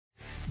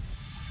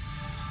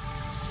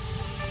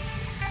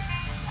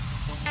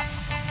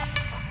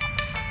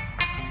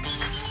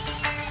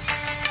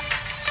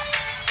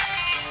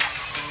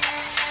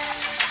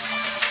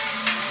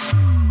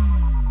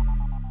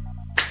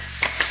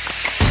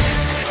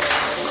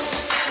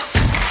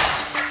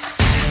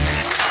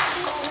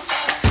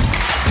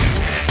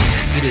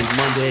is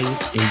Monday,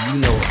 and you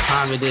know what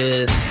time it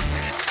is.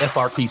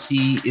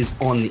 FRPC is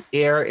on the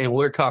air, and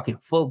we're talking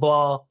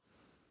football.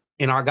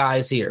 And our guy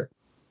is here,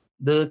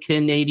 the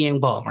Canadian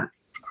Bomber,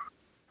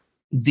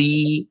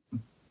 the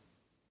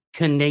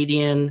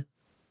Canadian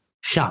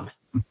Shaman,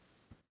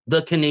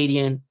 the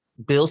Canadian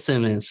Bill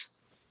Simmons,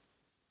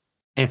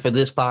 and for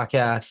this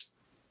podcast,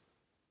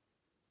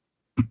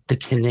 the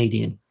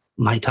Canadian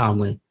Mike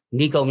Tomlin.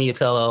 Nico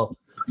Miatello,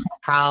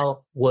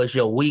 how was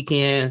your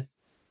weekend?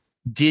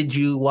 Did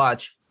you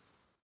watch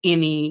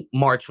any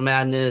March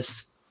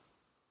Madness?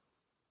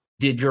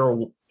 Did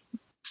your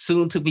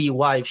soon-to-be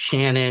wife,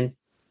 Shannon,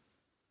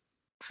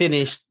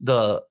 finish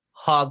the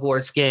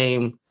Hogwarts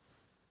game?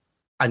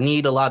 I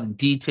need a lot of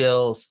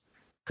details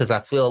because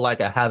I feel like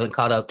I haven't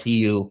caught up to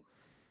you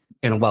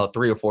in about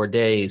 3 or 4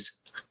 days.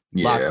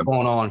 Yeah. Lots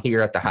going on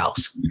here at the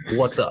house.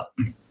 What's up?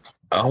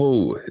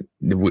 Oh,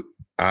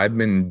 I've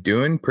been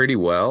doing pretty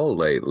well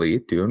lately.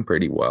 Doing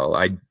pretty well.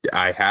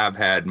 I have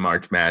had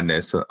March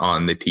Madness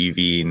on the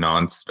TV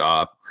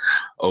nonstop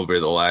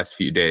over the last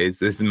few days.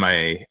 This is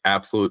my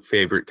absolute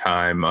favorite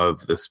time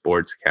of the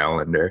sports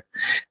calendar.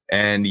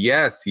 And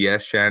yes,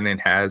 Shannon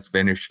has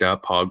finished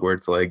up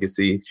Hogwarts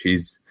Legacy.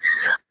 She's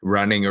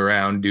running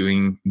around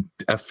doing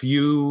a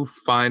few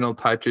final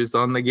touches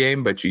on the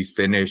game, but she's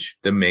finished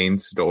the main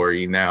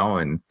story now.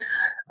 And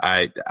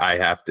I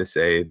have to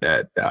say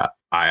that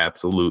I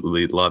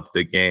absolutely loved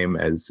the game,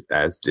 as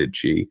did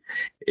she.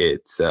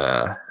 It's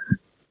a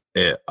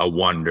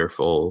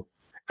wonderful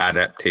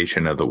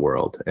adaptation of the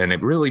world, and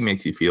it really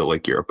makes you feel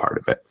like you're a part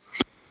of it.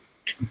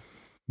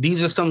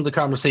 These are some of the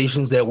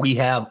conversations that we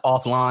have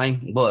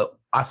offline, but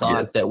I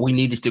thought that we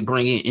needed to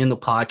bring it in the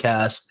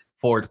podcast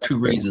for 2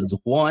 reasons.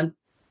 One,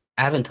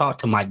 I haven't talked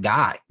to my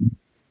guy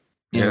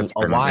in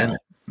a while.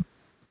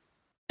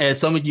 As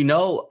some of you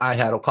know, I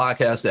had a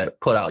podcast that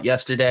put out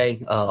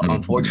yesterday.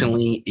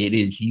 Unfortunately, it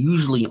is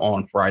usually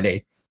on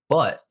Friday,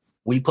 but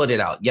we put it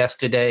out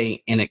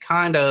yesterday, and it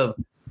kind of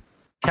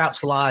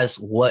capsulized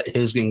what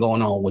has been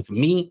going on with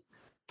me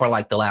for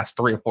like the last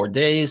 3 or 4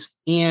 days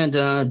and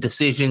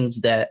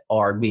decisions that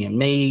are being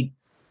made.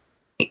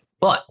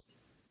 But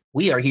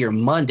we are here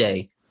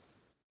Monday,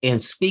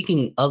 and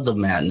speaking of the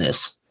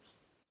madness,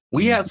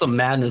 we have some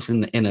madness in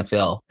the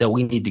NFL that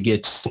we need to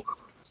get to.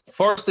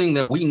 First thing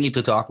that we need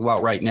to talk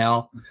about right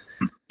now,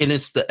 and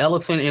it's the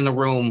elephant in the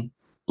room,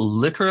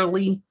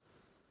 literally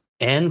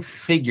and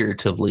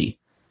figuratively.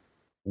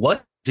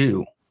 What to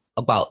do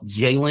about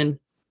Jalen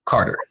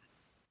Carter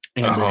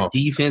and the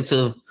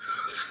defensive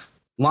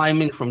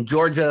lineman from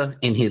Georgia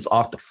in his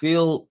off the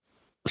field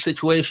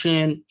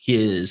situation,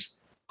 his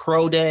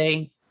pro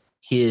day,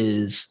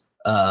 his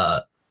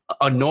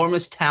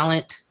enormous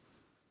talent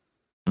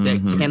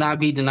that cannot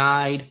be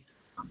denied.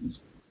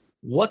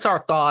 What's our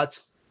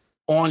thoughts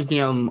on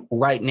him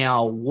right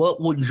now?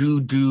 What would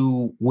you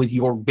do with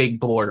your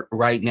big board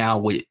right now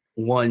with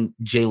one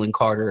Jalen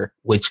Carter,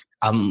 which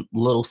I'm a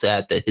little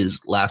sad that his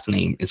last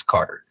name is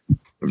Carter?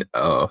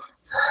 Oh,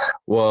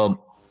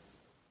 well,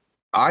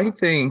 I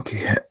think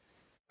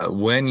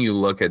when you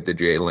look at the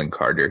Jalen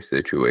Carter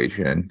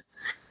situation,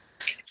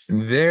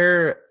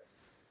 I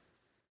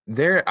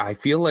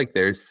feel like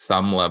there's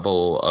some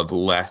level of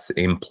less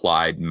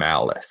implied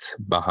malice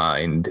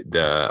behind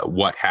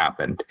what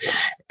happened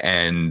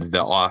and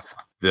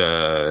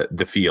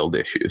the field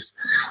issues.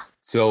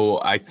 So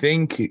I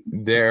think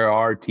there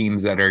are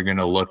teams that are going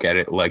to look at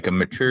it like a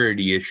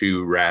maturity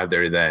issue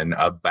rather than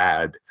a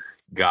bad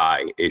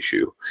guy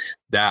issue.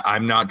 That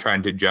I'm not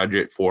trying to judge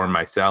it for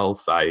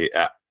myself.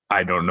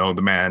 I don't know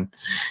the man.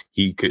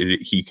 He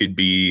could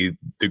be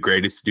the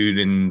greatest dude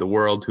in the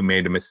world who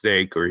made a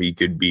mistake, or he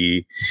could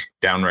be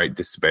downright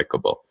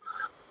despicable.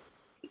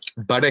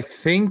 But I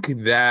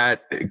think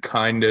that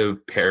kind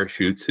of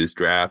parachutes his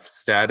draft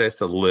status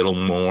a little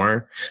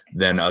more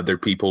than other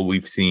people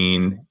we've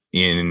seen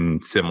in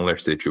similar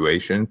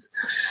situations.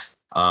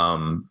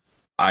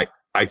 I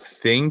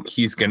think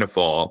he's going to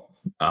fall.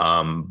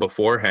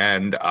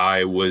 Beforehand,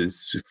 I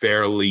was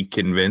fairly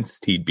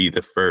convinced he'd be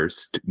the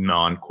first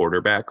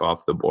non-quarterback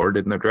off the board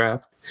in the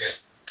draft.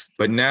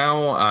 But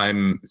now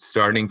I'm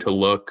starting to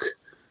look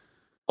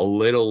a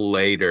little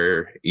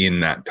later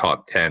in that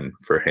top 10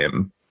 for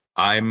him.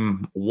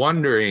 I'm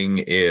wondering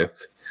if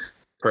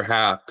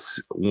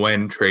perhaps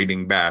when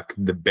trading back,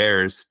 the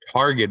Bears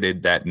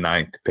targeted that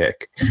 9th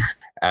pick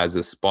as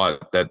a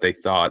spot that they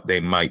thought they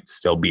might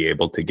still be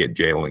able to get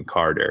Jalen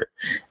Carter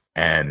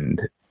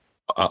and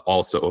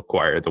also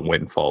acquire the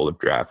windfall of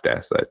draft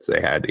assets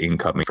they had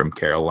incoming from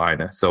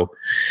Carolina. So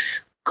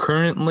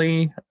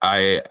currently,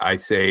 I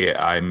say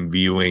I'm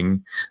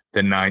viewing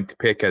the 9th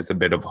pick as a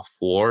bit of a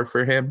floor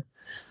for him.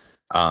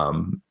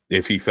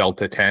 If he fell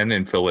to 10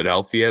 in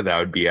Philadelphia, that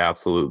would be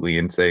absolutely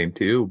insane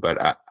too.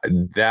 But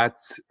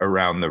that's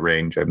around the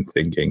range I'm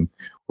thinking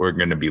we're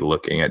going to be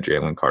looking at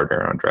Jalen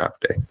Carter on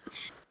draft day.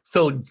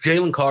 So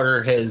Jalen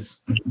Carter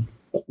has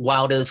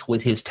wowed us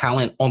with his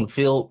talent on the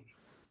field.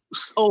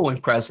 So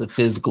impressive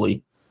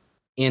physically.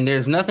 And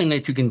there's nothing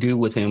that you can do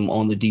with him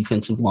on the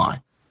defensive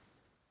line.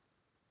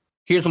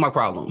 Here's my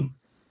problem.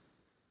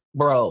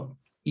 Bro,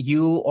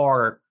 you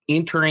are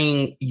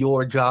entering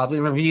your job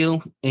interview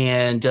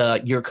and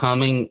you're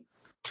coming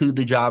to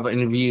the job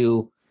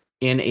interview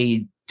in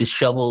a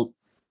disheveled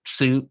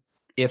suit,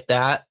 if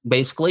that,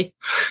 basically.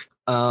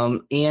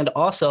 And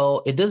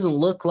also, it doesn't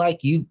look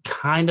like you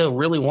kind of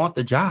really want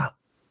the job.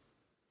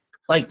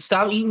 Like,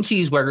 stop eating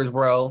cheeseburgers,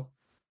 bro.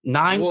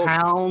 9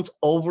 pounds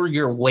over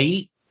your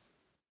weight.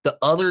 The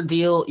other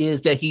deal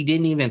is that he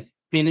didn't even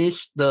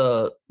finish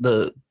the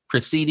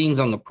proceedings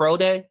on the pro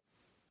day.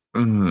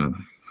 Mm-hmm.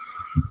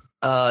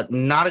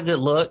 Not a good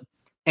look,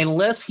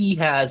 unless he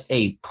has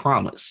a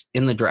promise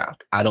in the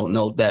draft. I don't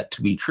know that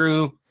to be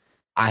true.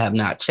 I have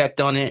not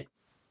checked on it.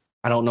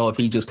 I don't know if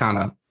he just kind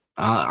of,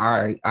 all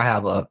right, I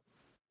have a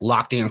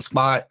locked in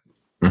spot.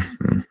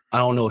 Mm-hmm. I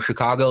don't know if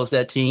Chicago's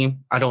that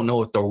team. I don't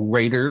know if the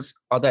Raiders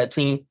are that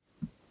team.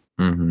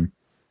 Mm-hmm.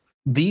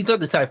 These are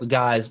the type of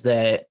guys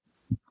that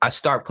I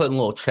start putting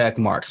little check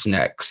marks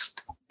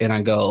next, and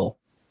I go,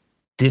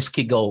 this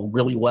could go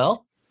really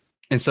well,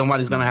 and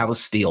somebody's going to have a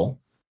steal.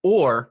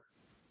 Or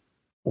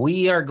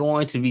we are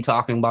going to be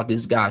talking about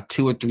this guy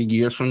 2 or 3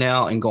 years from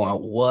now and going,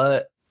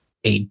 what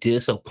a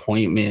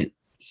disappointment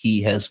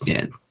he has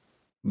been.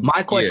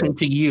 My question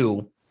to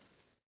you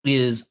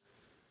is,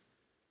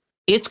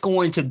 it's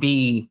going to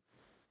be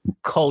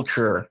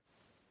culture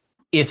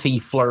if he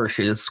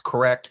flourishes,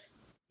 correct?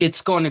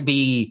 It's going to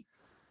be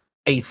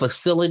a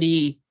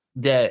facility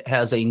that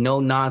has a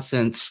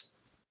no-nonsense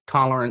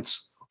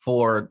tolerance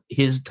for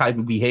his type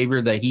of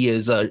behavior that he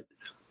has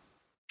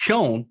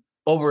shown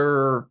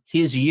over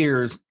his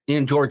years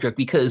in Georgia.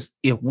 Because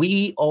if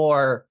we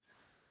are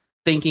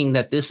thinking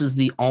that this is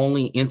the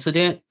only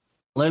incident,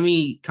 let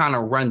me kind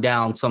of run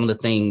down some of the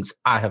things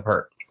I have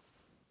heard.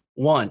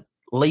 1,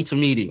 late to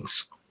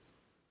meetings.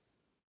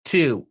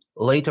 2,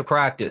 late to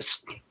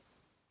practice.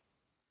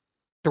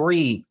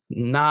 3,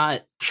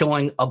 not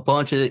showing a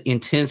bunch of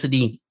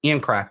intensity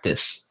in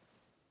practice.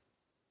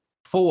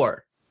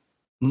 4,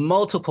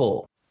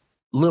 multiple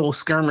little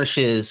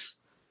skirmishes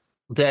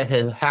that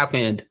have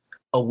happened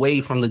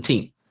away from the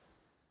team.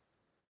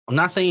 I'm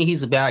not saying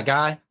he's a bad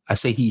guy. I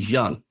say he's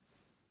young.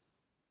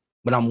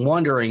 But I'm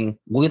wondering,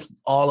 with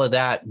all of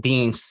that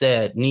being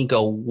said,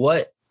 Nico,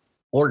 what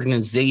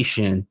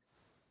organization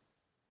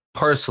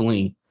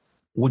personally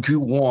would you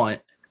want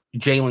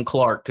Jalen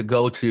Clark to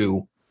go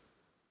to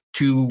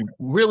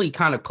really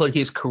kind of put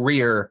his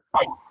career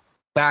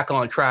back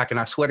on track? And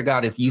I swear to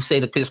God, if you say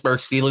the Pittsburgh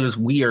Steelers,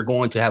 we are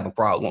going to have a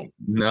problem.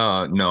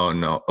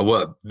 No.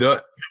 Well,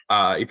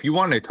 if you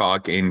want to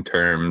talk in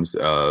terms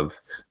of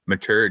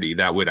maturity,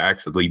 that would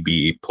actually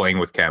be playing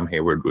with Cam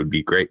Hayward would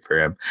be great for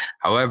him.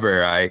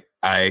 However,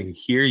 I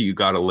hear you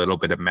got a little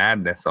bit of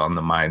madness on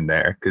the mind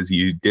there, because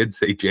you did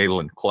say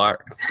Jalen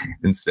Clark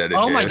instead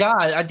of my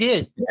God, I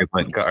did.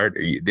 Jalen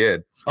Carter, you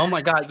did. Oh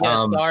my God,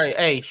 yes, sorry.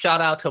 Hey, shout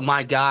out to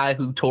my guy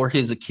who tore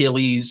his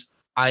Achilles.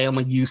 I am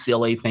a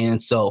UCLA fan,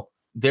 so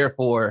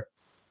therefore,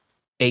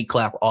 a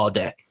clap all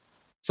day.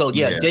 So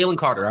yeah. Jalen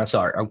Carter. I'm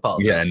sorry, I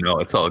apologize. Yeah, no,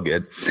 it's all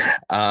good.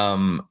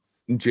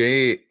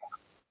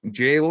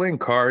 Jalen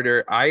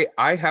Carter, I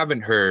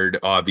haven't heard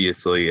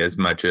obviously as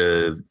much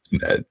of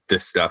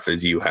this stuff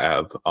as you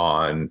have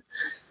on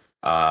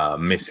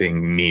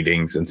missing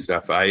meetings and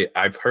stuff.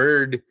 I've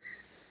heard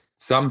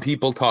some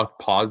people talk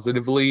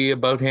positively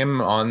about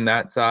him on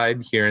that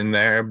side here and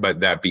there, but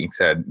that being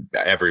said,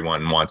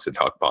 everyone wants to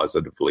talk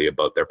positively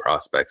about their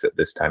prospects at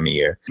this time of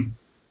year.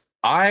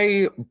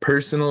 I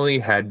personally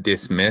had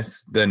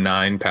dismissed the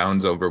 9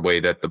 pounds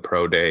overweight at the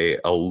pro day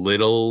a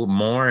little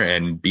more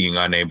and being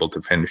unable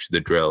to finish the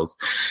drills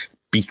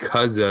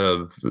because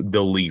of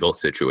the legal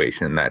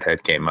situation that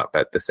had came up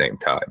at the same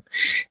time.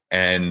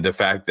 And the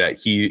fact that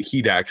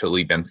he'd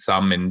actually been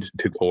summoned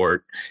to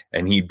court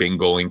and he'd been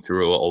going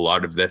through a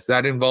lot of this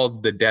that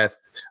involved the death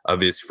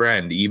of his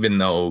friend, even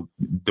though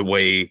the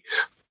way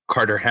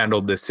Carter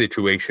handled this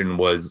situation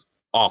was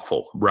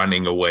awful,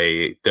 running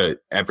away,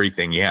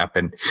 everything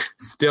happened.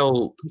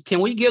 Still, can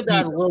we give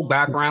that a little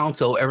background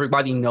so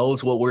everybody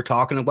knows what we're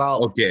talking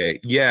about? Okay,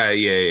 yeah.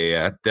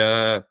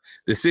 The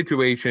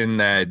situation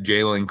that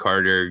Jalen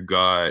Carter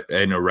got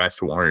an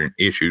arrest warrant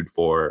issued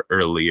for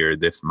earlier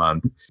this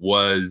month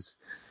was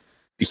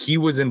he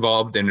was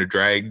involved in a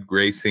drag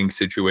racing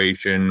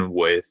situation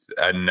with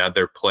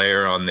another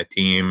player on the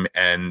team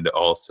and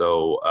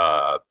also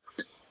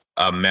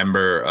a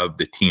member of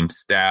the team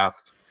staff.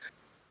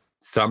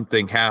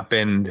 Something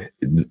happened.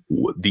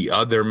 The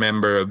other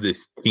member of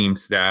this team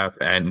staff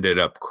ended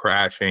up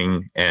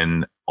crashing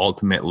and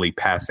ultimately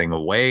passing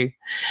away.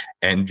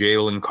 And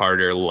Jalen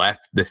Carter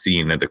left the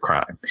scene of the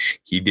crime.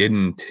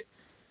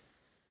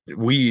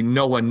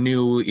 No one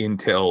knew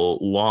until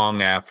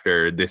long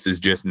after this is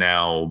just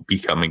now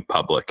becoming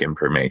public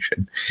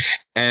information.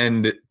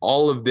 And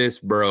all of this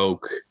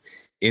broke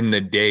in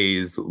the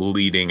days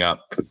leading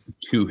up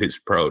to his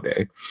pro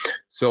day.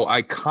 So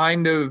I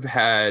kind of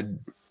had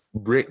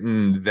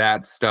written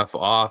that stuff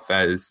off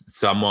as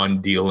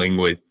someone dealing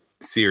with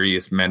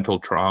serious mental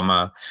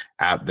trauma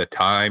at the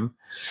time,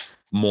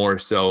 more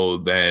so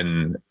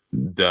than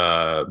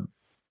the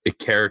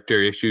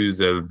character issues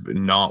of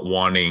not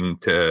wanting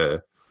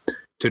to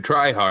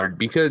try hard,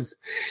 because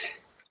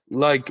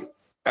like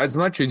as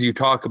much as you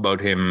talk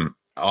about him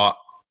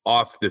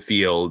off the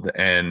field,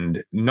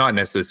 and not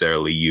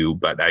necessarily you,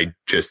 but I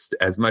just,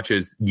 as much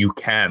as you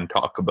can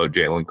talk about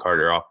Jalen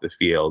Carter off the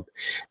field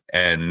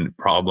and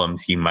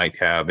problems he might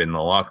have in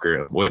the locker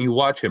room, when you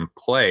watch him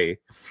play,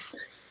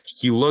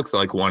 he looks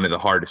like one of the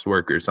hardest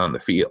workers on the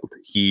field.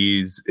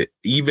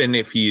 Even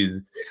if he's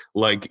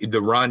like,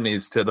 the run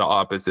is to the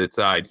opposite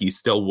side, he's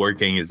still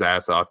working his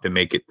ass off to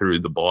make it through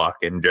the block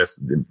and just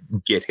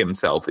get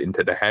himself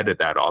into the head of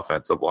that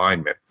offensive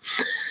lineman.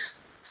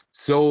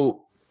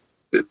 So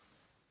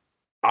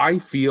I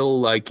feel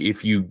like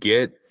if you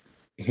get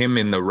him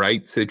in the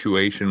right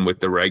situation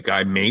with the right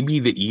guy, maybe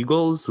the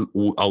Eagles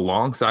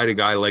alongside a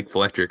guy like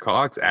Fletcher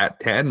Cox at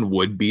 10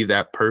 would be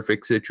that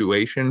perfect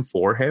situation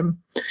for him.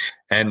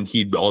 And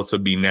he'd also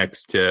be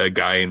next to a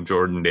guy in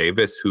Jordan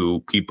Davis,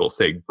 who people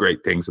say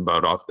great things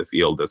about off the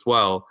field as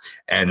well,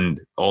 and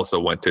also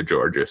went to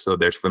Georgia. So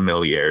there's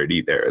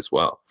familiarity there as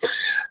well.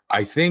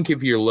 I think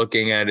if you're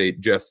looking at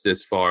it just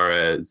as far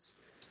as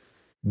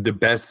the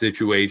best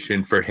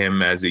situation for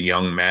him as a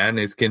young man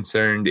is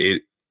concerned,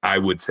 I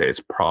would say it's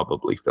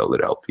probably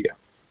Philadelphia.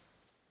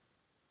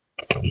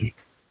 I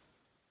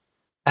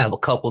have a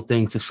couple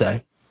things to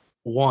say.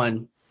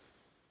 One,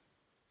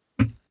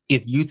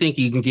 if you think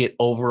you can get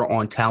over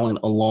on talent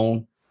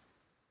alone,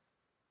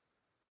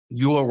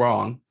 you are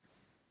wrong.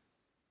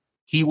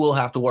 He will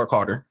have to work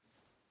harder.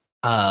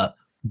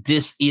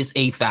 This is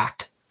a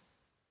fact.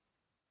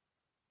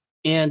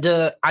 And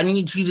I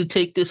need you to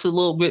take this a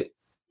little bit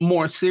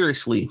more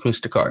seriously,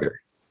 Mr. Carter,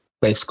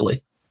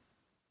 basically.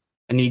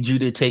 I need you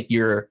to take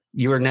your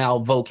now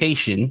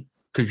vocation,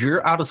 because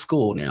you're out of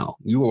school now.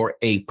 You are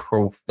a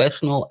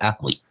professional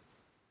athlete.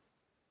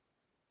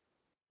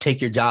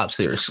 Take your job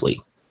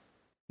seriously.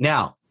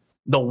 Now,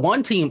 the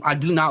one team I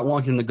do not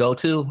want him to go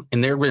to,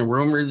 and there have been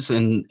rumors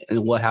and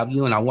what have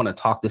you, and I want to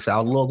talk this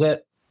out a little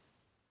bit.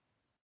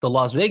 The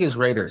Las Vegas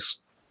Raiders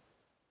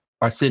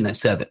are sitting at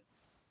 7.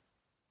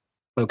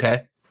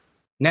 Okay?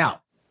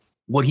 Now,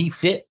 would he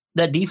fit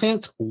that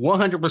defense?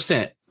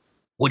 100%.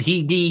 Would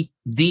he be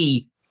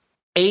the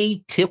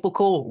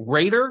atypical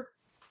Raider?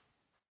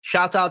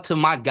 Shouts out to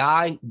my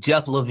guy,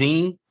 Jeff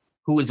Levine,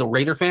 who is a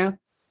Raider fan.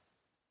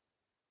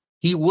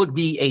 He would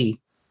be a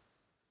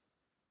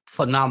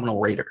phenomenal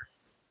Raider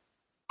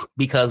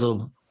because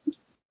of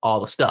all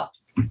the stuff.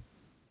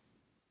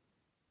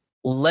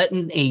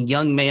 Letting a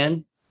young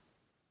man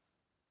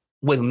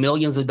with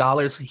millions of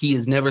dollars he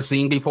has never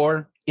seen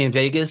before in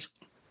Vegas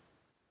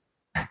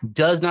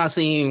does not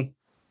seem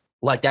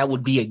like that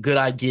would be a good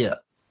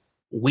idea.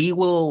 We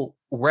will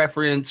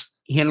reference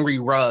Henry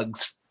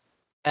Ruggs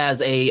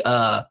as a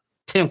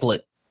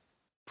template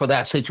for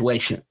that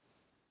situation.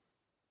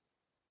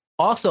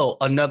 Also,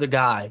 another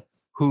guy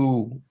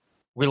who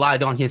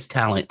relied on his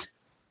talent,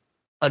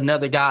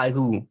 another guy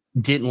who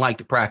didn't like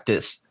to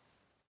practice,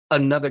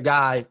 another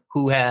guy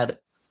who had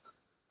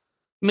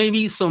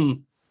maybe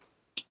some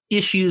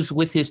issues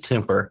with his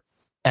temper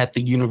at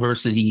the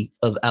University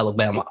of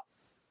Alabama.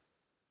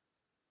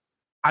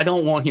 I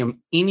don't want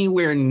him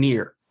anywhere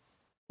near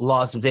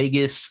Las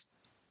Vegas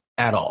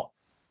at all.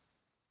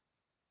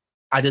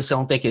 I just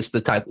don't think it's the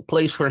type of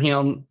place for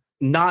him,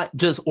 not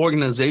just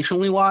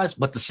organizationally wise,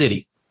 but the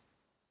city.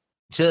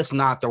 Just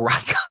not the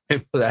right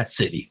guy for that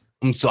city.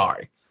 I'm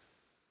sorry.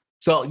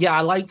 So, yeah,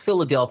 I like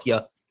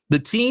Philadelphia. The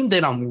team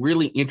that I'm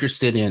really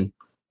interested in,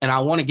 and I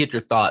want to get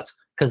your thoughts,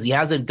 because he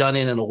hasn't done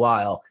it in a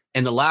while,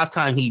 and the last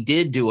time he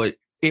did do it,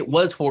 it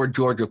was for a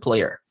Georgia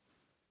player.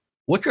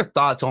 What's your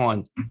thoughts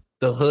on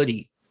the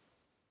hoodie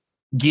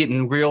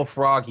getting real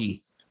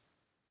froggy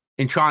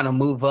and trying to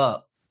move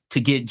up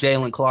to get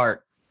Jalen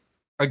Carter?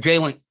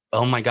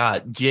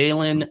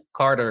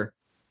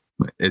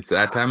 It's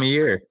that time of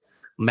year.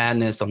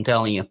 Madness, I'm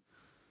telling you.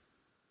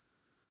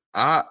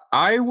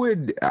 I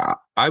would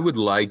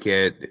like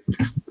it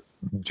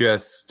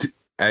just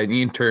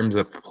in terms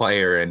of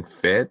player and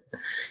fit.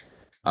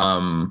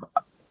 I'm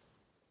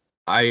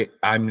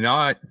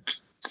not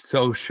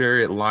so sure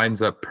it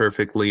lines up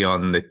perfectly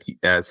on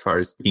as far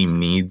as team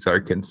needs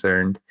are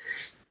concerned.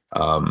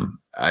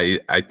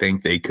 I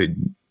think they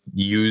could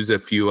use a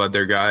few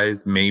other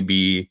guys,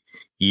 maybe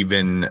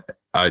even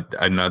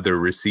another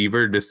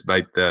receiver,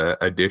 despite the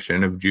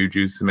addition of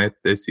Juju Smith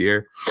this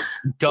year.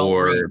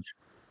 Don't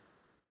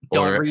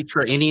reach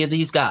for any of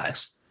these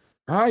guys.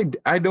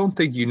 I don't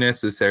think you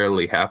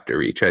necessarily have to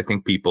reach. I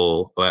think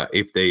people,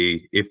 if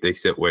they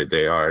sit where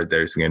they are,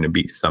 there's going to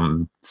be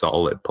some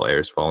solid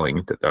players falling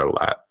into their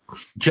lap.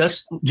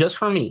 Just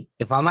for me,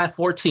 if I'm at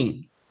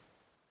 14,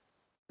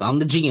 I'm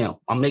the GM,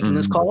 I'm making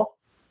this call.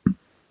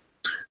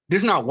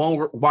 There's not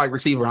one wide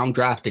receiver I'm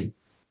drafting.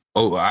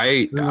 Oh,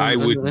 I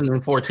would.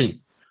 In 14.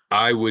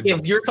 I would.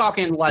 If you're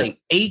talking like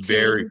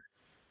 18,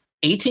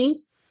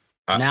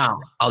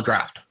 now I'll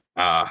draft.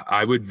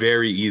 I would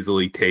very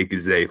easily take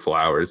Zay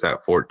Flowers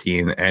at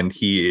 14, and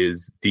he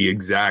is the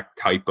exact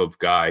type of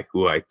guy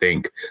who I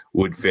think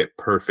would fit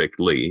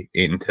perfectly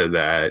into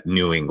that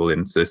New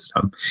England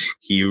system.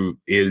 He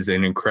is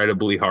an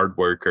incredibly hard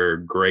worker,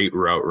 great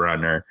route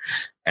runner,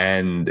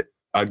 and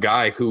a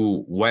guy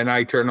who, when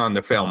I turn on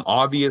the film,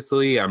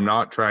 obviously I'm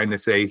not trying to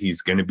say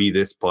he's going to be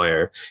this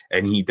player,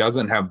 and he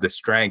doesn't have the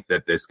strength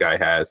that this guy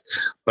has,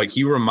 but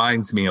he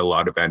reminds me a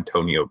lot of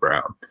Antonio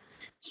Brown.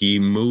 He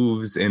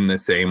moves in the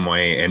same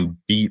way and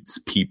beats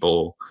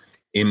people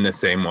in the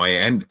same way,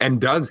 and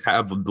does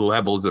have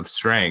levels of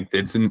strength.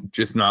 It's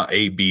just not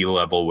a B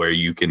level where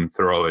you can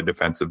throw a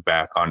defensive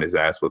back on his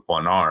ass with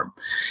one arm.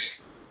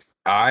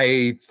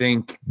 I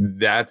think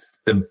that's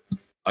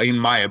in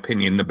my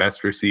opinion, the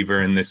best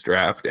receiver in this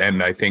draft,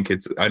 and I think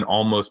it's an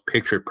almost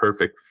picture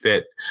perfect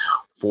fit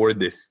for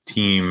this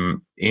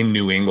team in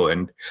New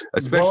England,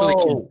 especially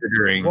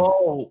considering.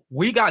 Whoa,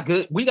 we got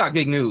good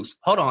news.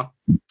 Hold on.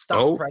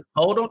 Stop.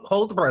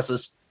 Hold the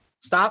presses.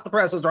 Stop the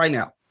presses right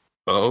now.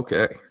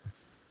 Okay.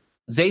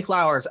 Zay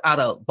Flowers out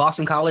of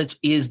Boston College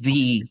is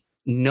the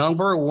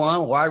number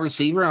 1 wide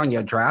receiver on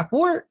your draft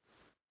board?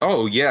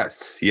 Oh,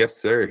 yes. Yes,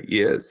 sir.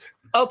 He is.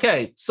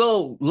 Okay,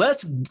 so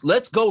let's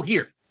go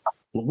here.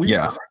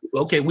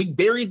 Okay, we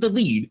buried the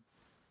lead.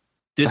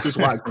 This is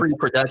why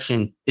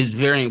pre-production is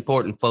very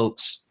important,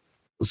 folks.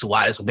 This is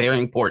why it's very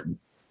important.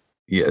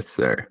 Yes,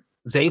 sir.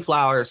 Zay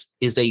Flowers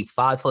is a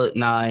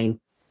 5'9",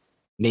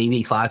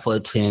 maybe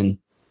 5'10",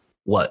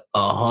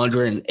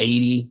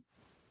 180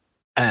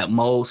 at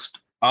most.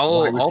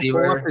 I'll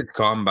pull up his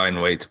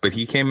combine weights, but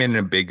he came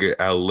in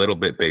a little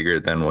bit bigger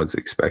than was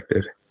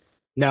expected.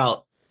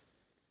 Now,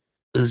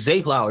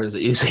 Zay Flowers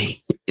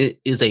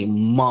is a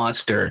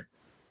monster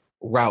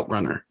route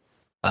runner.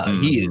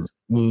 He is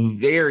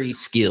very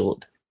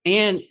skilled,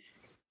 and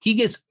he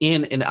gets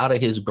in and out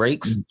of his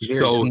breaks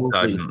so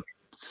sudden.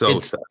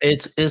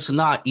 It's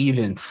not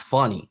even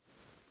funny.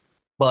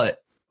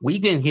 But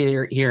we've been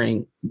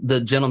hearing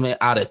the gentleman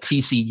out of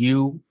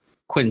TCU,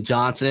 Quentin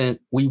Johnson.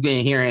 We've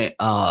been hearing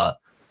Addison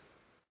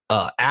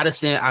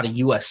out of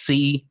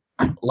USC.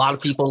 A lot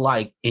of people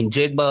like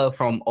Njigba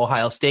from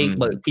Ohio State,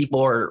 but people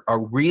are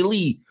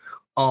really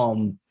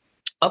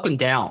up and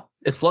down.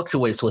 It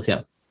fluctuates with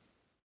him.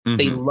 Mm-hmm.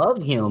 They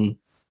love him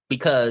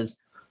because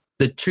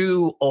the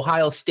 2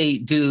 Ohio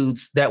State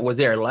dudes that were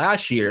there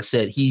last year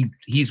said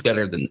he's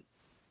better than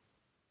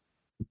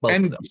both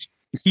of them.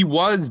 He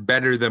was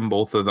better than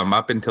both of them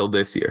up until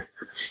this year.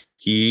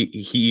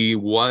 He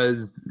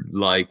was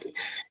like,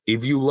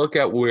 if you look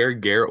at where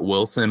Garrett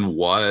Wilson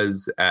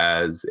was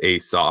as a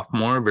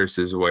sophomore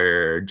versus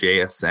where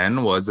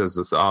JSN was as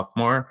a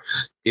sophomore,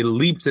 it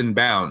leaps and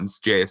bounds.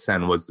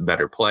 JSN was the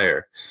better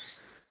player.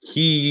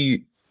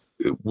 He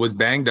was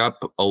banged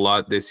up a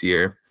lot this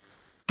year,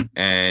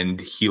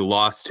 and he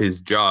lost his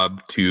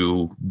job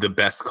to the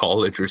best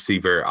college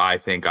receiver I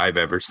think I've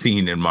ever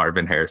seen in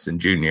Marvin Harrison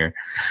Jr.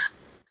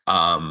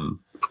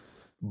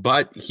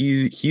 But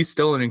he's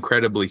still an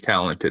incredibly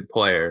talented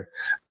player.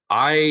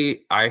 I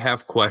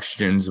have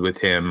questions with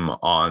him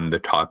on the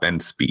top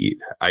end speed.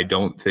 I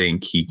don't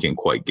think he can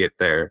quite get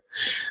there,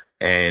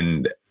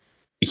 and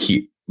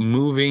he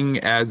moving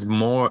as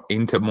more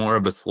into more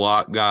of a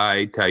slot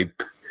guy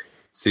type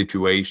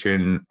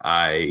situation.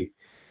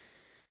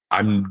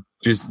 I'm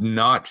just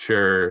not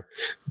sure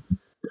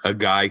a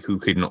guy who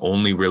can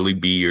only really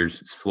be your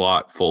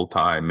slot full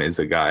time is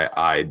a guy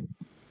I'd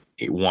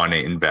want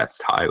to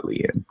invest highly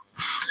in.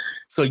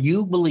 So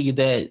you believe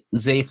that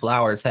Zay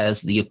Flowers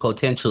has the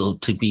potential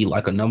to be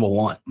like a number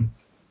 1?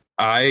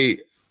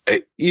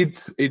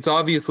 It's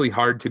obviously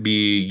hard to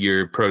be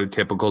your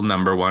prototypical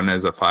number 1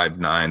 as a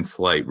 5'9"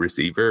 slight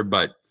receiver,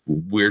 but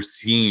we're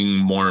seeing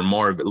more and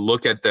more of it.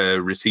 Look at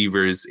the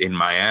receivers in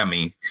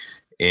Miami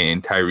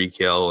in Tyreek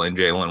Hill and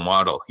Jalen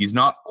Waddle. He's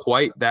not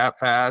quite that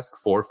fast,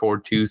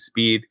 4.42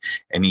 speed,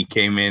 and he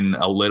came in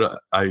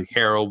a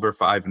hair over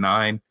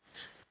 5'9",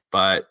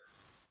 but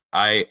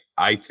I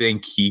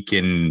think he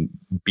can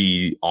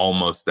be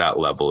almost that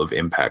level of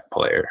impact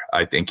player.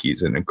 I think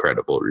he's an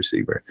incredible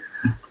receiver.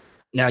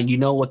 Now, you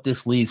know what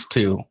this leads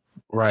to,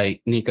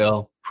 right,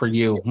 Nico? For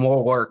you,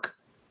 more work.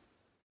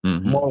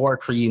 Mm-hmm. More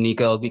work for you,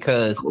 Nico,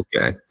 because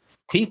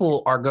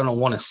people are going to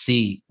want to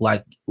see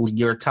like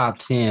your top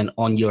 10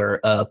 on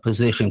your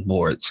position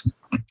boards.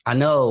 I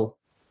know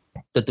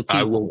that the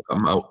people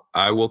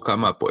I will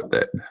come up with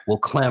it. Will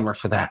clamor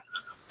for that.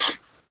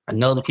 I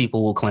know the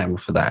people will clamor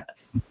for that.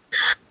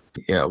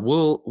 Yeah,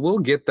 we'll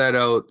get that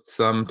out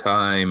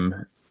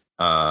sometime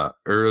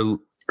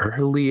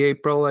early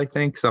April, I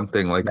think,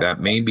 something like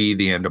that. Maybe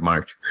the end of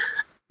March.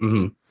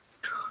 Mm-hmm.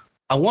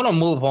 I want to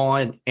move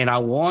on, and I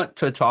want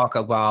to talk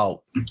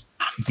about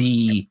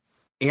the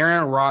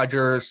Aaron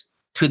Rodgers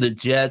to the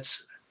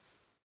Jets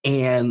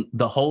and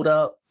the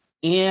holdup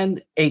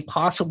and a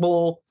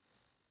possible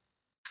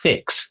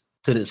fix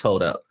to this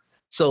holdup.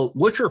 So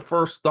what's your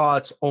first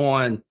thoughts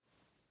on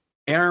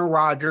Aaron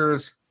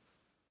Rodgers,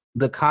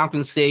 the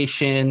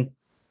compensation,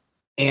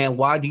 and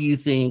why do you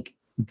think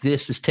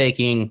this is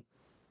taking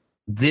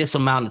this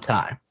amount of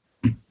time?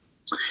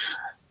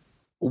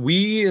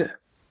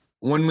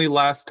 When we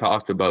last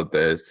talked about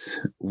this,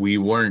 we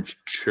weren't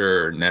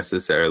sure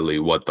necessarily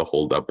what the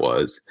holdup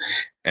was.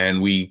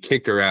 And we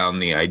kicked around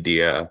the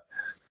idea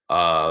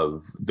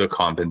of the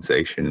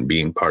compensation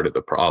being part of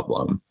the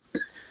problem.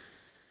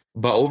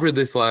 But over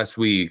this last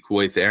week,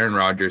 with Aaron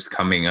Rodgers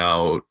coming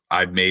out,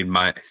 I've made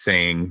my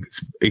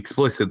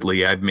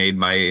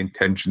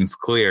intentions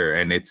clear,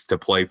 and it's to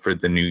play for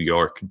the New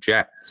York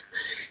Jets.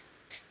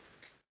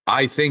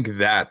 I think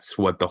that's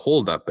what the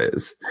holdup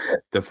is.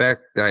 The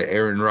fact that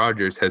Aaron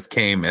Rodgers has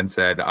came and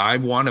said, I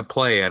want to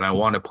play, and I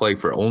want to play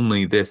for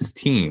only this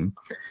team,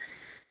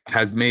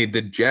 has made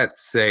the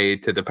Jets say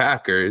to the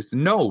Packers,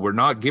 no, we're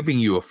not giving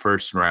you a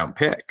first-round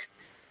pick.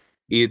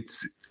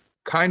 It's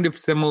kind of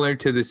similar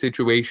to the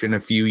situation a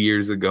few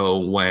years ago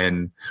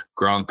when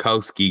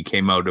Gronkowski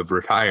came out of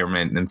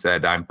retirement and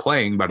said, I'm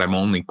playing, but I'm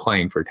only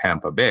playing for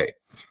Tampa Bay.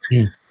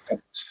 Yeah.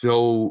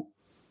 So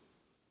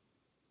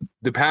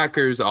the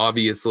Packers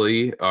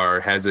obviously are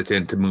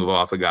hesitant to move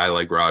off a guy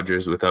like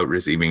Rodgers without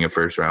receiving a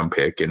first-round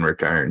pick in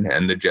return,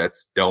 and the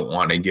Jets don't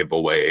want to give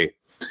away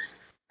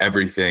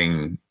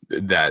everything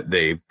that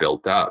they've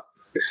built up.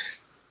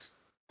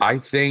 I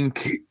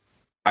think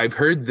I've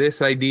heard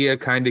this idea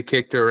kind of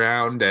kicked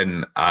around,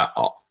 and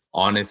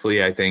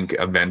honestly, I think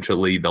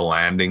eventually the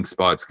landing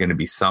spot's going to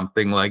be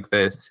something like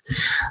this.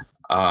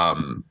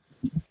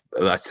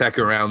 A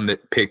second round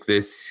pick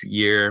this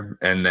year,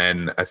 and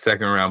then a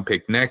second round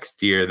pick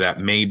next year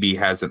that maybe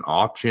has an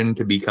option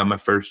to become a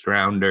first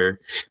rounder,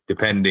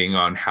 depending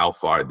on how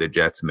far the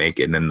Jets make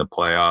it in the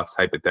playoffs.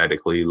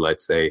 Hypothetically,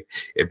 let's say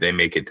if they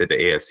make it to the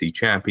AFC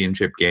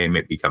Championship game,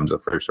 it becomes a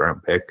first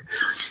round pick.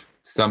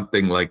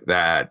 Something like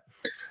that,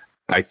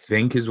 I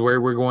think, is where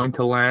we're going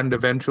to land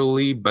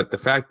eventually. But the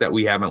fact that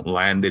we haven't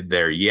landed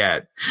there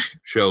yet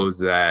shows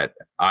that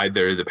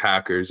either the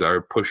Packers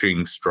are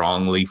pushing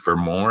strongly for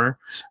more.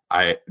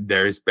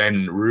 There's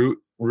been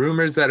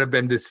rumors that have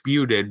been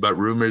disputed, but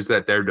rumors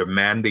that they're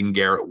demanding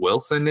Garrett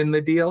Wilson in the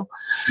deal.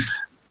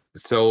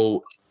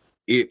 So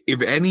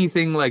if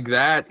anything like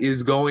that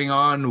is going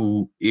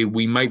on,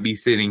 we might be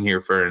sitting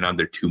here for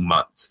another 2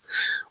 months.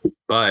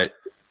 But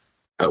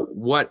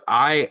what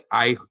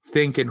I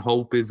think and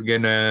hope is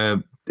going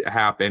to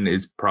happen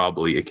is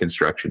probably a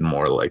construction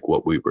more like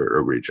what we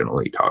were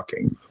originally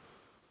talking.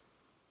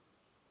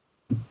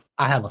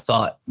 I have a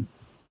thought.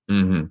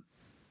 Mm-hmm.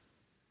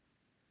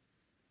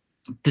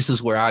 This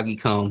is where I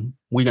become.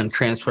 We're going to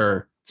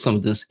transfer some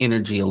of this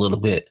energy a little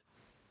bit,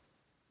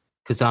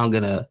 because I'm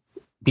going to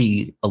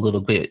be a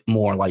little bit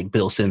more like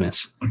Bill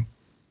Simmons.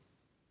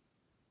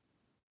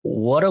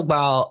 What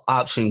about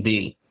option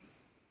B?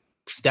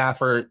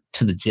 Stafford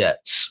to the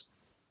Jets.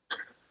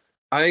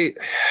 I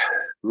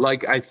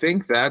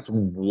think that's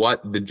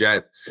what the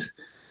Jets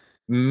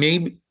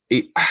maybe.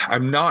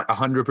 I'm not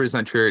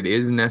 100% sure it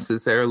is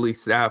necessarily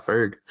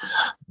Stafford,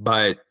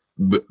 but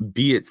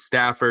be it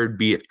Stafford,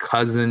 be it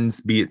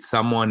Cousins, be it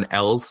someone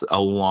else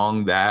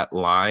along that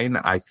line,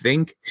 I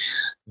think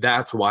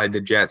that's why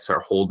the Jets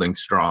are holding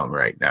strong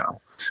right now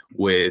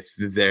with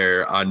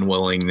their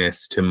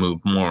unwillingness to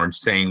move more and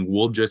saying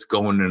we'll just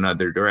go in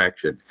another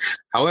direction.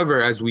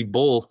 However, as we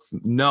both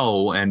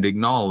know and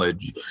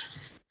acknowledge,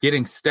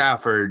 getting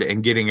Stafford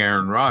and getting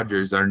Aaron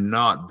Rodgers are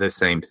not the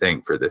same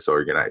thing for this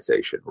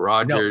organization.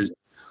 Rodgers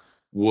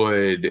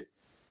would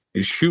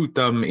shoot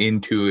them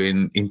into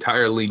an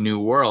entirely new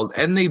world,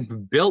 and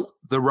they've built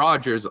the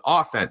Rodgers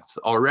offense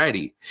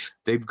already.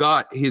 They've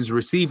got his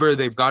receiver,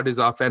 they've got his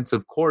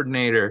offensive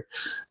coordinator.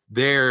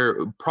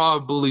 They're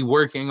probably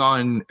working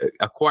on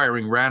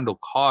acquiring Randall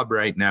Cobb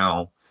right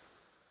now.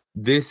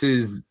 This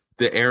is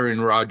the Aaron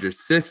Rodgers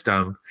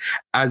system.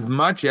 As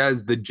much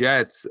as the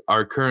Jets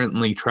are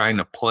currently trying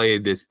to play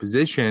this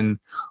position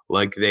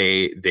like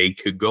they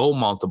could go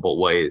multiple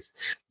ways,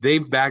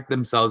 they've backed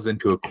themselves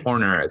into a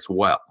corner as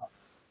well.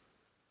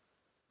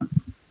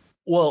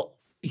 Well,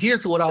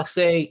 here's what I'll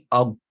say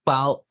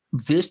about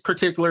this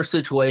particular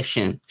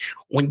situation.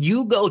 When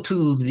you go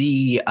to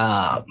the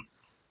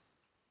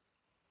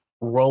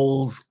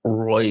Rolls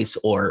Royce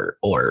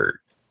or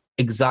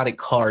exotic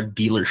car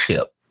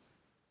dealership,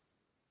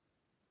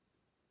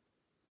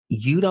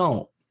 you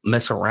don't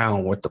mess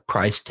around with the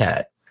price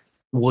tag,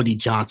 Woody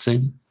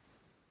Johnson.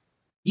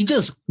 You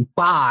just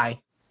buy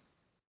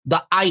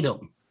the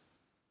item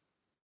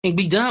and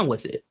be done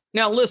with it.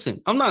 Now,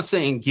 listen, I'm not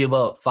saying give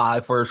up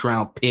 5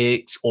 first-round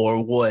picks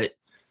or what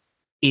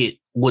it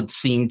would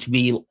seem to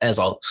be as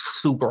a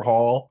super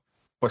haul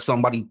for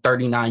somebody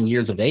 39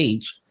 years of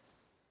age.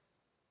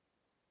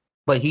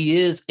 But he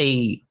is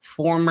a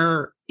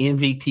former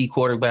MVP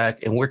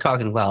quarterback, and we're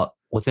talking about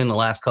within the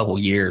last couple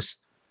of years.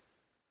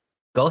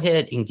 Go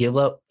ahead and give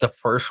up the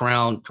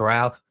first-round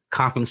draft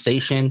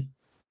compensation.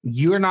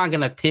 You're not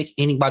going to pick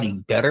anybody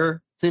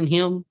better than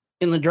him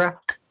in the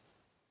draft.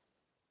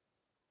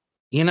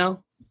 You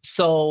know?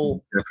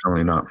 So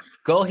definitely not.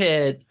 Go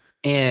ahead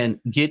and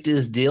get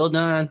this deal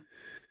done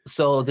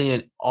so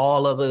then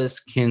all of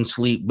us can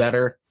sleep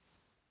better,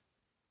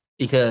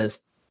 because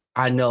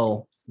I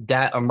know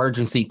that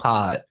emergency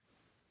pod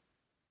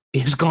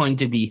is going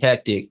to be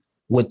hectic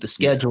with the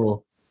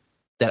schedule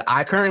that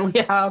I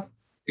currently have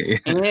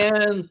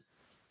and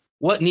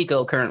what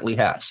Nico currently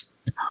has.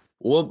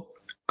 Well,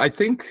 I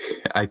think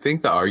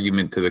the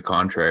argument to the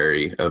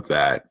contrary of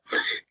that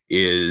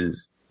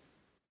is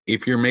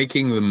if you're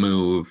making the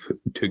move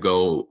to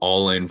go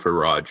all in for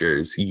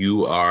Rodgers,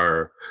 you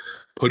are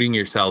putting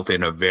yourself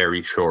in a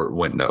very short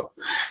window.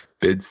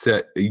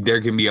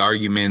 There can be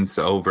arguments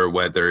over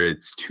whether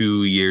it's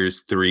 2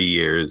 years, 3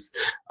 years.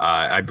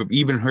 I've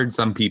even heard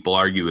some people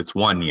argue it's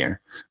 1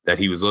 year, that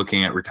he was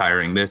looking at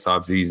retiring this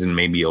offseason.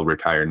 Maybe he'll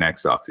retire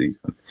next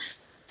offseason.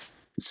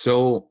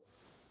 So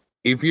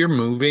if you're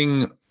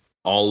moving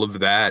all of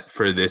that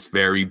for this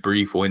very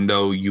brief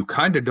window, you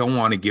kind of don't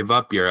want to give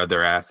up your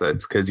other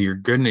assets because you're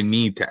going to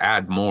need to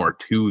add more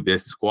to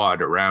this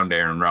squad around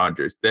Aaron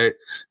Rodgers.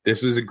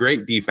 This was a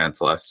great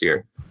defense last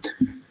year.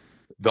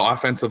 The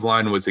offensive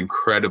line was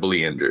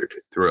incredibly injured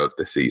throughout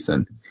the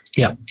season.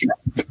 Yeah.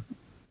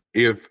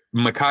 If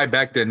Mekhi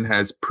Becton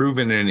has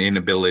proven an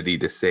inability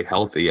to stay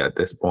healthy at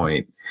this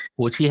point,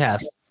 which he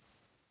has.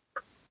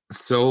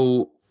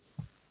 So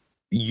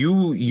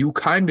you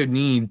kind of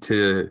need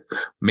to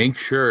make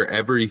sure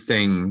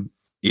everything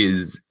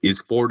is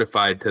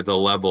fortified to the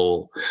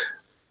level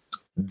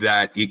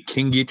that it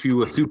can get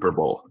you a Super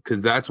Bowl,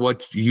 because that's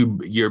what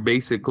you're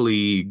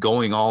basically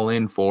going all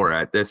in for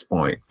at this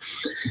point.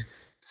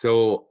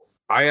 So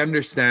I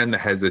understand the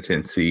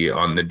hesitancy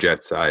on the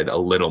Jet side a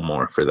little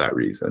more for that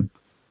reason.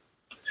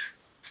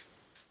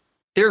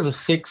 There's a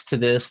fix to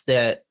this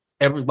that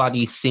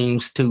everybody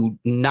seems to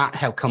not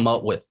have come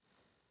up with.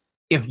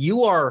 If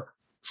you are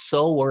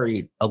so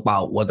worried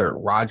about whether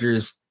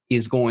Rodgers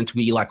is going to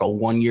be like a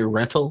 1-year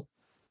rental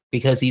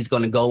because he's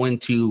going to go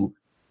into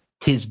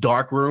his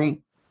dark room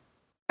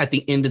at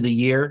the end of the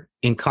year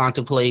and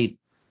contemplate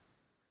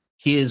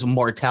his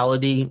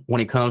mortality when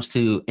it comes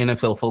to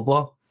NFL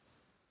football,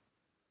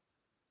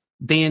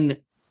 then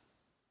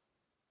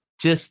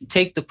just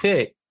take the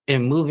pick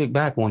and move it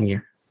back 1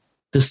 year.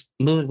 Just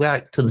move it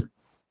back to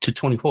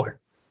 24.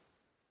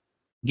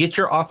 Get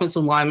your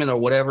offensive lineman or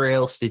whatever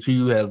else that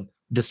you have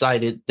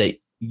decided that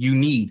you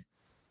need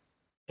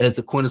as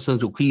the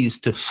quintessential piece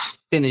to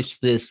finish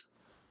this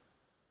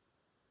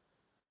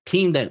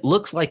team that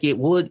looks like it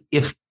would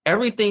if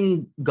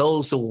everything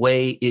goes the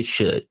way it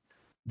should.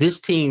 This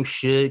team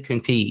should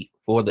compete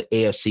for the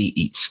AFC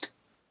East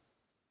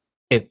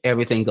if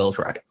everything goes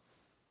right.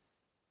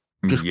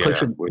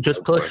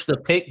 Just push the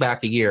pick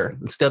back a year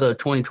instead of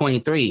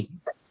 2023.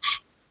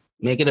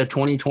 Make it a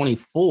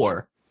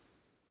 2024.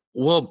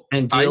 Well,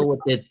 and deal with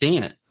it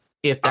then,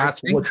 if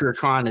that's what you're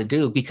trying to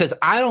do. Because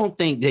I don't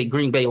think that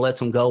Green Bay lets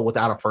him go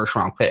without a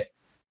first-round pick.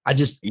 I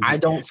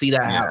don't see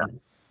that happening.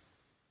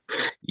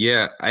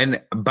 Yeah,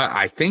 but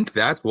I think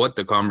that's what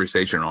the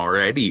conversation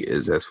already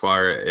is. As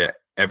far as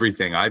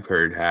everything I've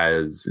heard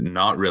has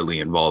not really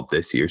involved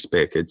this year's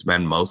pick. It's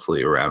been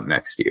mostly around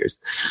next year's.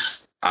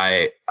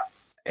 I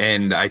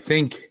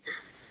think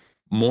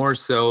more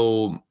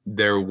so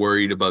they're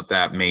worried about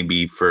that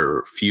maybe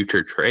for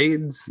future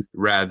trades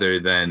rather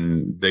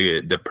than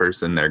the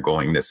person they're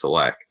going to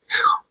select.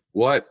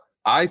 What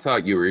I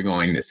thought you were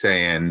going to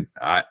say, and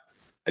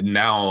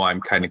now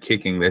I'm kind of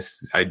kicking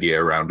this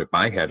idea around in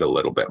my head a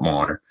little bit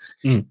more,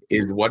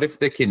 is what if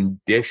the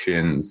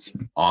conditions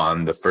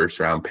on the first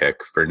round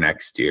pick for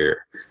next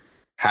year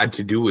had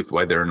to do with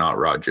whether or not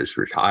Rodgers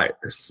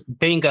retires?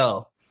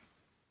 Bingo.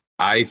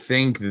 I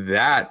think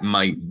that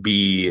might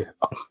be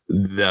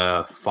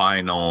the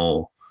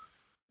final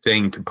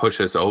thing to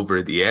push us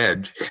over the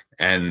edge.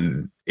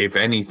 And if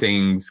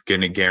anything's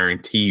going to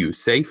guarantee you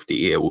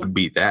safety, it would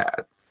be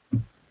that.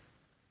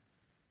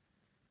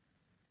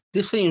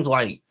 This seems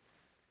like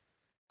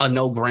a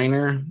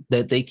no-brainer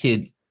that they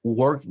could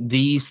work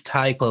these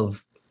type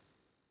of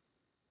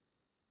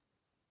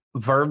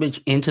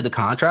verbiage into the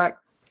contract.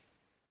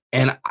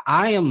 And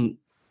I am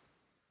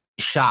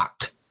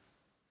shocked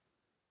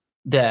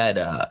that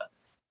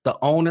the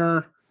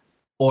owner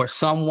or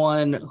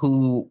someone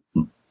who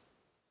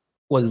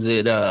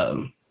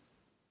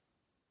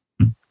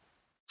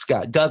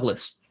Scott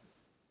Douglas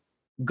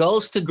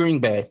goes to Green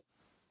Bay.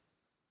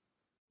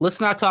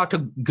 Let's not talk to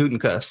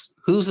Gutekunst.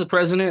 Who's the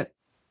president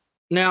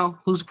now?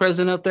 Who's the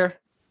president up there?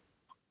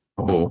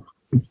 Oh,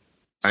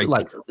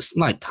 it's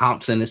like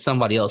Thompson. It's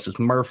somebody else. It's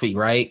Murphy,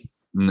 right?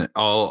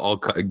 I'll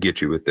get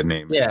you with the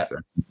name. Yeah.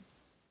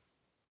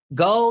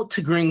 Go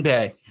to Green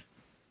Bay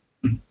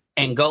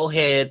and go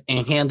ahead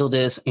and handle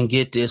this and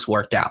get this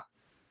worked out.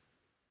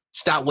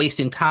 Stop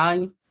wasting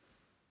time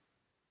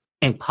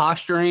and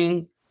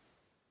posturing.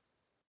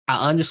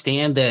 I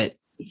understand that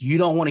you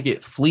don't want to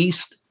get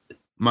fleeced.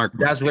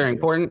 That's very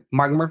important.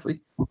 Mark Murphy.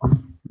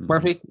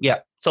 Murphy? Yeah.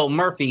 So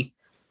Murphy,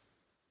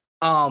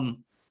 and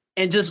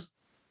just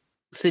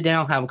sit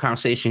down, have a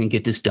conversation, and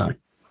get this done.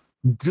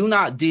 Do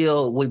not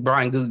deal with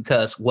Brian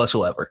Gutekunst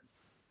whatsoever.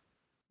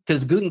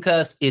 Because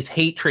Gutekunst is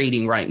hate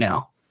trading right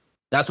now.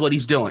 That's what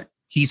he's doing.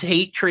 He's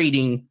hate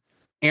trading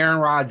Aaron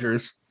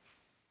Rodgers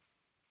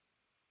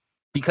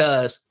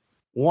because,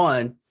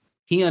 one,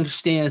 he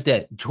understands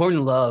that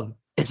Jordan Love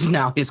is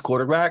now his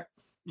quarterback.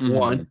 Mm-hmm.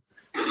 One.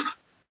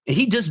 And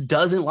he just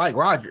doesn't like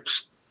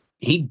Rodgers.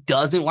 He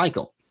doesn't like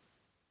him.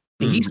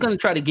 And he's going to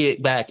try to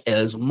get back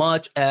as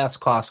much as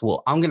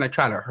possible. I'm going to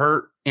try to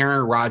hurt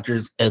Aaron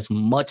Rodgers as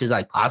much as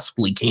I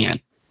possibly can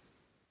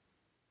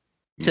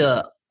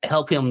to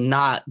help him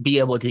not be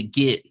able to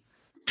get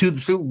to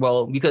the Super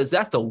Bowl, because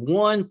that's the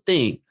one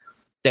thing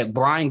that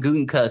Brian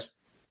Gutekunst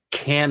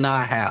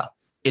cannot have,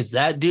 is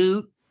that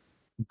dude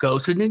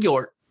goes to New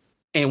York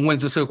and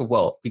wins the Super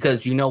Bowl,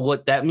 because you know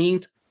what that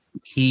means?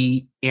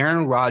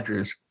 Aaron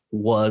Rodgers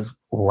was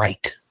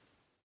right.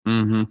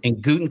 And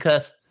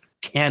Gutekunst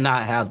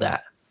cannot have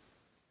that.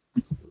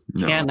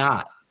 No.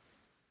 Cannot.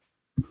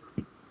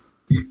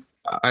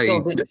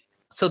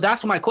 So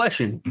that's my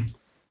question.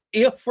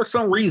 If for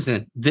some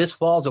reason this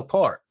falls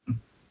apart,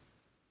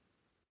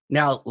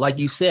 now, like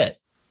you said,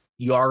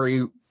 you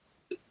already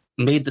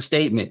made the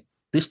statement,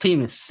 this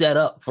team is set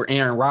up for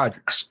Aaron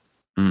Rodgers.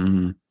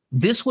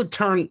 This would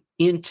turn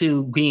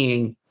into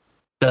being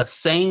the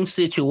same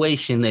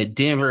situation that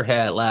Denver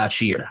had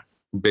last year.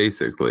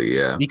 Basically,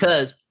 yeah.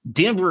 Because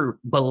Denver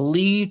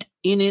believed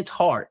in its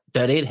heart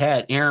that it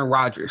had Aaron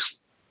Rodgers.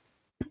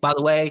 By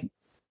the way,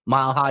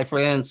 Mile High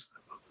friends,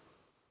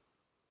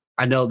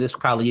 I know this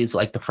probably is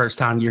like the first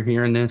time you're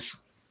hearing this.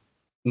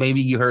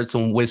 Maybe you heard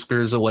some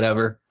whispers or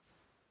whatever,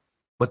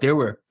 but there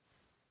were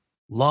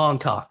long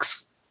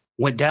talks,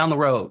 went down the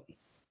road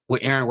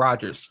with Aaron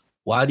Rodgers.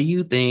 Why do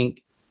you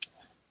think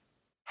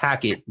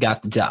Hackett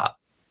got the job?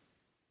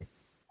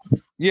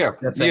 Yeah,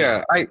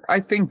 I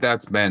think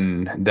that's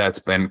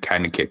been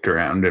kind of kicked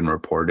around and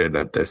reported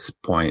at this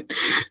point,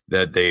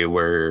 that they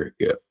were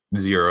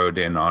zeroed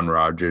in on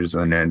Rodgers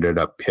and ended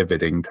up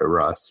pivoting to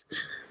Russ.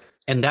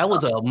 And that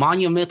was a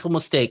monumental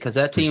mistake, because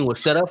that team was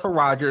set up for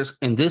Rodgers,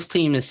 and this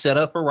team is set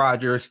up for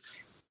Rodgers.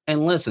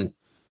 And listen,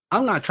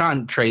 I'm not trying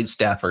to trade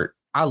Stafford.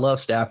 I love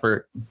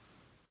Stafford.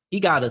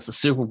 He got us a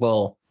Super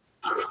Bowl,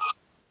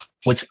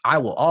 which I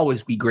will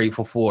always be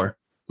grateful for,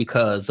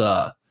 because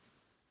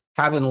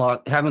having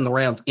the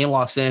Rams in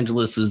Los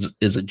Angeles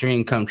is a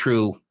dream come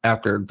true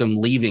after them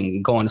leaving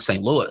and going to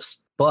St. Louis.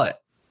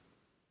 But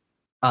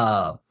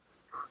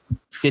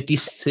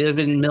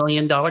 $57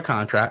 million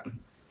contract,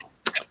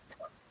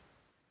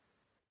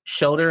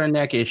 shoulder and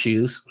neck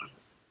issues,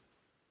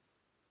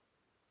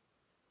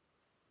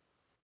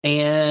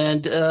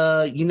 and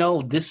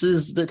this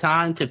is the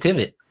time to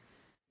pivot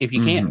if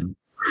you can,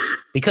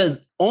 because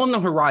on the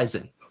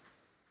horizon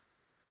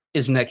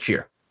is next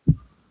year.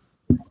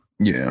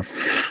 Yeah.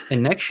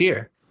 And next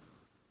year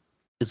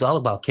is all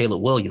about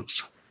Caleb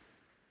Williams.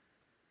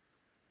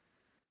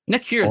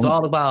 Next year is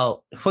all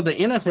about, for the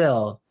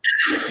NFL,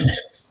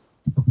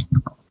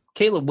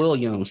 Caleb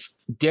Williams,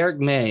 Derek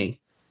May,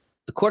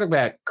 the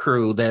quarterback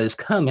crew that is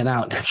coming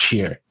out next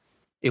year.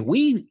 If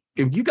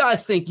you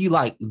guys think you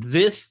like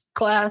this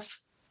class,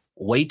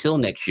 wait till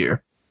next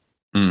year.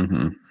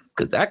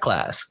 Because that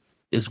class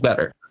is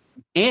better.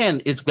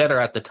 And it's better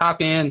at the top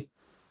end.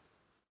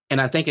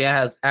 And I think it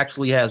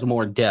has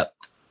more depth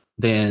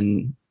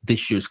than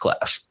this year's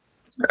class.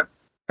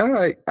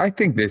 I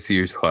think this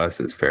year's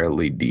class is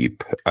fairly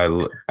deep. I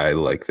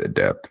like the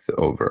depth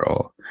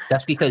overall.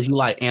 That's because you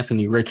like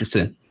Anthony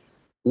Richardson.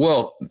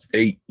 Well,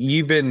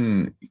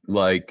 even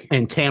like,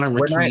 and Tanner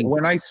McKee.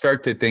 When I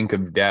start to think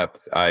of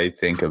depth, I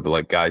think of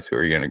like guys who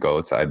are going to go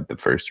outside the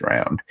first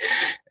round,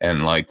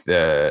 and like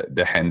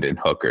the Hendon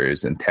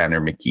Hookers and Tanner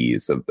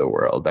McKees of the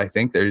world. I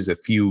think there's a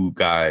few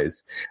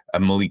guys,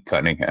 Malik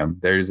Cunningham.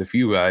 There's a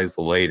few guys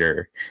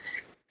later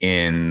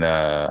in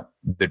the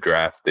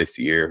draft this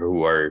year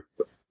who are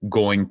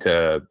going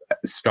to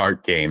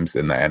start games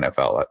in the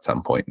NFL at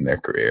some point in their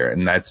career,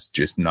 and that's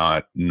just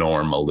not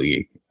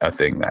normally a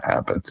thing that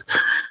happens.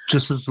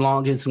 Just as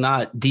long as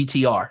not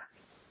DTR.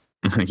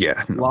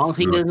 Yeah. As long as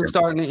he doesn't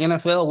start in the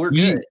NFL, we're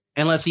good.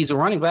 Unless he's a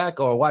running back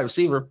or a wide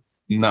receiver.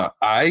 No,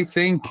 I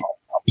think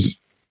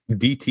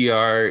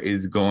DTR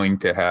is going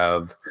to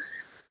have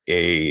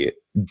a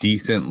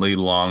decently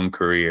long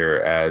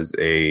career as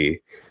a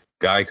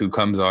guy who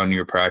comes on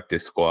your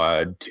practice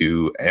squad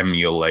to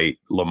emulate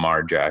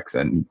Lamar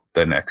Jackson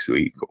the next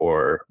week,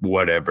 or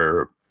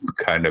whatever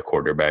kind of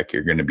quarterback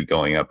you're going to be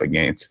going up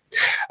against.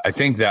 I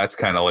think that's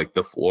kind of like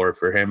the floor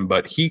for him,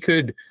 but he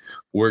could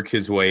work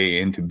his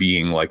way into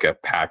being like a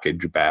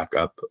package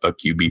backup, a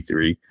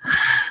QB3.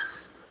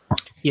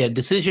 Yeah,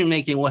 decision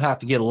making will have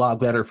to get a lot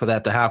better for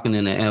that to happen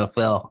in the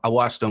NFL. I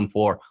watched them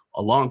for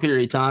a long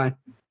period of time.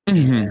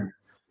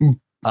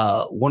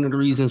 One of the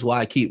reasons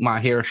why I keep my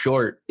hair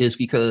short is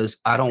because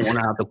I don't want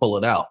to have to pull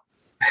it out.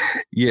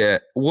 Yeah,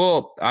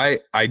 well,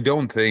 I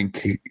don't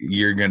think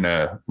you're going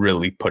to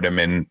really put him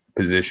in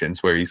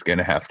positions where he's going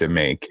to have to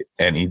make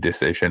any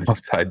decision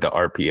outside the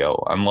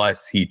RPO,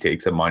 unless he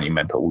takes a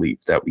monumental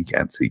leap that we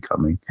can't see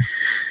coming.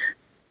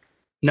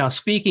 Now,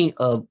 speaking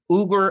of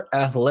uber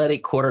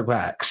athletic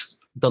quarterbacks,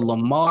 the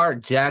Lamar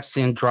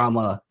Jackson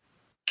drama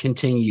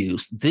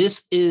continues.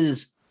 This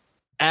is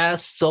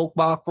as soap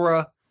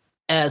opera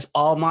as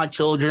All My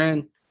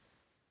Children.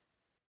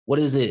 What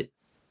is it?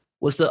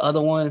 What's the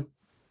other one?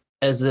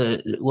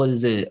 What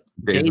is it?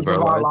 Days of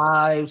Our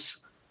Lives.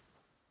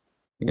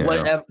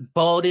 whatever,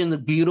 bold and the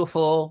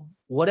beautiful,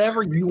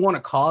 whatever you want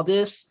to call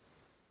this,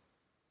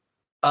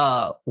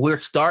 we're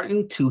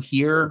starting to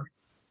hear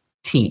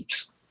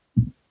teams.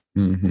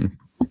 Mm-hmm.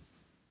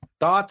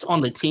 Thoughts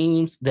on the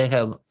teams that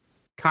have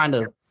kind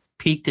of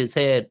peeked his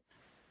head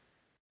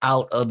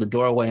out of the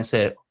doorway and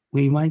said,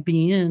 we might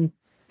be in.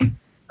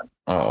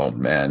 Oh,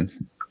 man.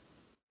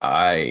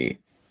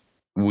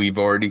 We've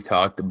already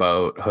talked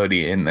about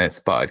Hoodie in this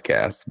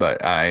podcast,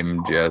 but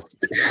I'm just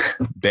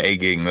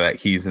begging that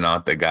he's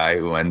not the guy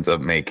who ends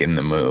up making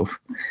the move.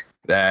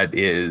 That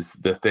is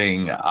the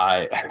thing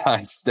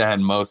I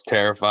stand most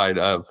terrified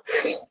of.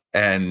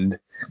 And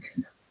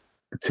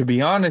to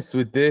be honest,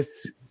 with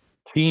this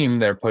team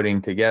they're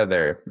putting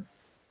together,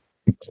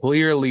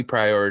 clearly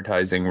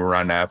prioritizing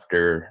run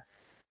after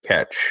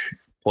catch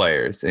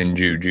players in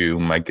Juju,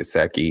 Mike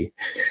Gesicki,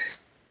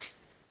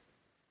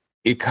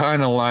 it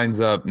kind of lines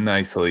up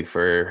nicely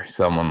for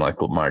someone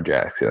like Lamar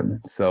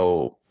Jackson.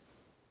 So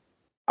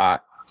I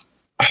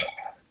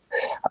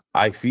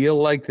feel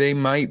like they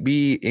might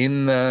be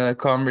in the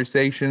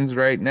conversations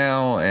right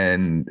now.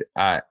 And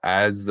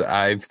as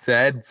I've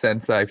said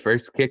since I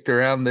first kicked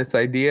around this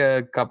idea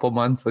a couple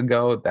months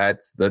ago,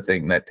 that's the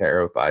thing that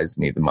terrifies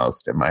me the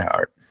most in my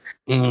heart.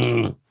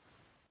 The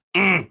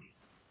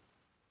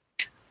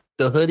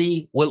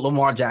Hoodie with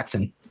Lamar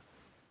Jackson.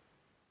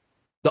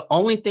 The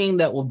only thing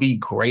that will be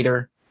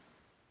greater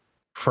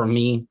for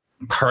me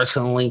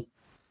personally,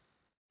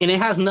 and it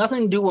has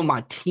nothing to do with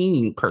my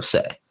team per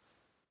se,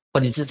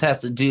 but it just has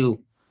to do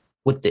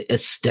with the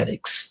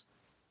aesthetics.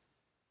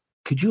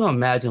 Could you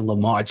imagine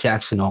Lamar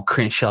Jackson on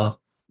Crenshaw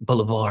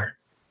Boulevard?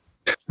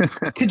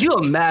 Could you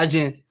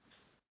imagine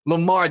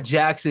Lamar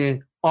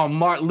Jackson on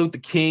Martin Luther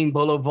King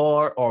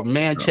Boulevard or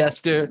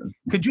Manchester?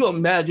 Could you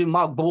imagine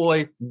my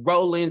boy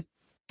rolling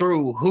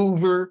through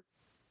Hoover?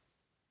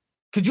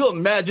 Could you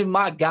imagine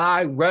my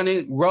guy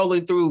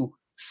rolling through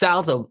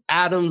south of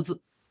Adams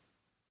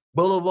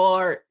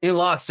Boulevard in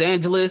Los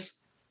Angeles,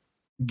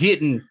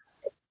 getting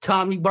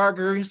Tommy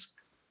burgers,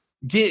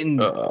 getting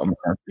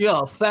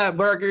fat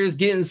burgers,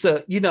 getting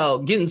all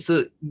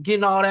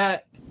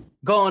that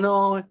going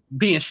on,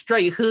 being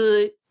straight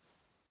hood?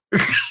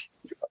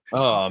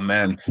 Oh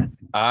man,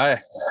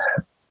 I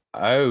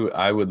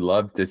would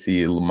love to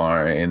see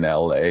Lamar in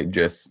LA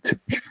just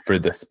for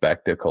the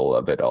spectacle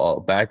of it all.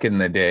 Back in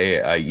the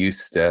day, I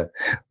used to,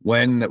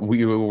 when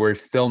we were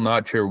still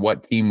not sure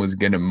what team was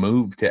going to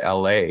move to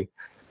LA,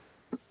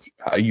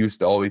 I used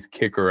to always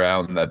kick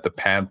around that the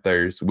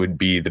Panthers would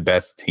be the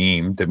best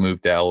team to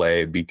move to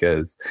LA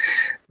because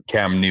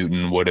Cam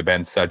Newton would have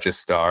been such a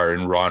star,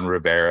 and Ron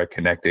Rivera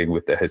connecting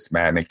with the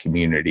Hispanic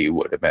community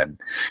would have been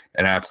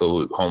an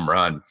absolute home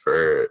run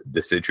for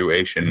the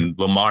situation.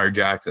 Lamar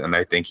Jackson,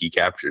 I think he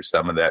captures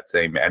some of that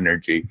same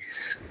energy.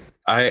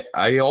 I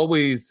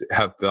always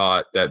have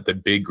thought that the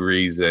big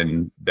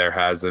reason there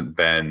hasn't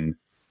been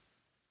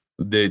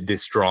the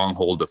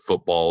stronghold of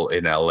football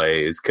in LA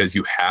is because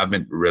you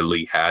haven't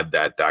really had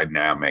that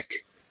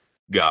dynamic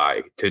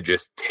guy to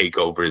just take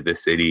over the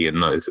city in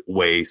the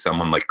way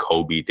someone like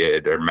Kobe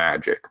did or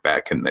Magic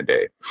back in the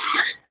day.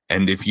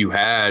 And if you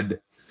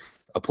had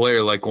a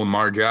player like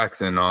Lamar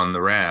Jackson on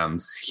the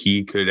Rams,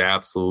 he could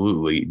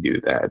absolutely do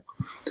that.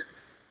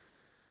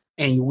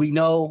 And we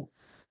know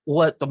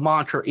what the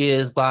mantra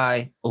is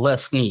by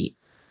Les Snead.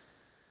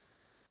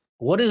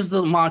 What is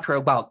the mantra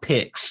about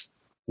picks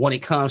when it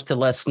comes to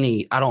Les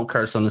Snead? I don't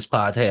curse on this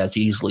podcast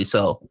usually,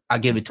 so I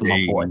give it to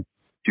my boy.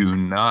 Do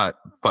not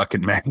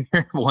fucking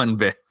matter one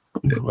bit.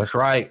 That's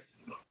right.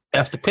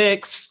 F the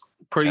picks,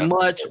 pretty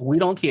much. We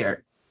don't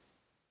care.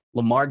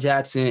 Lamar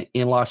Jackson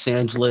in Los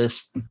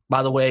Angeles.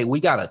 By the way, we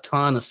got a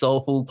ton of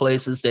soul food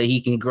places that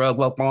he can grub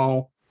up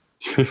on.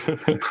 You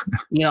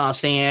know what I'm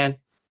saying?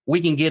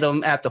 We can get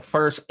him at the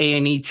First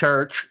A&E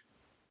Church.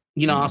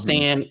 You know what I'm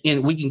saying?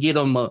 And we can get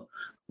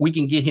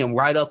him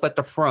right up at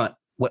the front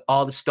with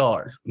all the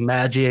stars.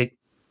 Magic,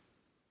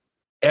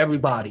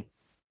 everybody.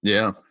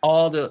 Yeah.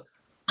 All the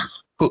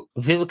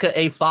Vivica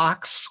A.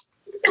 Fox.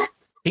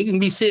 He can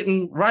be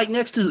sitting right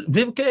next to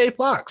Vivica A.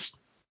 Fox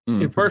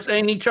in First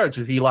A&E Church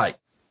if he like.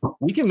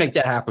 We can make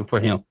that happen for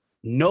him.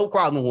 No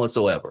problem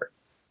whatsoever.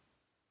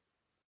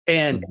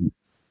 And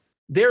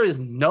there is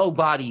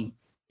nobody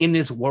in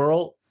this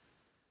world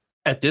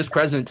at this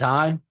present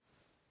time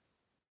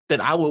that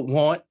I would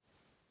want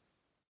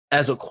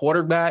as a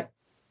quarterback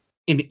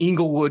in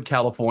Inglewood,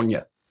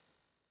 California.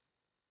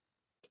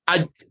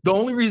 The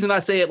only reason I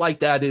say it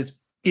like that is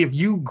if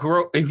you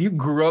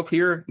grew up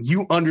here,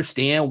 you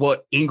understand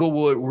what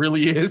Inglewood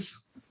really is.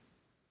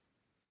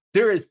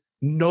 There is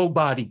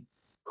nobody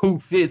who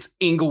fits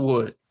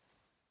Inglewood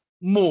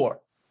more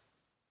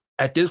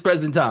at this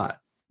present time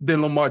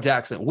than Lamar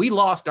Jackson. We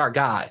lost our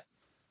guy,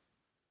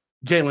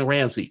 Jalen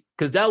Ramsey,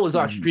 because that was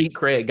our street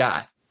cred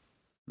guy.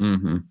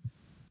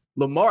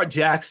 Lamar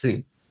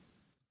Jackson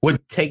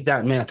would take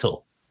that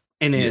mantle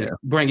and then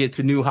bring it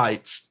to new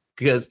heights,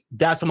 because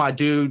that's my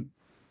dude.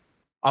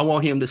 I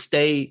want him to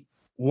stay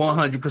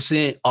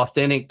 100%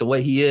 authentic the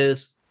way he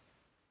is.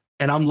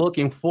 And I'm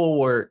looking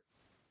forward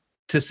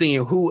to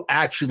seeing who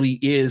actually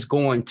is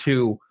going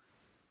to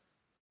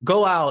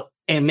go out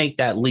and make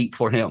that leap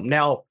for him.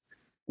 Now,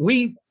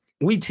 we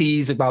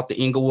tease about the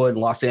Inglewood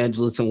and Los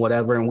Angeles and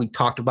whatever, and we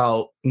talked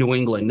about New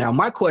England. Now,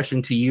 my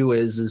question to you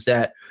is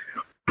that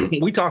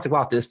we talked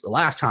about this the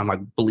last time I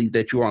believe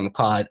that you were on the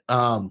pod.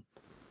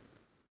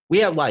 We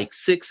have like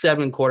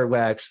 6-7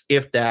 quarterbacks,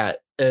 if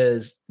that,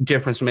 as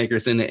difference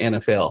makers in the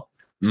NFL.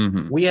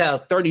 Mm-hmm. We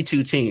have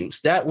 32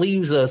 teams. That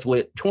leaves us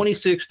with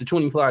 26 to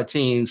 25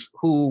 teams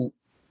who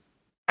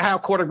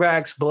have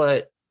quarterbacks,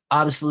 but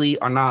obviously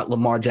are not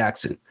Lamar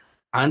Jackson.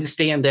 I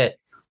understand that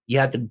you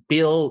have to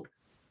build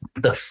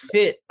the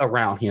fit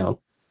around him.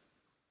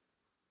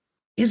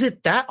 Is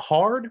it that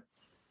hard?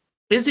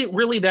 Is it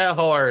really that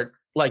hard?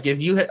 Like,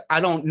 if you I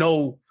don't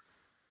know.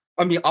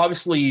 I mean,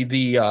 obviously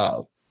the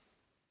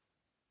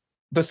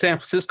San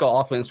Francisco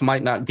offense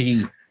might not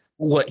be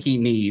what he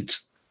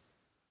needs,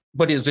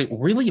 but is it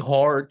really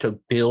hard to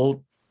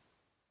build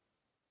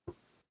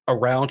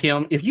around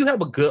him if you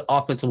have a good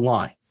offensive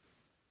line?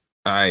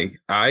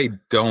 I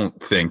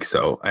don't think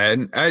so.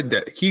 And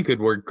he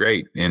could work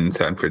great in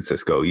San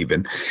Francisco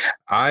even.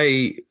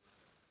 I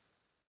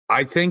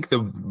think the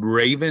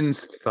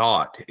Ravens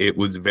thought it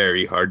was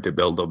very hard to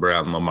build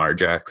around Lamar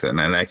Jackson.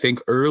 And I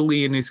think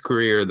early in his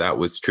career that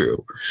was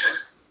true.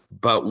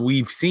 But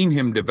we've seen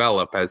him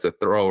develop as a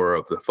thrower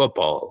of the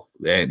football.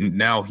 And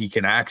now he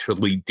can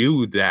actually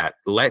do that.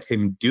 Let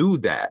him do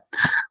that.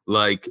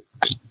 Like,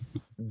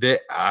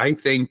 I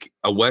think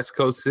a West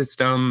Coast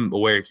system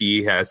where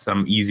he has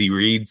some easy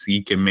reads,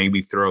 he can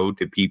maybe throw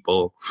to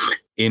people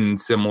in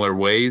similar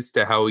ways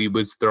to how he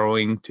was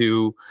throwing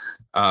to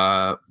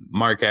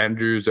Mark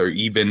Andrews, or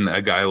even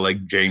a guy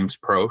like James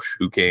Proche,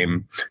 who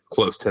came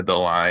close to the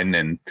line,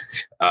 and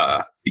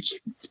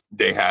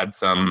they had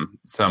some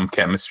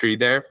chemistry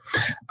there.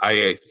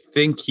 I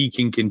think he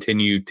can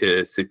continue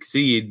to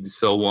succeed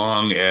so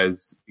long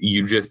as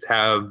you just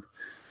have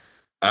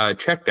a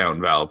check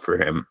down valve for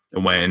him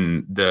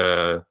when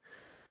the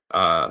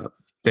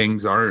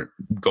things aren't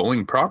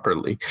going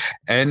properly.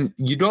 And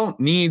you don't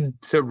need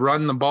to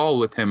run the ball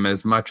with him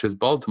as much as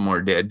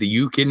Baltimore did.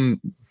 You can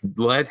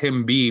let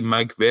him be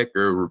Mike Vick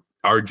or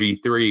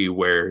RG3,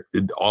 where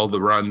all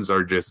the runs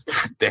are just,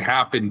 they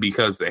happen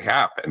because they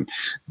happen.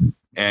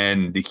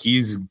 And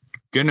he's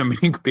going to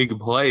make big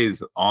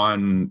plays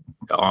on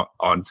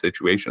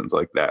situations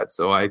like that.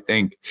 So I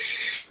think,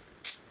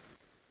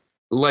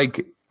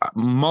 like,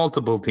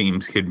 multiple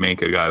teams could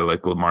make a guy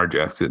like Lamar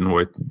Jackson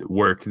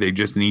work. They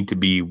just need to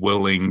be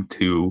willing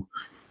to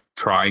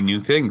try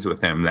new things with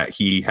him that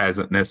he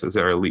hasn't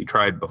necessarily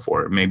tried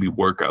before. Maybe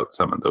work out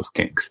some of those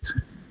kinks.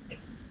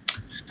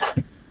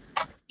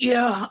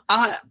 Yeah,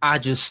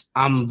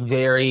 I'm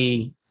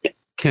very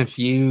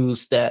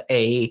confused that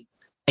a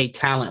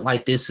talent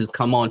like this has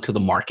come onto the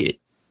market,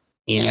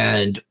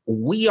 and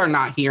we are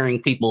not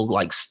hearing people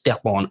like step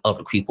on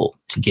other people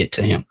to get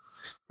to him.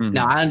 Mm-hmm.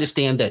 Now, I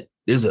understand that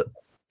there's a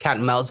cat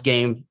and mouse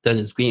game that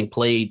is being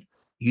played.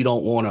 You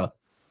don't want to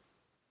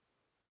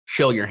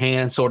show your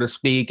hand, so to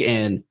speak,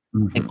 and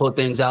put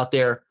things out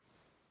there.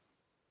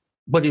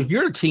 But if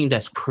you're a team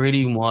that's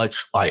pretty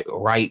much like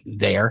right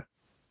there,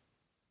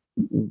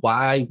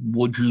 why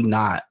would you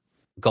not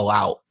go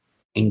out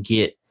and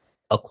get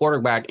a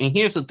quarterback? And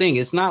here's the thing.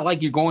 It's not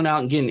like you're going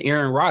out and getting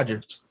Aaron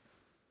Rodgers,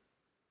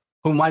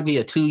 who might be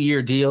a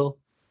 2-year deal,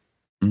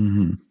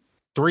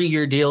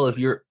 3-year deal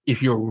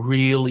if you're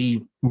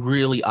really,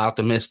 really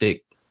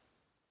optimistic.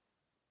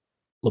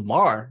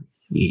 Lamar,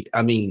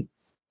 I mean,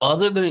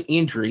 other than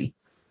injury,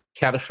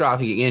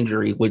 catastrophic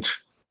injury, which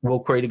will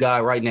create a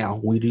guy right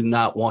now, we do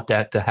not want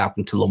that to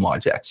happen to Lamar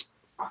Jackson.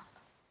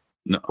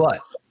 No. But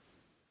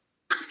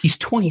he's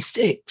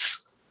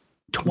 26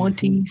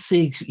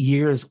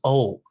 years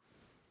old.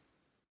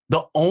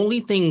 The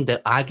only thing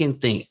that I can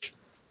think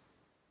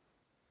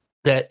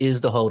that is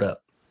the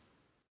holdup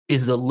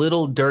is the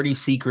little dirty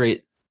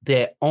secret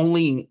that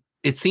only,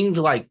 it seems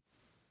like,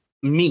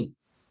 me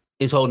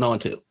is holding on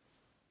to.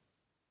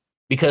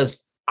 Because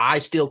I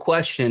still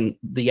question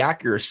the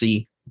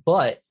accuracy,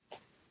 but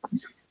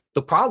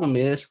the problem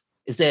is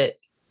that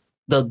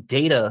the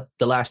data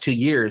the last 2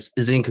 years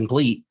is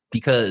incomplete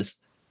because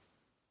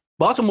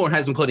Baltimore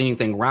hasn't put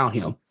anything around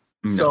him.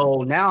 No.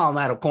 So now I'm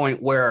at a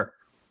point where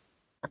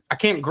I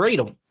can't grade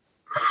him.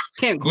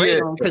 Him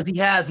because he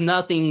has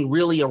nothing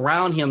really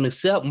around him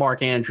except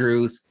Mark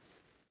Andrews.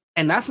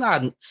 And that's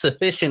not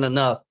sufficient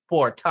enough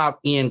for a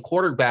top-end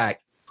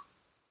quarterback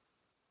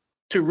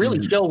to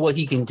really show what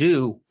he can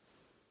do.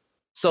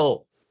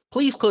 So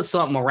please put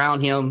something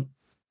around him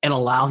and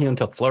allow him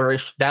to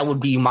flourish. That would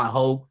be my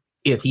hope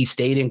if he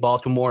stayed in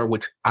Baltimore,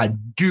 which I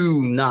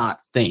do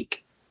not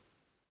think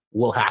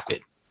will happen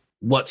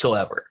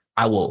whatsoever.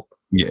 I will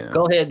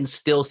go ahead and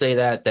still say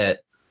that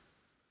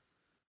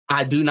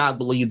I do not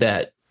believe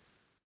that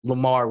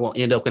Lamar will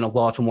end up in a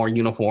Baltimore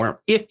uniform.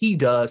 If he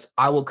does,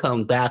 I will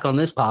come back on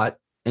this pod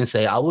and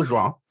say I was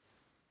wrong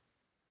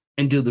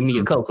and do the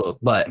mea culpa,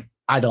 but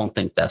I don't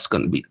think that's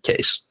going to be the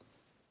case.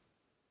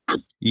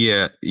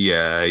 Yeah,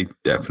 I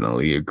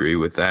definitely agree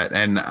with that.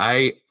 And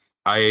I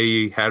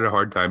I had a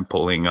hard time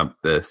pulling up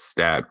the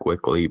stat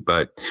quickly,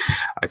 but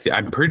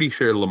I'm pretty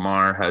sure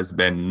Lamar has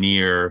been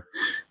near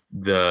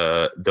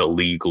the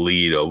league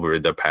lead over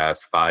the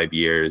past 5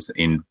 years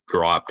in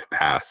dropped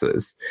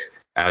passes,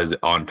 as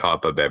on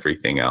top of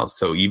everything else.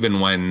 So even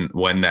when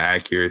the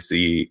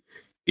accuracy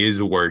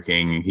is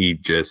working, he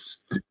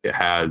just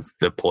has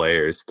the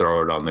players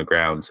throw it on the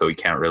ground, so he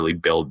can't really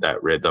build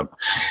that rhythm.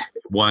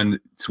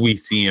 Once we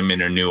see him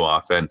in a new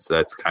offense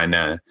that's kind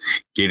of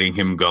getting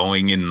him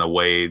going in the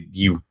way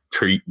you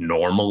treat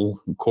normal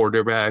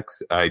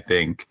quarterbacks, I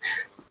think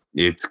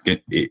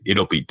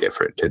it'll be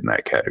different in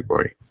that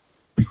category.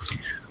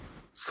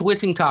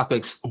 Switching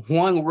topics,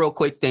 one real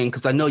quick thing,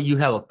 because I know you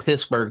have a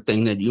Pittsburgh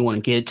thing that you want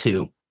to get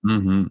to.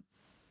 Mm-hmm.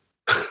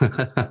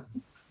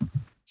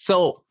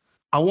 So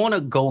I want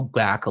to go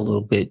back a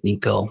little bit,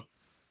 Nico.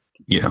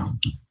 Yeah.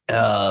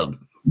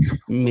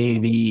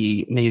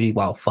 Maybe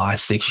about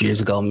 5-6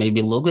 years ago, maybe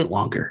a little bit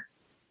longer.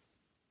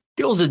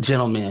 There was a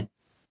gentleman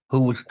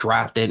who was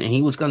drafted, and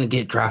he was going to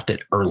get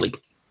drafted early.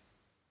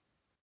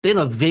 Then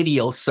a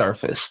video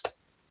surfaced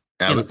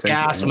in a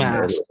gas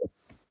mask.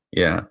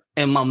 Yeah.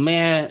 And my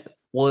man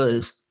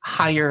was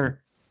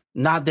higher,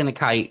 not than a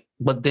kite,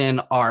 but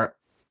then our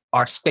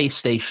space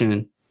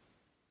station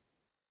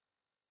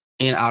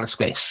in outer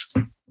space.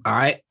 All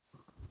right.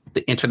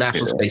 The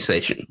International Space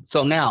Station.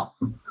 So now,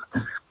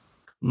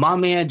 my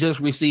man just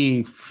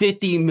received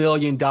 $50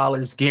 million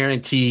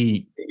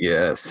guaranteed.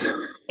 Yes.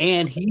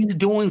 And he's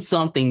doing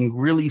something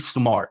really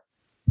smart.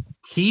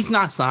 He's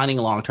not signing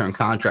long-term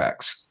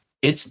contracts.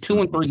 It's 2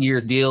 and 3 year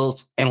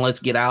deals, and let's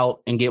get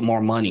out and get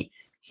more money.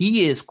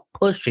 He is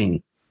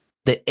pushing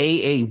the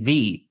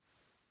AAV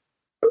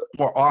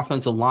for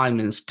offensive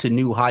linemen to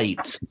new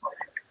heights.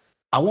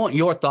 I want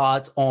your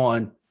thoughts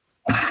on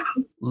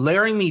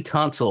Laramie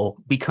Tunsil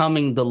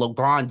becoming the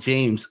LeBron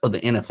James of the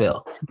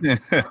NFL.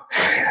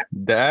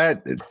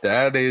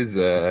 That is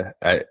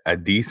a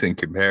decent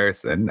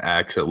comparison,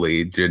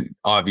 actually.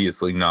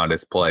 Obviously not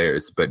as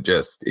players, but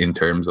just in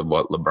terms of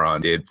what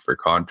LeBron did for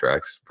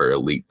contracts for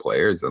elite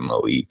players in the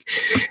league.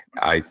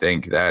 I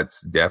think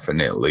that's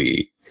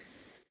definitely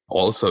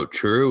also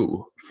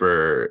true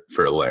for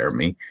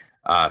Laramie.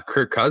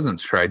 Kirk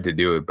Cousins tried to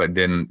do it, but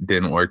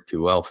didn't work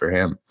too well for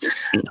him.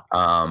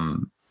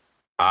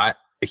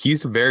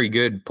 He's a very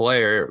good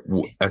player,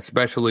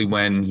 especially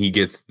when he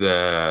gets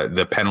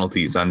the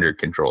penalties under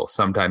control.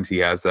 Sometimes he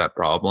has that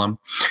problem,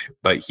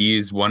 but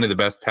he's one of the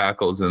best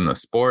tackles in the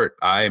sport.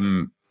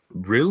 I'm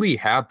really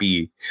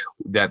happy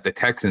that the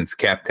Texans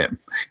kept him,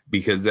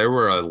 because there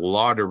were a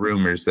lot of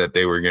rumors that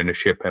they were going to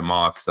ship him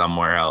off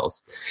somewhere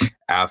else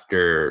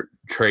after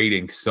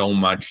trading so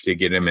much to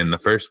get him in the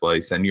first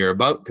place. And you're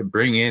about to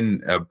bring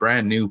in a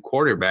brand new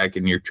quarterback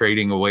and you're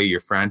trading away your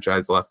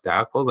franchise left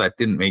tackle. That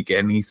didn't make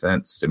any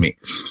sense to me.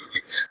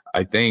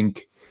 I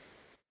think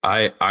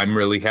I'm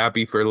really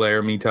happy for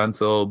Laramie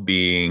Tunsil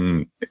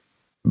being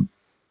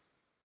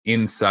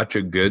in such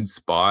a good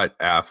spot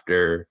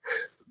after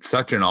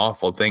such an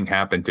awful thing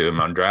happened to him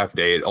on draft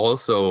day. It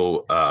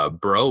also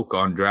broke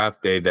on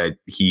draft day that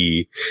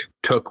he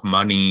took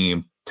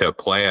money to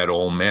play at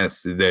Ole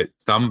Miss, that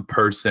some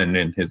person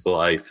in his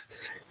life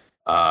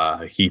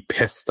he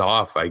pissed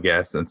off, I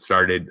guess, and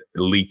started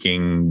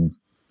leaking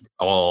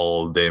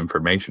all the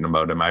information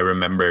about him. I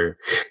remember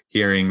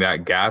hearing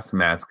that gas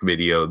mask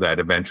video that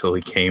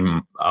eventually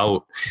came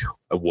out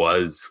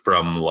was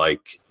from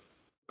like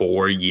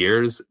 4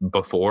 years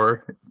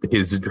before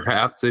his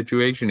draft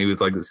situation. He was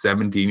like a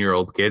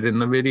 17-year-old kid in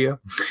the video.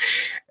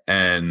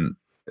 And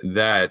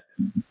that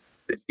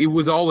it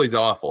was always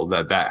awful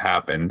that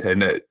happened.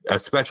 And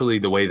especially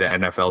the way the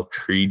NFL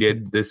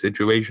treated the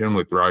situation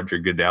with Roger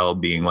Goodell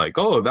being like,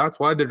 oh, that's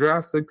why the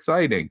draft's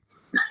exciting.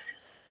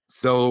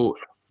 So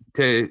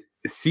to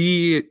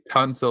see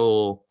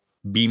Tunsil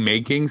be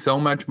making so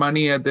much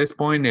money at this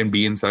point and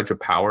be in such a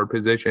power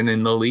position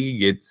in the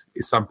league, it's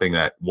something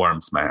that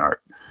warms my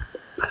heart.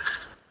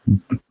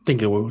 I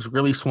think it was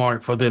really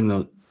smart for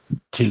them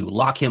to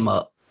lock him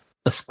up,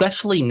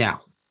 especially now.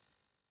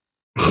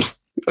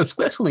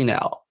 Especially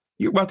now.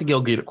 You're about to go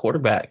get a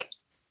quarterback.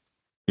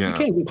 Yeah. You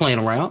can't be playing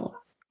around.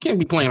 Can't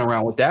be playing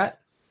around with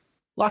that.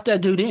 Lock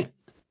that dude in.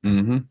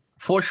 Mm-hmm.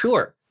 For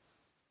sure.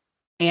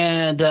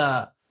 And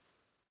I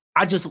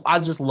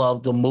just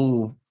love the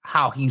move,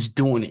 how he's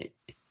doing it.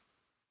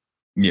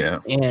 Yeah.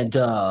 And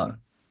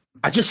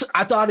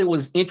I thought it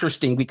was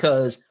interesting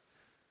because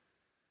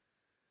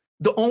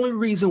the only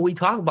reason we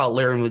talk about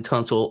Laramie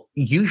Tunsil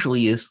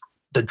usually is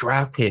the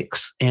draft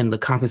picks and the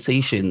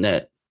compensation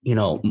that,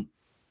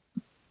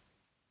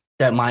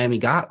 that Miami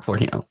got for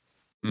him.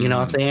 You know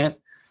what I'm saying?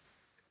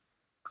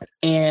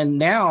 And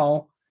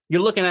now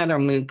you're looking at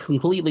him in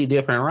completely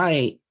different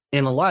light.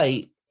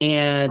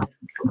 And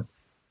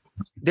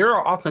there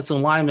are offensive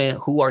linemen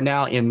who are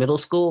now in middle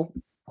school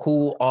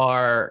who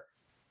are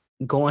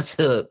going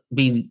to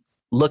be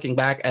looking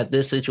back at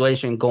this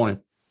situation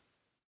going,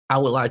 I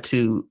would like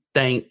to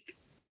thank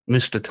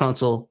Mr.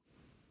 Tunsil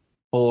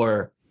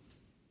for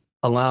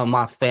allowing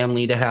my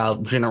family to have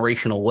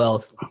generational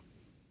wealth.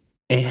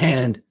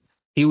 And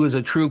He was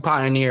a true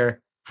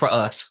pioneer for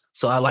us.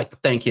 So I'd like to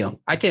thank him.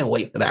 I can't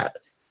wait for that.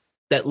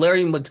 That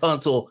Larry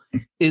Matunzel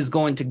is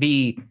going to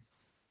be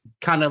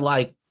kind of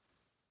like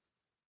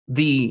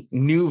the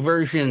new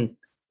version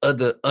of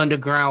the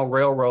Underground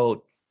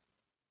Railroad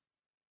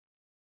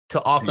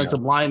to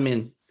offensive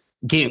linemen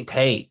getting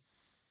paid.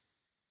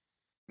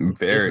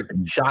 Very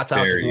shots out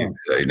very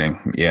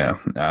exciting. Yeah,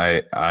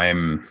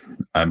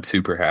 I'm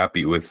super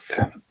happy with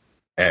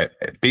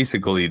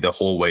basically the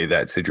whole way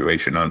that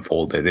situation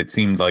unfolded. It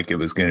seemed like it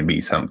was going to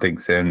be something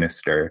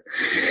sinister,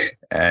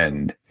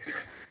 and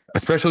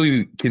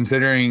especially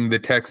considering the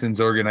Texans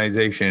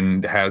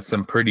organization has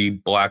some pretty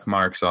black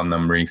marks on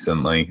them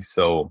recently.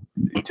 So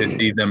to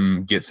see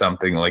them get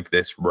something like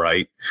this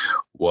right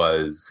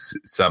was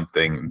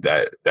something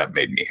that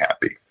made me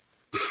happy.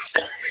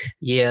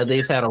 Yeah,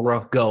 they've had a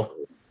rough go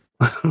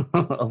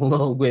a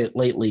little bit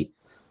lately.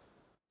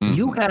 Mm-hmm.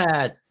 You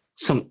had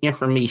some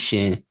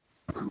information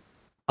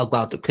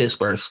about the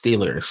Pittsburgh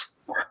Steelers.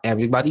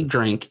 Everybody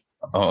drink.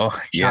 Oh,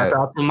 yeah. Shout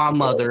out to my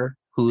mother,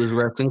 who is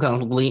resting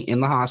comfortably in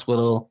the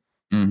hospital,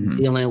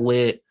 dealing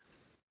with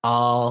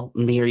all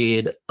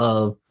myriad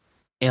of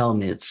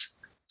ailments.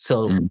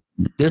 So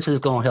this is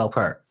going to help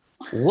her.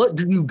 What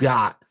do you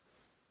got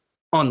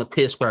on the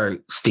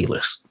Pittsburgh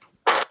Steelers?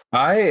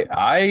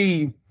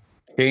 I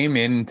came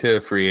into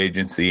free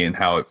agency and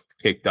how it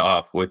kicked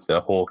off with the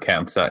whole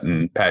Cam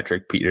Sutton,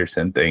 Patrick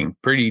Peterson thing.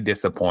 Pretty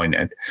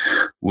disappointed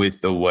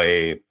with the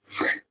way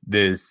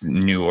this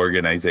new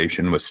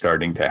organization was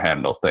starting to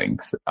handle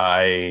things.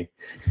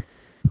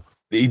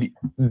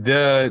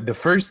 The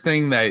first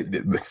thing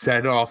that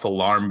set off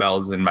alarm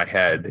bells in my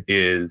head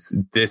is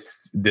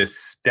this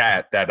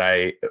stat that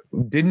I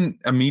didn't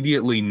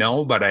immediately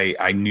know, but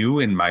I knew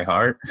in my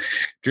heart.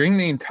 During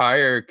the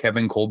entire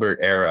Kevin Colbert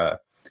era,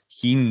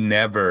 he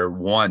never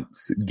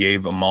once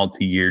gave a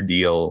multi-year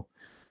deal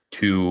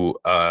to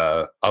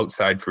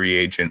outside free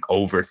agent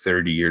over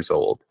 30 years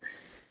old.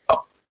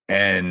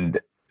 And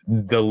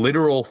the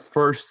literal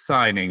first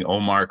signing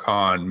Omar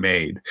Khan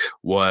made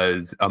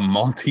was a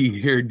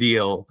multi-year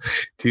deal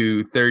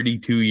to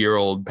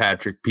 32-year-old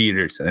Patrick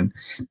Peterson.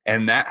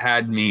 And that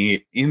had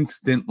me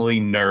instantly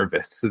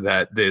nervous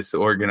that this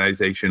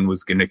organization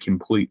was going to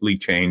completely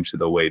change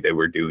the way they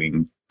were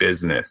doing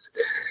business.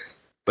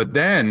 But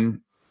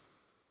then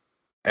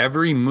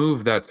every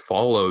move that's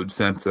followed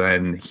since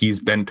then, he's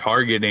been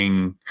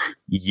targeting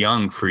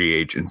young free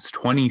agents,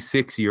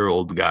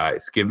 26-year-old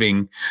guys,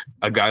 giving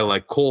a guy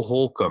like Cole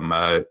Holcomb,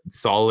 a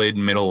solid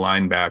middle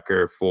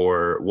linebacker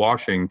for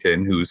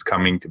Washington, who's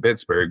coming to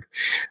Pittsburgh,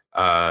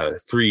 a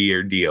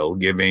 3-year deal,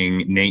 giving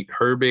Nate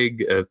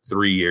Herbig a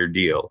 3-year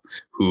deal,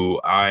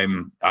 who I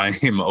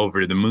am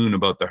over the moon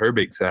about the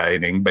Herbig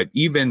signing. But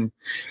even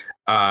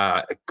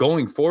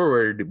going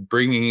forward,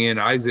 bringing in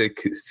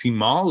Isaac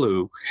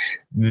Simalu,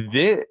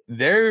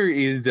 there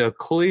is a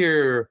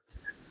clear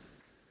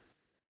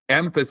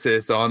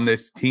emphasis on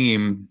this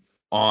team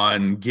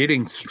on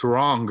getting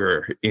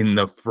stronger in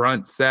the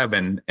front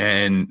seven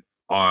and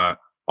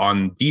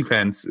on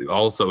defense,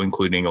 also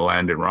including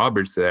Landon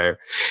Roberts there,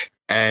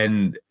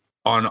 and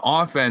on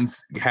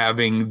offense,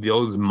 having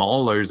those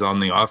maulers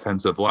on the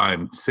offensive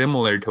line,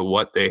 similar to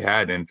what they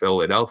had in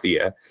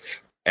Philadelphia.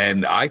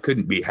 And I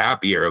couldn't be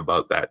happier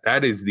about that.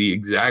 That is the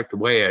exact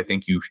way I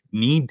think you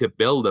need to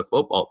build a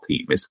football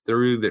team, is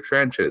through the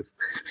trenches.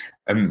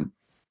 And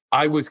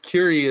I was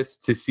curious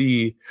to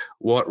see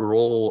what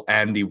role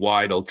Andy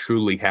Weidel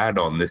truly had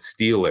on the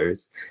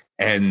Steelers.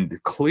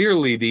 And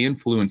clearly the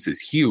influence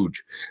is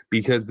huge,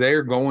 because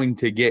they're going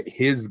to get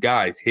his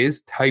guys,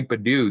 his type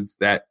of dudes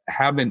that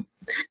haven't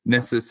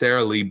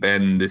necessarily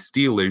been the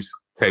Steelers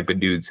type of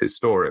dudes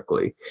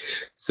historically.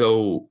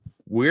 So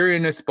we're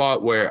in a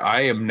spot where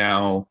I am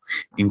now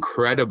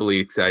incredibly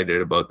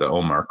excited about the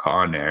Omar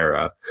Khan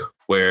era,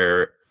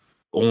 where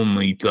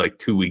only like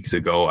 2 weeks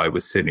ago I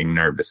was sitting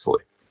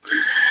nervously.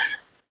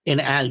 And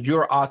as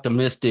you're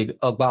optimistic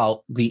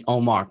about the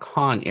Omar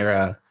Khan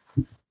era,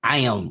 I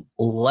am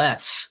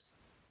less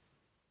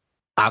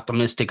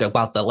optimistic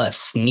about the Les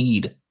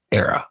Snead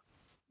era.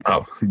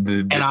 Oh,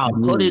 and I'll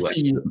put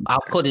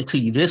it to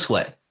you this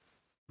way.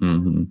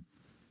 Mm-hmm.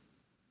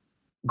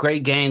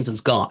 Great Gaines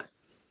is gone.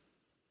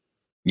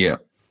 Yeah.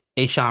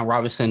 Ashawn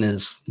Robinson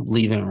is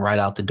leaving right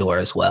out the door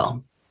as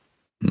well.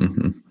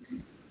 Mm-hmm.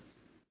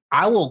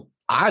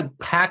 I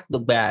packed the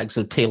bags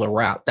of Taylor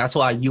Rapp. That's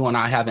why you and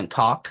I haven't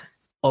talked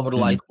over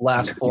the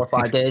last 4 or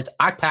 5 days.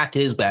 I packed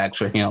his bags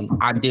for him.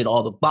 I did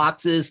all the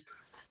boxes.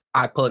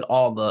 I put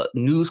all the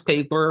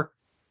newspaper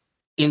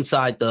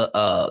inside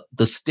the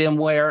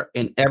stemware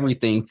and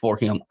everything for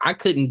him. I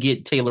couldn't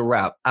get Taylor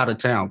Rapp out of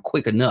town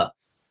quick enough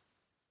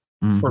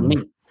for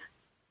me.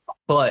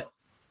 But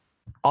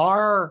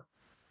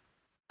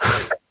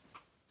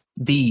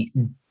the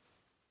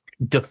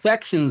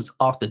defections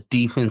off the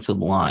defensive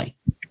line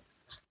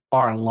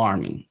are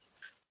alarming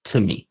to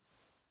me,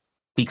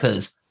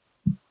 because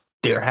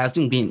there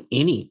hasn't been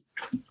any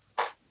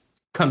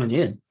coming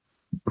in.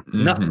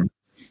 Nothing.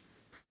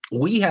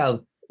 We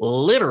have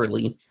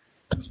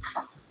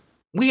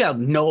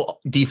no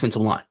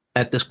defensive line.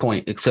 at this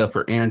point, except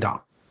for Aaron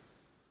Donald.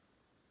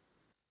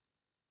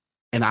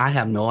 And I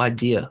have no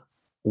idea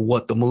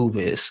what the move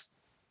is.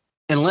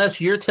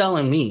 Unless you're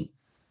telling me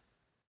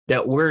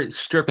that we're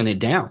stripping it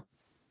down.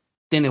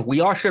 Then if we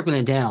are stripping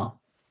it down,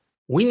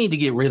 we need to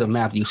get rid of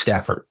Matthew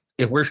Stafford.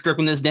 If we're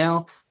stripping this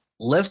down,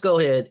 let's go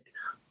ahead.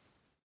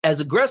 As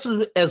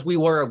aggressive as we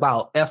were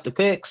about F the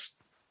picks,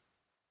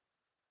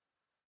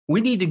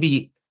 we need to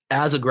be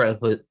as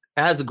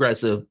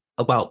aggressive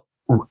about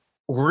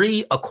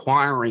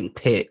reacquiring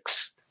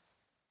picks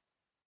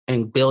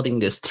and building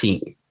this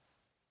team.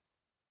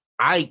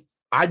 I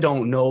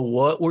don't know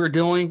what we're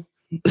doing.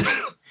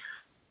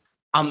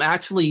 I'm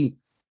actually,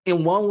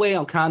 in one way,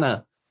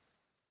 I'm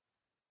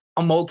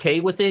okay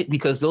with it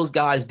because those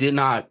guys did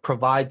not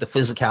provide the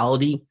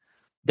physicality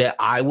that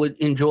I would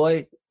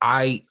enjoy.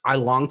 I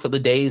long for the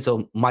days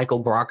of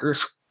Michael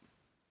Brockers.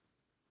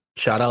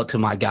 Shout out to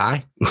my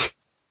guy.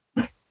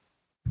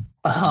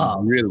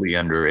 Really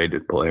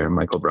underrated player.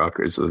 Michael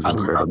Brockers was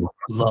incredible.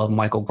 Love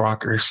Michael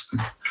Brockers.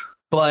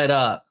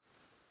 But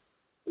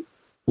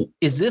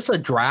is this a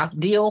draft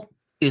deal?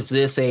 Is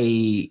this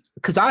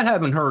because I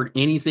haven't heard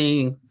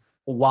anything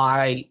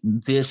why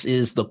this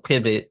is the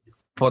pivot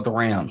for the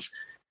Rams.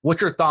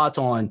 What's your thoughts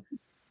on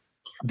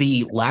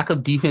the lack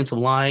of defensive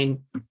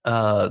line,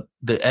 the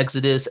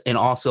exodus, and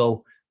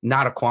also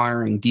not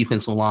acquiring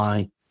defensive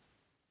line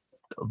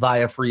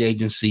via free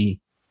agency?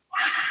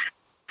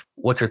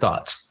 What's your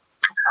thoughts?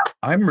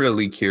 I'm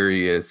really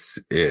curious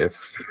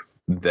if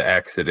the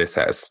exodus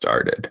has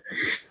started.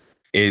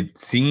 It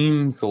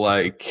seems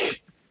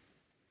like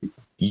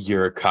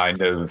you're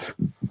kind of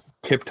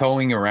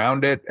tiptoeing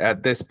around it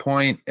at this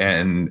point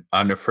and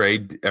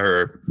unafraid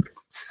or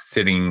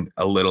sitting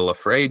a little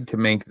afraid to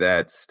make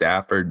that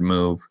Stafford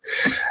move.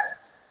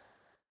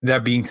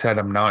 That being said,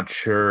 I'm not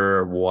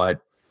sure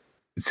what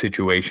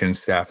situation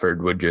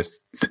Stafford would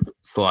just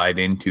slide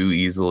into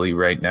easily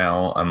right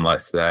now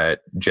unless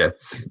that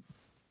Jets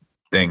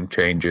thing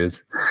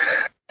changes.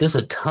 There's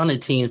a ton of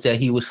teams that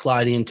he would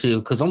slide into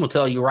because I'm going to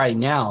tell you right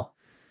now,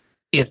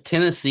 if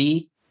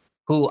Tennessee,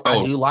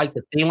 I do like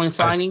the Thielen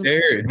signing.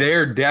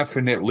 They're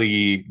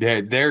definitely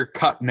they're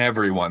cutting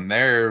everyone.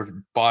 They're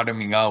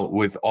bottoming out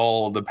with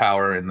all the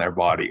power in their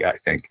body, I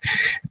think.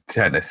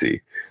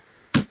 Tennessee.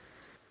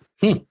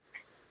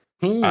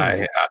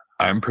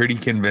 I'm pretty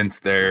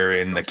convinced they're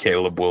in the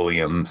Caleb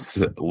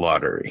Williams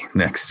lottery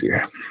next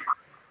year.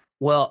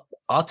 Well,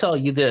 I'll tell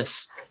you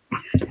this.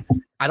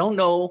 I don't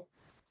know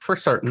for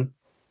certain.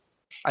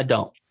 I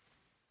don't.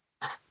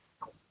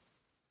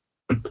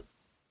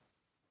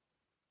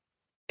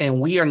 And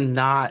we are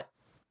not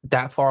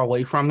that far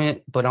away from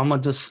it, but I'll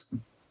just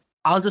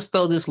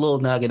throw this little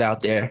nugget out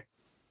there.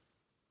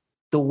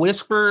 The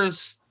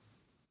whispers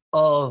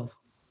of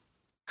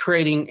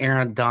trading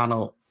Aaron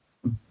Donald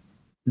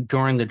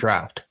during the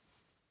draft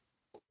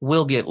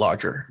will get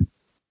larger.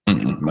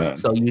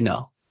 So you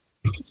know.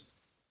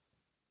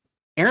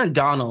 Aaron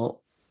Donald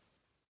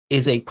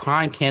is a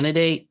prime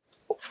candidate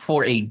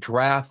for a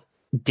draft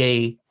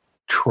day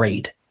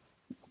trade.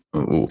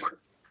 Ooh.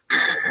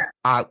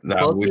 That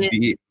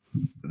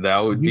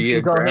would be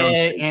a go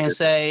ahead and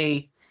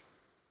say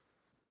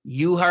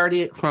you heard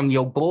it from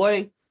your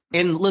boy.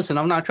 And listen,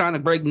 I'm not trying to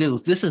break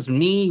news. This is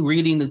me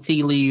reading the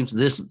tea leaves.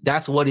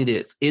 That's what it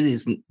is.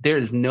 There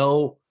is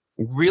no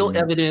real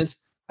evidence.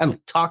 I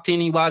haven't talked to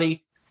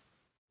anybody,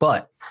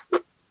 but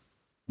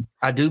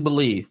I do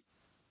believe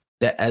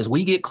that as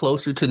we get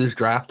closer to this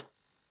draft,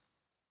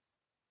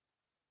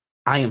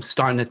 I am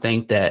starting to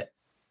think that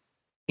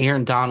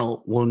Aaron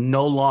Donald will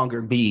no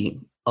longer be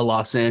a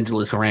Los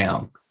Angeles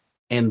Ram,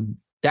 and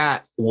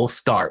that will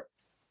start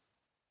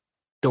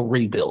the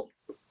rebuild.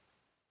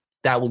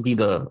 That will be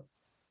the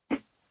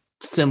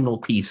seminal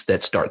piece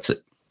that starts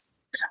it.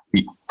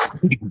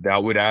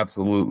 That would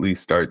absolutely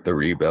start the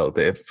rebuild.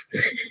 If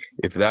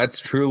that's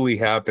truly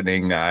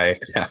happening, I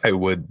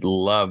would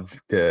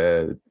love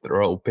to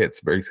throw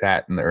Pittsburgh's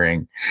hat in the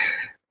ring.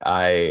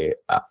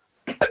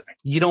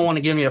 You don't want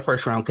to give me a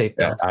first round pick,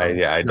 though.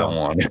 I don't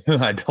want to.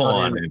 I don't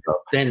want to.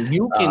 Then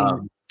you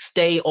can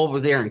stay over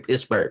there in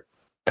Pittsburgh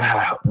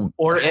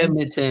or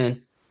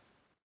Edmonton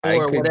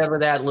or whatever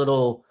that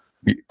little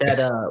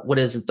what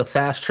is it? The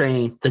fast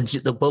train,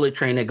 the bullet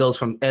train that goes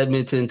from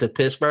Edmonton to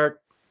Pittsburgh.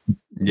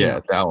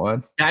 Yeah, that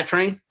one. That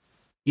train.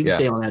 You can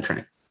stay on that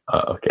train.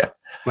 Okay. All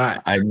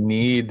right. I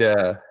need.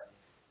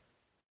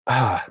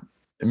 I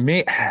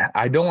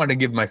don't want to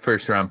give my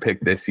first round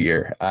pick this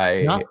year.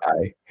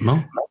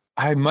 No.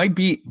 I might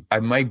be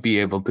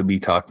able to be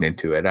talked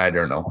into it. I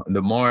don't know.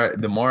 The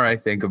more I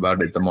think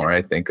about it, the more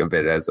I think of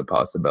it as a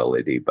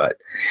possibility. But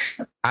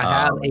I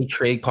have a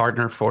trade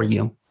partner for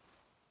you.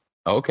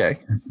 Okay,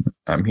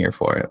 I'm here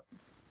for it.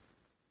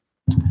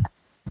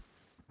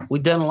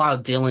 We've done a lot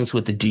of dealings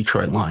with the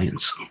Detroit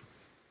Lions.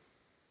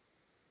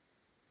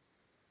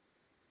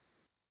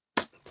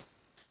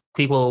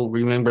 People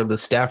remember the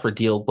Stafford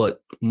deal,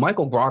 but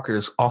Michael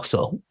Brockers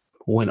also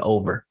went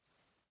over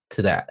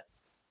to that.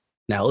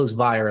 Now, it was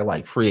via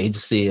like free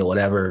agency or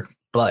whatever,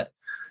 but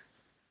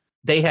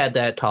they had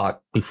that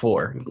talk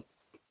before.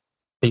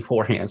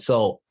 beforehand.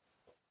 So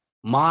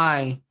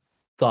my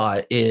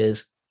thought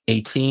is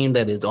a team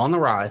that is on the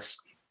rise,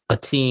 a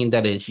team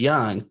that is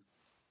young.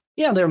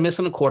 Yeah, they're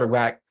missing a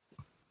quarterback.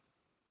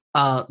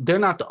 They're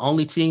not the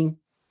only team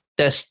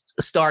that's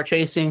star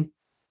chasing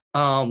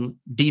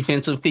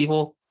defensive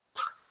people,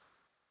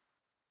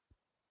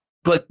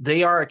 but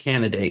they are a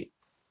candidate.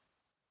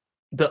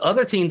 The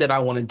other team that I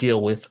want to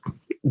deal with,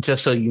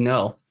 just so you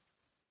know,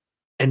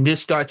 and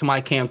this starts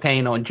my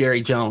campaign on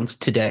Jerry Jones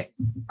today.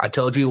 I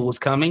told you it was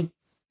coming.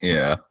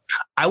 Yeah.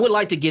 I would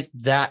like to get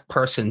that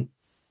person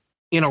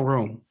in a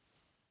room.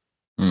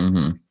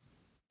 Mm-hmm.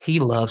 He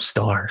loves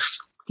stars.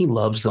 He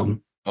loves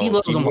them. He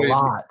loves them a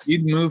lot.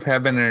 He'd move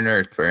heaven and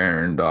earth for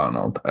Aaron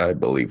Donald. I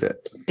believe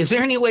it. Is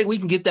there any way we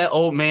can get that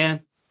old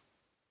man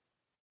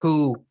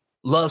who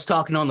loves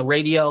talking on the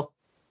radio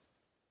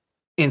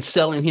and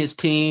selling his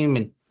team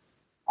and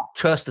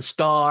trust the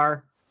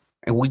star,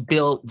 and we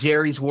built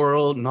Jerry's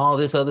World and all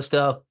this other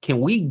stuff? Can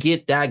we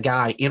get that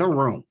guy in a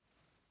room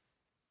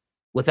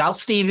without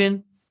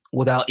Steven,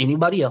 without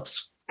anybody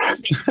else?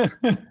 And just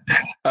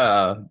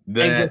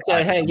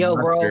say, hey, yo,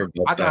 bro,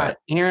 I got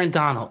Aaron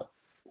Donald.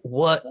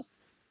 What?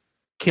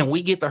 Can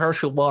we get the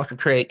Herschel Walker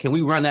trade? Can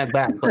we run that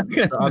back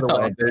the other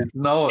way?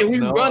 Can we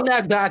run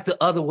that back the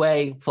other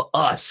way for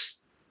us?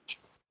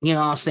 You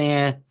know what I'm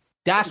saying?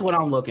 That's what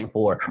I'm looking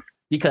for.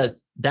 Because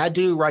that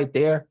dude right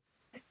there,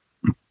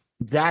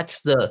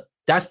 that's the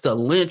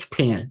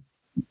linchpin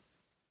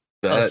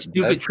of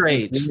stupid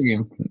trades.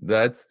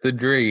 That's the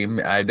dream.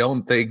 I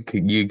don't think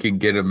you can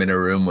get him in a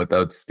room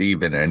without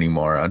Steven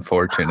anymore,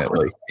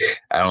 unfortunately.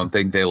 I don't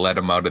think they let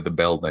him out of the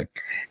building.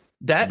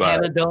 That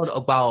anecdote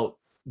about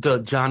the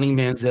Johnny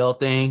Manziel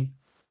thing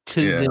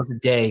to this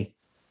day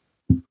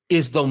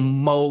is the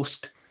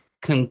most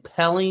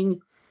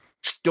compelling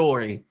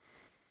story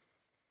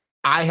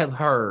I have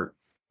heard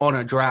on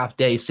a draft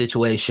day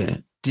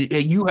situation.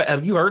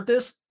 Have you heard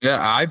this?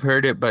 Yeah, I've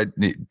heard it, but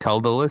tell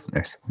the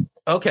listeners.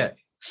 Okay.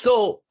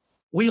 So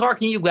we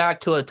harken you back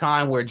to a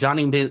time where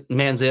Johnny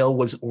Manziel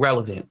was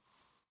relevant.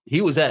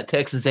 He was at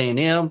Texas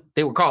A&M.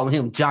 They were calling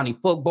him Johnny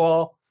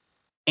Football.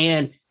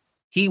 And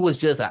he was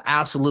just an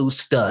absolute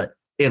stud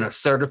in a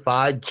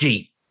certified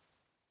G.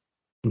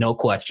 No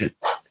question.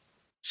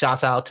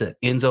 Shouts out to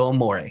Enzo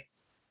Amore.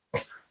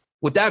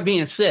 With that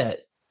being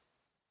said,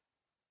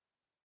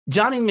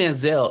 Johnny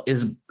Manziel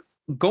is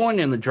going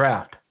in the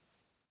draft.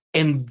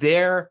 And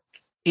there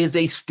is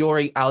a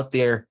story out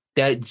there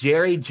that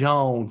Jerry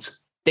Jones,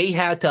 they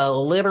had to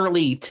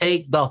literally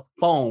take the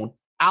phone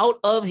out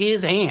of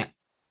his hand,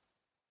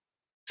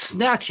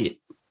 snatch it,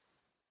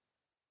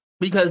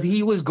 because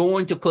he was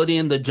going to put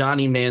in the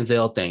Johnny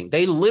Manziel thing.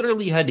 They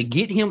literally had to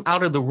get him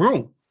out of the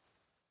room.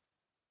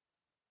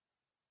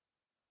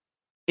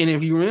 And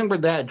if you remember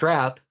that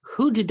draft,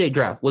 who did they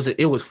draft?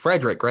 It was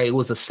Frederick, right? It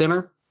was a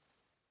center.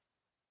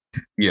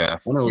 Yeah.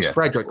 And it was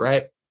Frederick,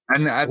 right?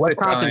 And at What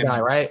the time,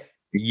 guy, right?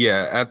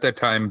 Yeah, at the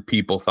time,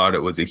 people thought it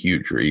was a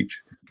huge reach.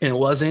 And it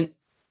wasn't.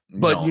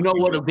 But you know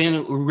what would have been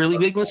a really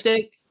big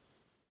mistake?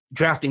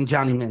 Drafting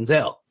Johnny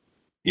Manziel.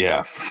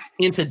 Yeah.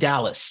 Into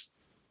Dallas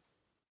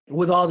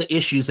with all the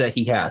issues that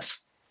he has.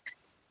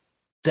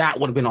 That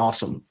would have been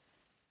awesome.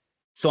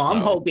 So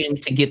I'm hoping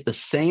to get the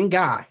same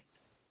guy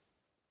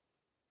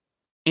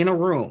in a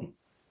room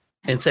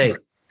and say,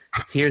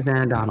 here's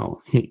Aaron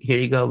Donald. Here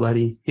you go,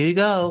 buddy. Here you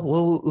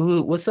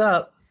go. What's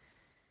up?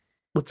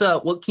 What's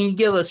up? What can you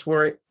give us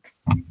for it?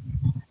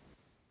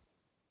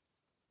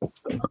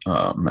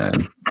 Oh,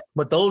 man.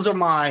 But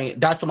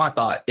that's my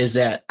thought, is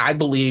that I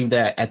believe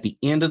that at the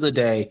end of the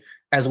day,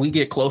 as we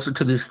get closer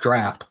to this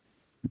draft,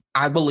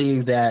 I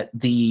believe that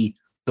the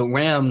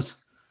Rams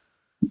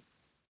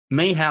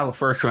may have a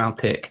first round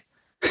pick.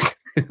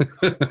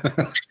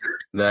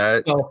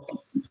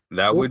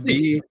 That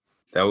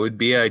would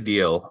be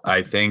ideal.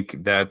 I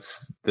think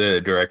that's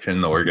the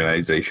direction the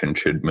organization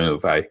should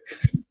move. I've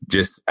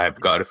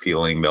got a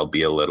feeling they'll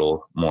be a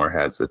little more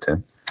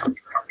hesitant.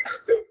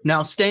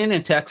 Now, staying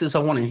in Texas, I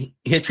want to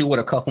hit you with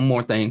a couple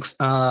more things.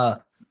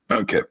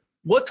 Okay.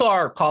 What's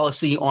our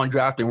policy on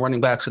drafting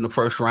running backs in the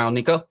first round,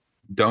 Nico?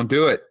 Don't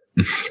do it.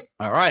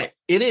 All right.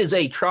 It is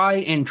a try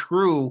and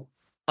true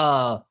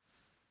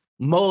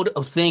mode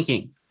of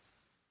thinking.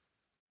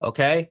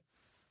 Okay.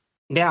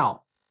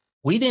 Now,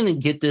 we didn't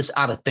get this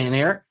out of thin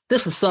air.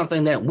 This is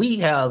something that we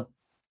have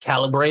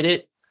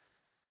calibrated.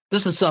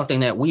 This is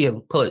something that we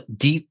have put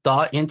deep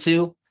thought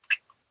into.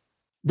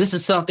 This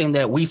is something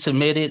that we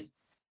submitted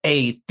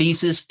a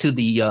thesis to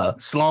the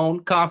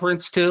Sloan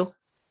conference to.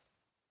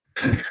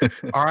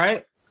 All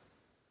right.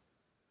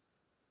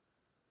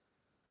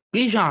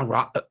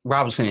 Bijan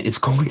Robinson is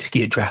going to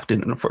get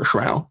drafted in the first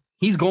round.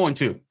 He's going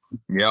to.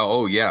 Yeah.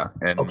 Oh, yeah.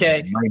 And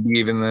okay. Might be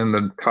even in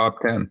the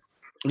top 10.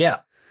 Yeah.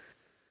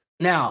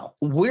 Now,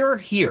 we're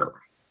here.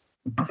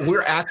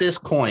 We're at this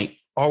point.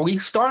 Are we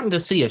starting to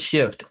see a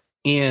shift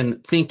in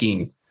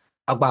thinking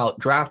about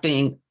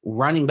drafting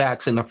running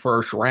backs in the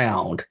first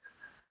round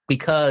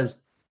because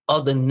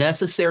of the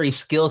necessary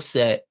skill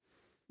set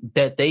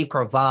that they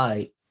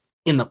provide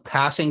in the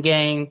passing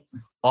game,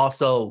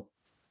 also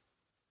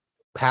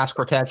pass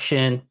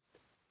protection,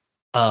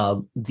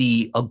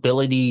 the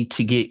ability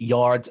to get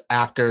yards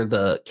after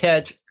the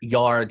catch,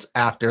 yards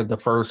after the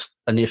first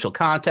initial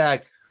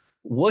contact.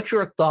 What's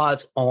your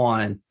thoughts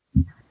on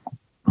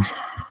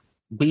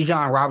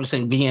Bijan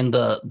Robinson being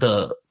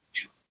the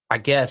I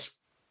guess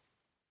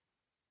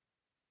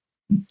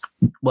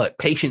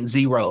patient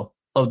zero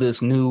of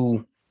this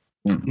new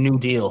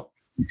deal?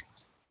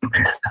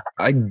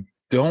 I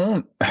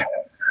don't.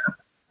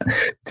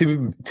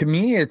 To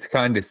me, it's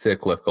kind of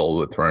cyclical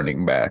with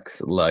running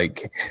backs.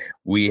 Like,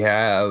 we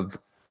have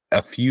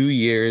a few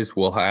years,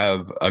 we'll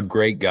have a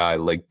great guy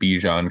like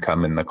Bijan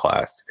come in the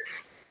class,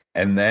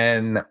 and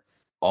then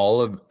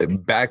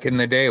back in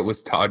the day, it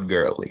was Todd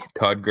Gurley.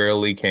 Todd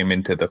Gurley came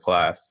into the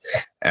class,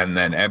 and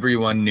then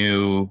everyone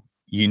knew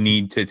you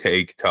need to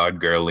take Todd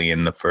Gurley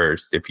in the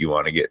first if you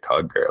want to get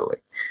Todd Gurley.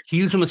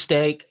 Huge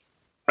mistake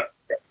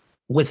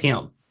with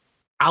him.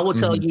 I will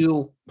tell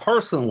you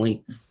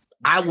personally,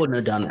 I wouldn't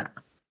have done that.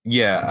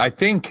 Yeah, I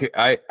think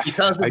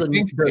because of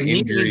the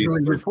injuries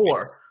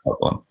before.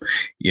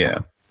 Yeah.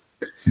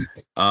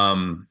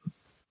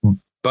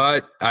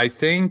 But I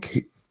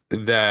think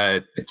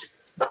that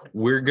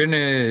we're going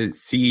to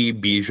see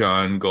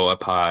Bijan go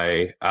up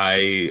high.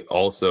 I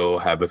also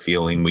have a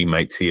feeling we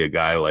might see a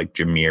guy like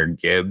Jahmyr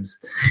Gibbs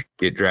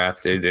get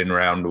drafted in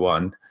round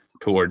 1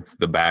 towards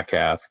the back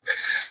half.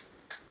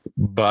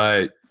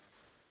 But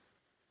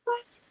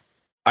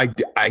I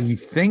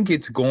think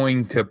it's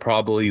going to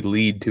probably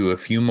lead to a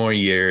few more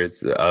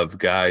years of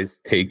guys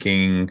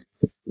taking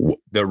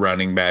the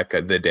running back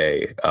of the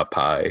day up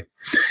high.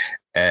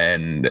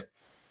 And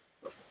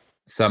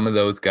some of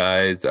those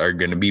guys are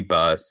going to be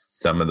busts.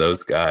 Some of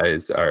those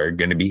guys are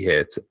going to be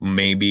hits.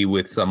 Maybe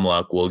with some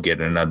luck, we'll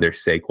get another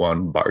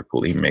Saquon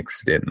Barkley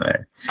mixed in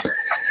there.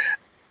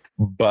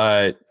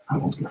 But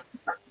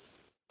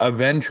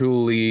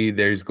eventually,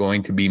 there's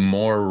going to be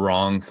more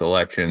wrong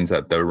selections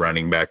at the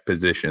running back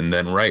position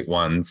than right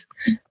ones.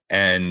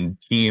 And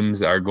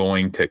teams are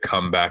going to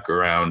come back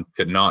around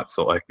to not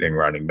selecting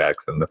running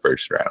backs in the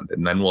first round.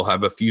 And then we'll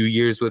have a few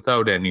years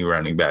without any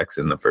running backs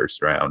in the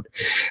first round.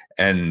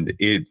 And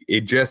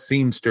it just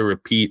seems to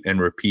repeat and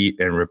repeat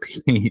and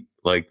repeat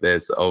like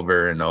this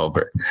over and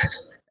over.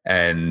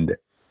 And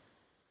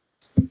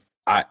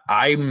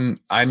I'm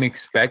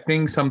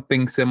expecting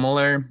something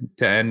similar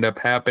to end up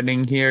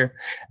happening here.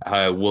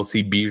 We'll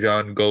see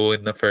Bijan go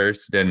in the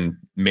first and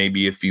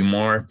maybe a few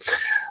more.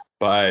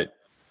 But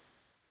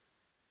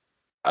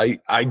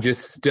I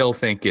just still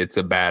think it's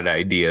a bad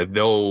idea,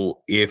 though.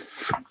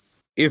 If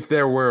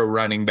there were a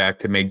running back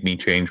to make me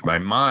change my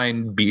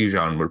mind,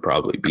 Bijan would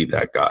probably be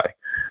that guy.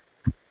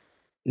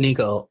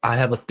 Nico, I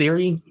have a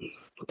theory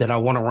that I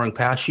want to run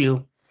past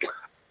you.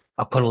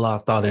 I put a lot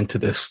of thought into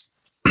this.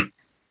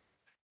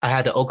 I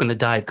had to open the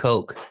Diet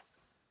Coke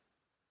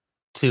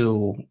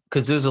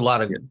because there's a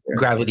lot of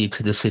gravity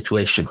to the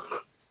situation.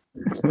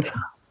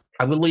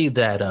 I believe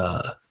that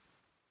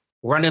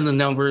running the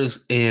numbers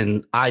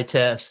in eye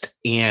test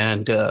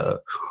and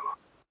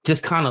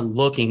just kind of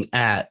looking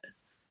at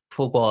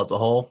football as a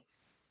whole,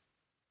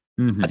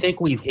 I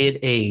think we've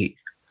hit a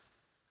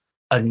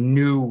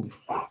new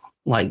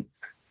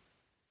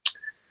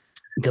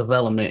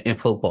development in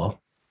football.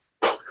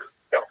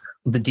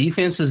 The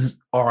defenses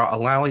are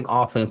allowing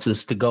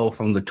offenses to go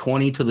from the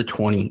 20 to the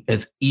 20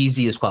 as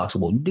easy as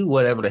possible. Do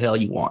whatever the hell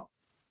you want.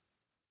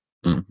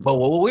 But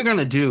what we're going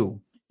to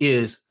do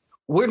is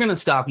we're going to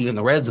stop you in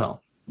the red zone.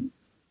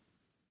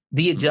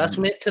 The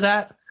adjustment to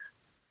that,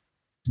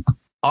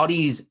 all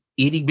these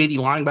itty bitty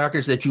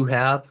linebackers that you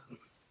have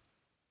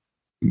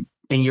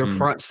in your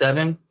front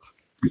seven,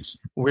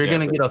 we're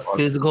going to get a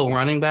physical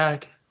running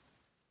back.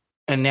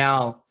 And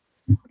now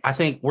I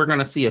think we're going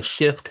to see a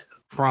shift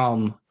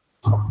from,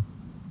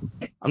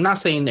 I'm not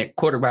saying that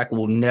quarterback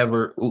will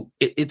never,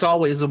 it's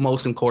always the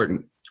most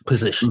important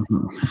position.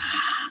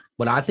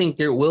 But I think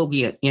there will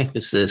be an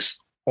emphasis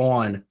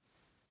on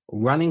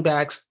running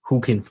backs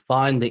who can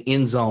find the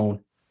end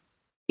zone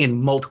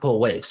in multiple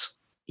ways.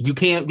 You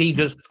can't be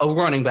just a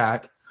running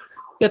back.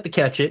 You have to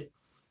catch it,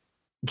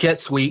 jet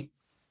sweep.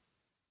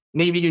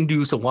 Maybe you can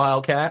do some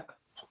wildcat,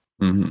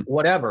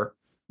 whatever.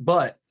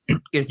 But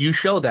if you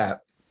show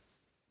that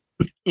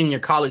in your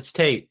college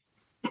tape,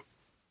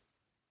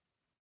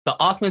 the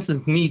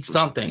offenses need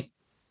something,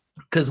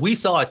 because we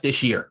saw it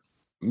this year.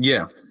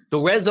 Yeah. The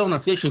red zone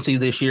efficiency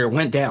this year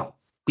went down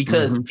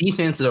because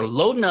defenses are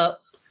loading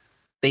up.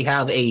 They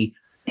have a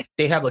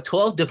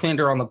 12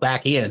 defender on the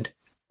back end,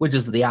 which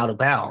is the out of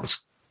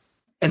bounds.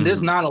 And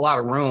there's not a lot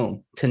of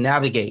room to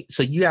navigate.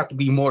 So you have to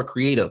be more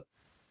creative.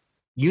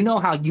 You know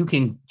how you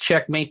can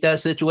checkmate that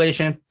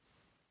situation?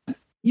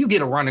 You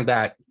get a running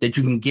back that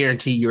you can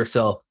guarantee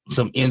yourself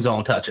some end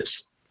zone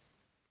touches.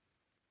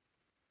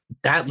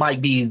 That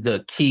might be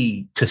the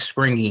key to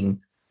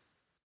springing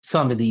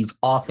some of these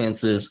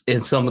offenses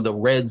and some of the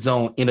red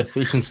zone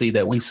inefficiency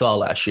that we saw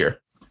last year.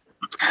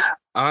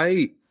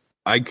 I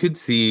could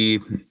see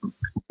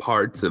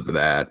parts of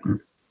that.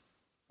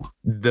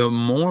 The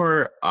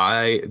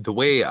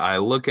way I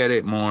look at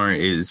it more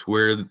is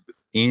we're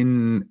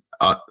in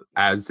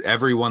as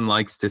everyone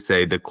likes to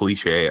say, the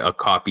cliche, a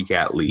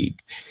copycat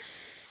league.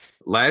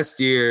 Last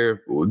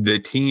year, the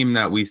team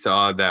that we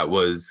saw that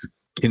was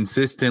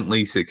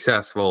consistently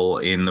successful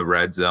in the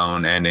red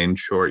zone and in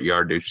short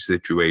yardage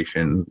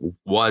situation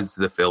was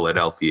the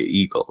Philadelphia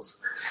Eagles.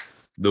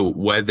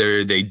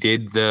 Whether they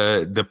did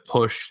the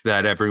push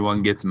that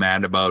everyone gets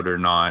mad about or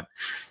not,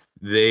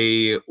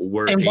 they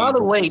were. And by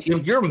the way,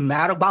 if you're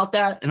mad about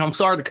that, and I'm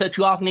sorry to cut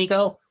you off,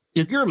 Nico,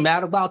 if you're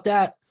mad about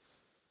that,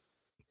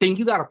 then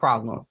you got a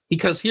problem.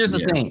 Because here's the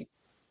thing.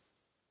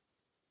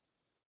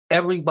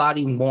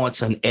 Everybody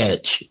wants an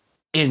edge.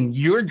 And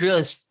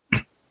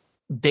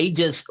they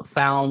just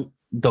found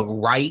the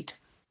right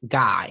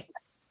guy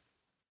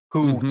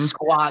who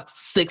squats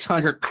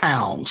 600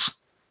 pounds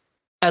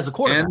as a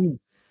quarterback.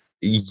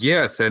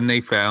 And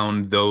they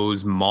found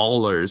those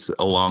maulers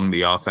along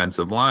the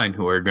offensive line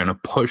who are going to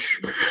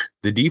push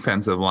the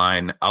defensive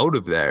line out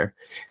of there.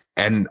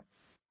 And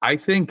I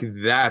think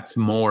that's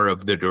more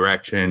of the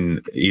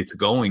direction it's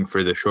going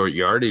for the short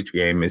yardage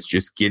game, is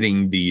just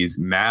getting these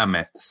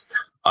mammoths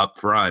up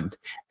front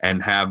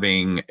and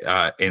having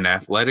an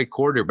athletic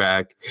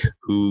quarterback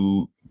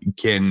who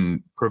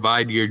can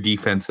provide your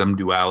defense some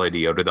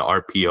duality out of the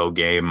RPO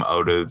game,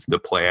 out of the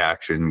play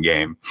action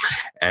game,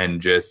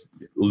 and just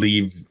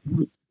leave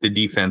the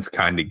defense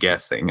kind of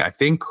guessing. I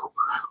think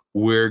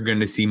we're going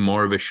to see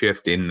more of a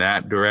shift in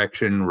that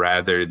direction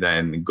rather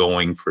than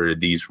going for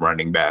these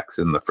running backs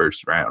in the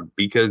first round,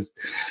 because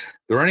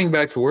the running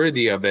backs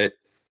worthy of it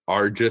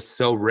are just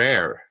so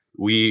rare.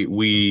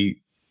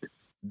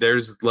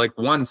 There's like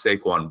one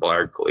Saquon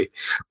Barkley.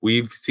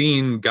 We've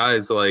seen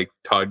guys like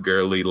Todd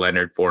Gurley,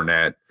 Leonard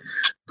Fournette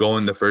go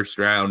in the first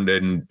round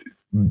and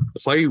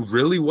play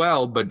really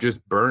well, but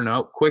just burn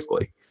out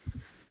quickly.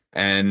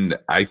 And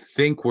I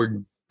think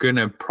we're going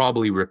to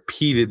probably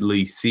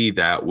repeatedly see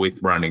that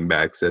with running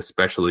backs,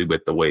 especially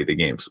with the way the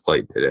game's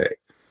played today.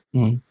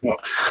 Mm-hmm.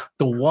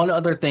 The one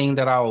other thing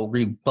that I'll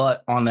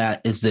rebut on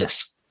that is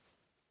this.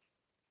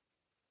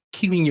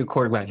 Keeping your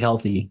quarterback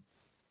healthy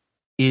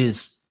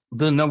is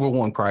the number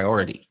one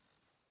priority.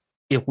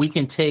 If we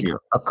can take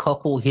a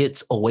couple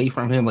hits away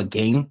from him a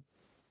game,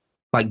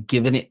 like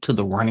giving it to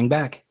the running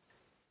back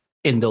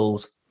in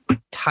those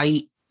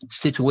tight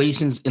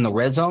situations in the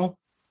red zone,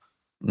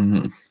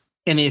 and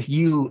if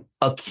you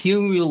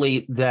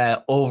accumulate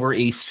that over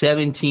a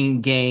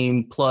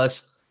 17-game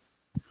plus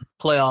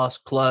playoffs,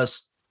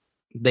 plus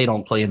they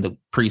don't play in the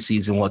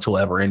preseason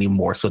whatsoever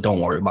anymore, so don't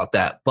worry about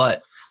that.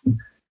 But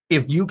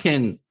if you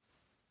can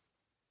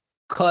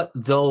cut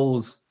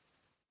those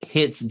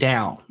hits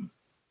down,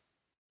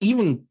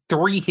 even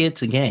 3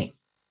 hits a game,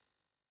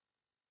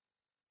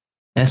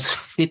 that's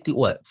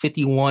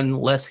 51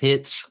 less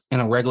hits in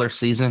a regular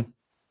season.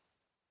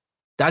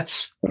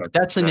 That's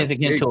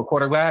significant to a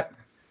quarterback.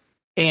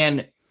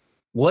 And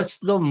what's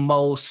the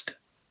most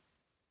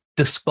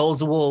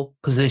disposable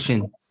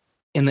position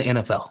in the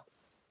NFL?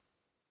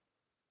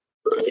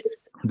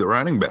 The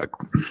running back.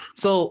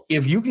 So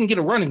if you can get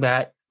a running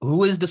back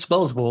who is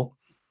disposable,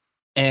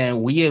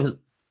 and we have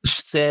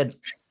said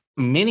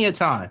many a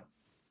time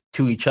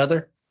to each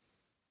other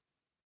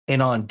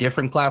and on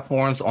different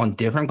platforms, on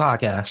different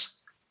podcasts.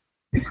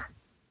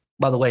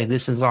 By the way,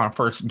 this is our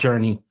first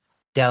journey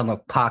down the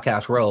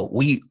podcast road.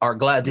 We are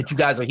glad that you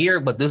guys are here,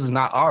 but this is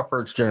not our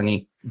first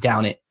journey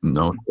down it.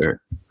 No, sir.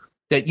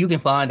 That you can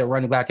find a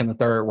running back in the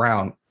 3rd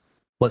round.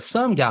 But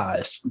some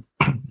guys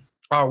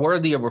are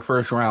worthy of a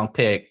first round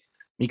pick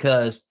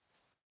because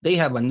they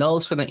have a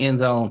nose for the end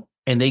zone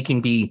and they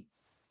can be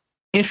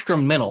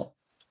instrumental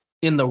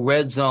in the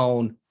red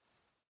zone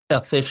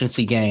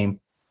efficiency game.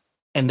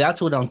 And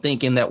that's what I'm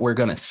thinking that we're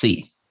going to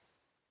see.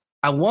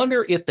 I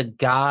wonder if the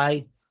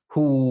guy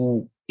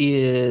who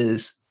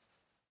is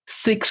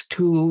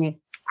 6'2",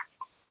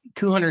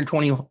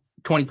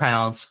 220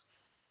 pounds,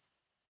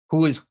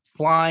 who is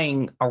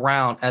flying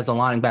around as a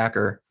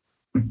linebacker,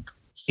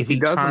 if he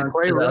doesn't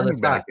play running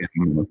back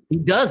anymore. He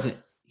doesn't.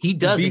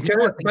 Because you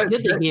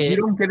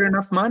don't get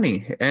enough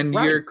money, and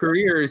your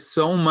career is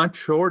so much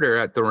shorter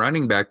at the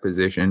running back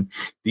position.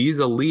 These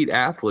elite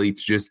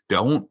athletes just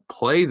don't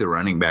play the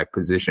running back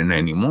position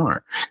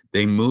anymore.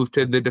 They move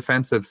to the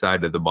defensive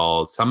side of the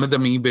ball. Some of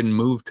them even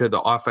move to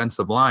the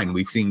offensive line.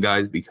 We've seen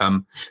guys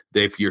become,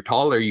 if you're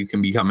taller, you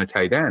can become a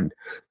tight end.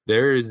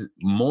 There's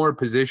more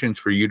positions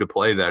for you to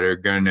play that are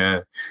going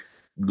to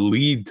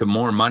lead to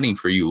more money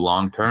for you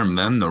long term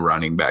than the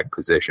running back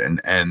position.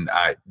 And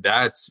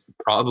that's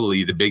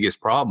probably the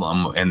biggest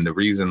problem and the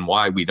reason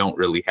why we don't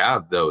really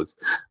have those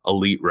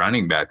elite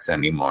running backs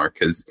anymore,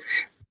 because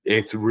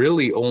it's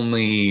really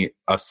only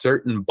a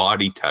certain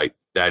body type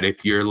that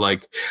if you're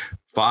like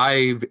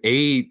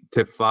 5'8"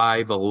 to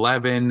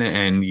 5'11"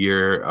 and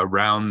you're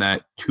around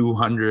that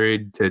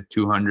 200 to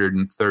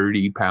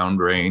 230 pound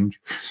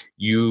range,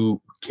 you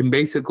can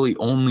basically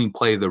only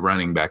play the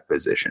running back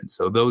position.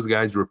 So those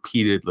guys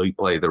repeatedly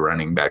play the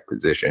running back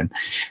position.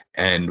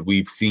 And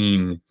we've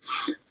seen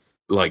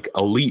like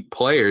elite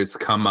players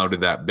come out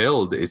of that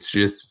build. It's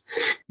just,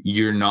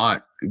 you're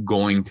not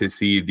going to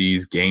see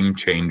these game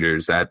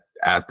changers at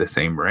at the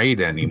same rate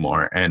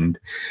anymore. And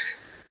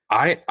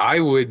I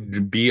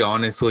would be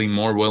honestly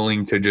more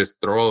willing to just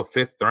throw a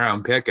 5th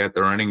round pick at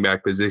the running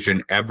back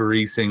position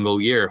every single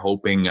year,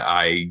 hoping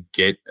I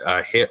get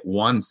a hit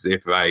once.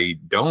 If I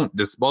don't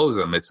dispose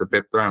them, it's a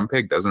 5th round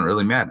pick. Doesn't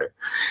really matter.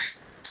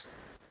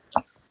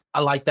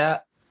 I like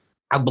that.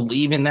 I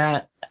believe in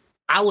that.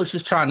 I was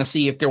just trying to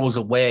see if there was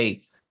a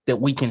way that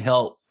we can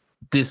help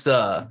this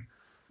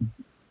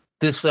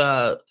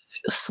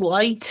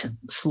slight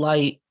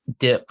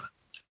dip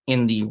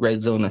in the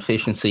red zone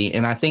efficiency.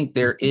 And I think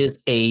there's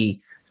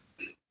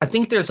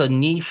a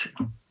niche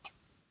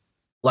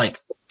like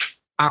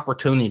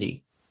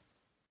opportunity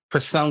for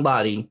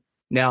somebody.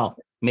 Now,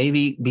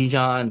 maybe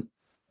Bijan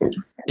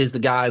is the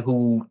guy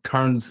who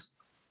turns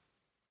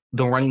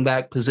the running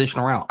back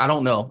position around. I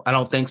don't know. I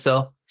don't think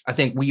so. I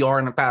think we are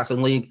in a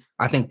passing league.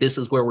 I think this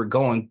is where we're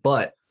going,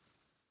 but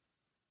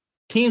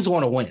teams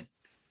want to win.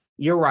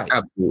 You're right.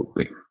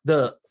 Absolutely.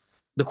 The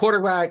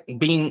quarterback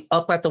being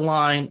up at the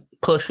line,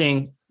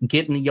 pushing,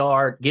 getting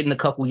a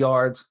couple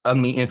yards. I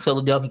mean, in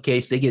Philadelphia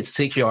case, they get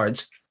 6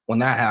 yards when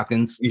that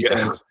happens.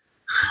 Yeah.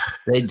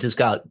 They just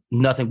got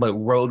nothing but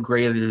road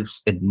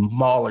graders and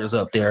maulers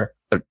up there.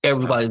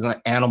 Everybody's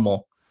an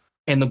animal.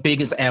 And the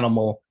biggest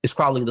animal is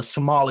probably the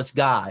smallest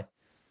guy,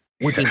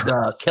 which is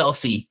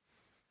Kelsey.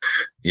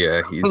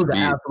 Yeah, he's an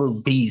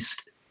absolute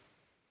beast.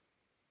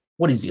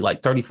 What is he,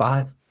 like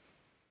 35?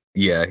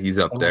 Yeah, he's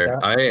up there.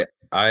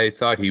 I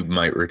thought he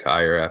might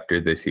retire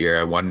after this year.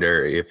 I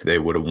wonder if they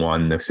would have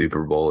won the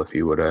Super Bowl if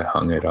he would have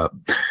hung it up.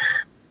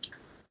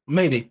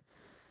 Maybe.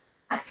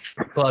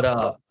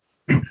 But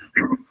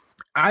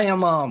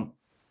I'm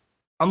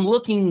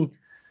looking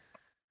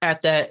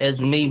at that as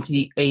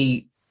maybe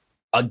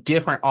a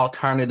different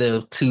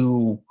alternative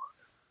to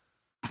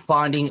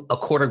finding a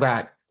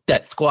quarterback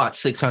that squats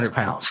 600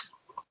 pounds.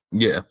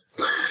 Yeah.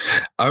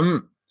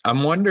 I'm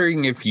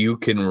wondering if you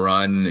can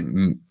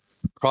run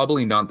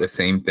probably not the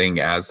same thing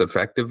as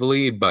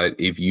effectively, but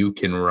if you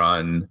can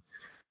run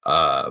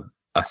a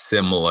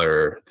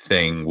similar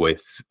thing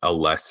with a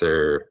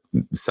lesser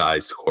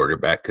sized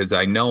quarterback, because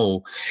I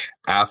know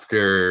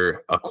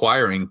after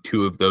acquiring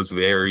 2 of those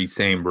very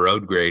same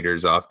road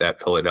graders off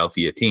that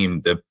Philadelphia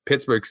team, the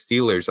Pittsburgh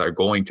Steelers are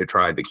going to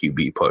try the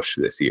QB push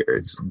this year.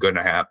 It's going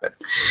to happen.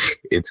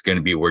 It's going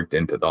to be worked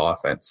into the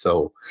offense.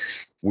 So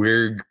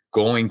we're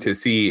going to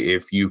see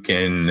if you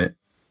can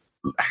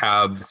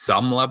have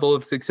some level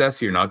of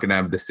success. You're not going to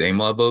have the same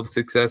level of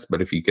success,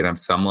 but if you can have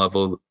some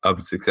level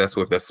of success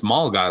with a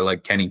small guy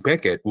like Kenny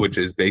Pickett, which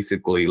is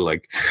basically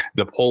like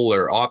the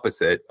polar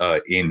opposite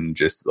in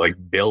just like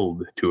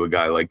build to a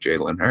guy like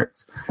Jalen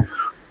Hurts.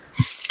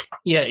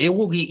 Yeah, it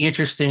will be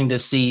interesting to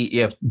see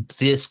if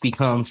this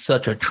becomes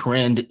such a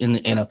trend in the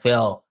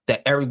NFL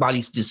that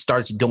everybody just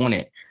starts doing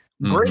it.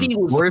 Brady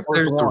was or if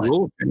there's a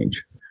rule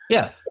change.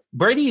 Yeah,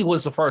 Brady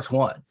was the first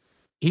one.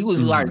 He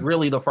was like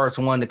really the first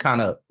one to kind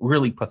of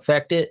really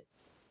perfect it.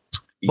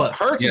 But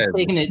Hurts is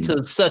taking it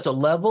to such a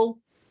level.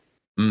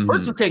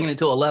 Hurts is taking it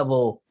to a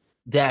level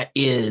that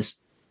is,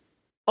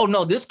 oh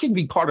no, this can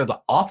be part of the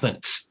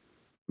offense.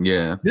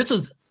 Yeah. This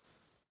is,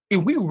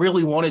 if we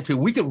really wanted to,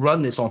 we could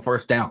run this on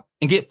first down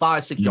and get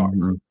 5-6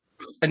 yards.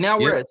 And now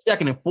we're at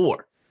 2nd and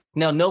 4.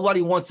 Now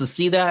nobody wants to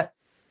see that.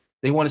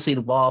 They want to see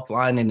the ball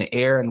flying in the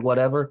air and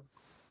whatever.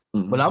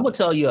 But I'm going to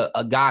tell you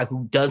a guy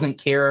who doesn't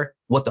care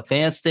what the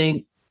fans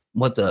think,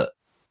 what the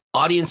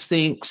audience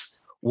thinks,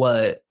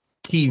 what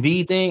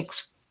TV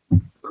thinks.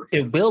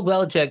 If Bill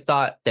Belichick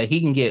thought that he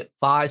can get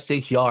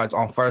 5-6 yards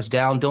on first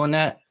down doing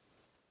that,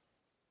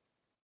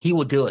 he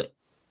would do it.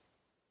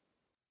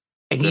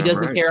 And he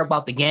doesn't care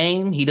about the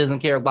game. He doesn't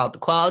care about the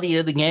quality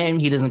of the game.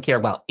 He doesn't care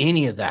about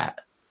any of that.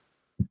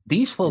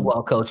 These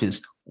football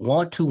coaches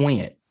want to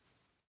win.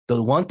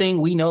 The one thing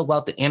we know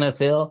about the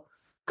NFL,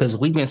 because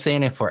we've been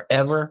saying it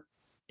forever,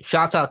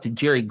 shouts out to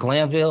Jerry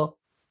Glanville,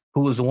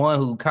 who was the one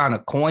who kind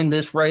of coined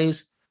this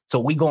phrase. So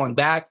we going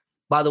back,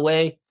 by the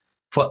way,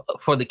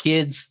 for the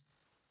kids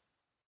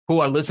who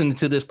are listening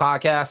to this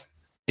podcast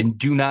and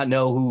do not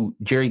know who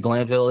Jerry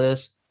Glanville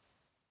is.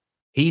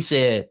 He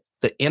said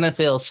the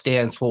NFL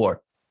stands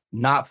for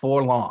not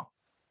for long.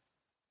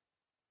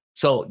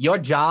 So your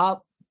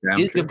job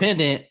is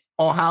dependent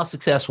on how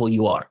successful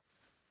you are.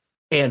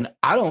 And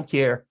I don't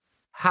care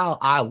how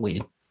I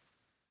win.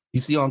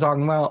 You see what I'm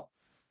talking about?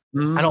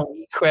 I don't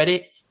need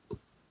credit.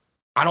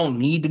 I don't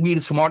need to be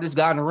the smartest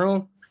guy in the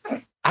room.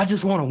 I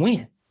just want to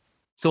win.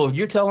 So if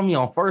you're telling me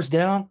on first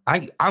down,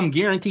 I'm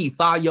guaranteed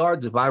 5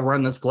 yards if I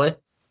run this play,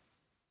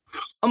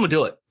 I'm going to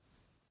do it.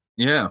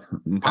 Yeah.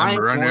 Time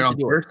to run it on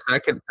first,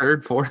 second,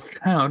 third, fourth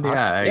down.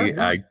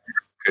 I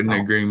couldn't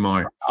agree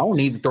more. I don't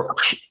need to throw.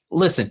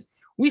 Listen,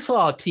 we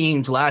saw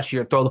teams last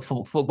year throw the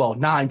football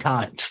 9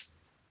 times.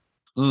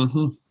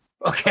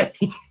 Okay.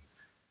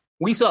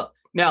 We saw.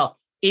 Now,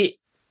 it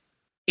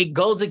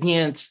goes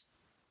against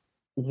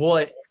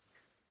what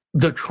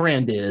the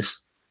trend is,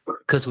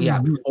 because we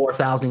have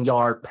 4,000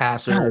 yard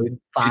passer,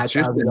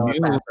 5,000 yard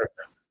passer.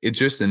 it's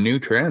just a new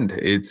trend.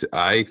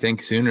 I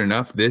think soon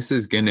enough, this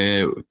is going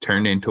to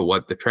turn into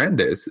what the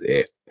trend is.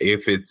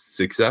 If it's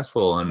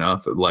successful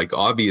enough, like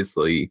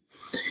obviously,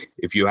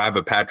 if you have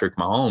a Patrick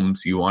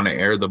Mahomes, you want to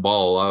air the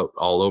ball out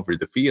all over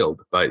the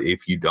field. But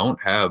if you don't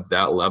have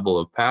that level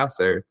of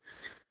passer,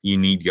 you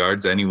need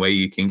yards any way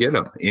you can get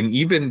them. And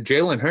even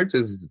Jalen Hurts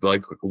is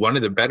like one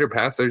of the better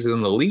passers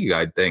in the league,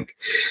 I think.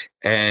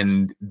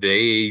 And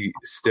they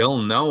still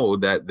know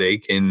that they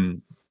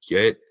can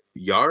get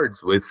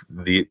yards with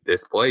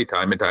this play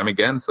time and time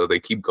again. So they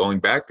keep going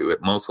back to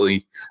it,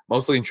 mostly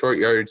in short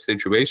yardage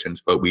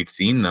situations. But we've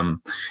seen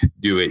them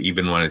do it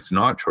even when it's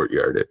not short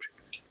yardage.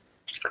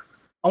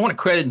 I want to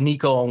credit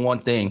Nico on one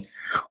thing.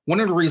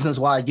 One of the reasons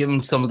why I give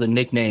him some of the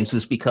nicknames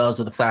is because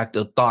of the fact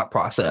of thought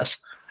process.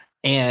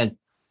 And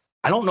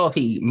I don't know if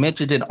he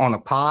mentioned it on a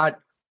pod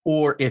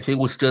or if it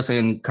was just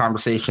in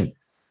conversation.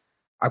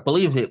 I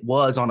believe it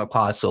was on a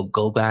pod, so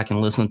go back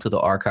and listen to the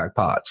archive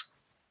pods.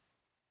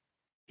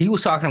 He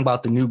was talking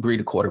about the new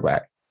breed of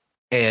quarterback.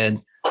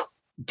 And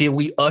did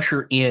we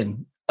usher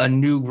in a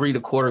new breed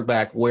of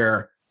quarterback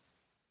where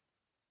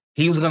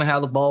he was going to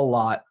have the ball a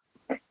lot,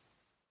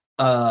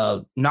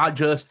 not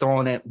just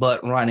throwing it,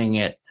 but running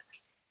it,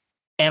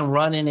 and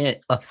running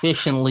it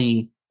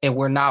efficiently, and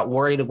we're not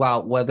worried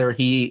about whether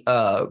he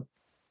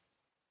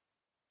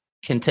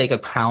can take a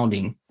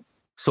pounding,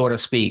 so to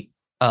speak,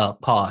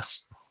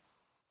 pause.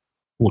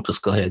 We'll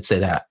just go ahead and say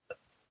that.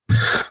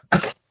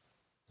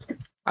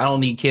 I don't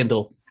need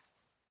Kendall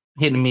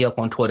hitting me up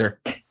on Twitter.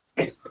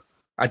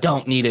 I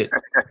don't need it.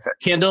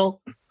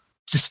 Kendall,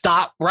 just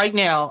stop right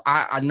now.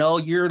 I know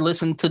you're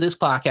listening to this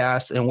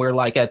podcast and we're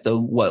like at the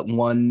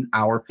 1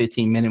 hour,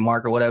 15 minute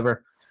mark or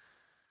whatever.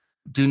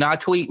 Do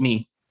not tweet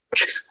me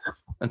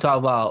and talk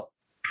about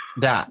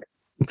that.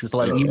 Just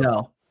letting you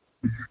know.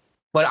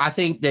 But I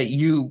think that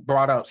you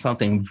brought up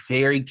something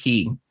very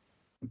key.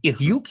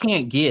 If you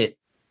can't get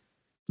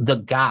the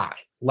guy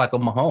like a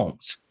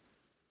Mahomes,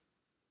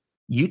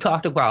 you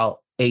talked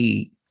about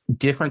a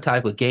different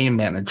type of game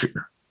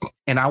manager.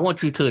 And I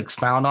want you to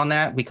expound on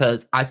that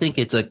because I think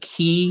it's a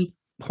key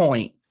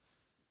point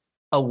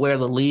of where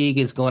the league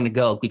is going to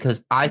go,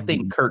 because I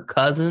think Kirk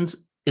Cousins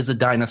is a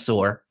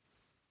dinosaur.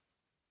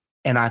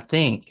 And I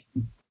think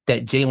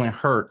that Jalen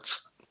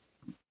Hurts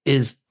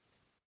is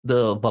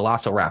the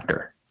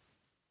Velociraptor.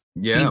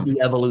 Yeah. The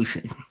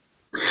evolution.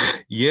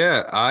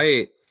 Yeah,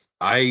 I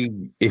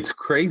it's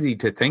crazy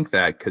to think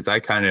that, because I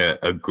kind of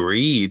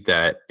agree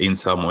that in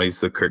some ways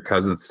the Kirk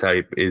Cousins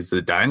type is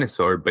a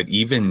dinosaur, but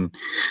even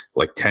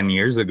like 10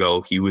 years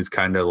ago, he was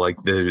kind of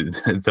like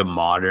the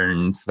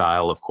modern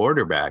style of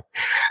quarterback.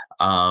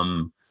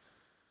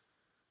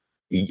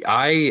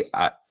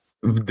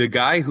 The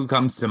guy who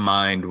comes to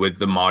mind with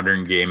the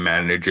modern game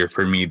manager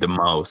for me the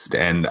most,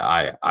 and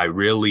I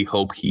really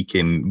hope he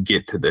can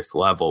get to this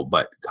level,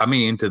 but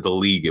coming into the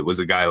league, it was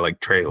a guy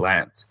like Trey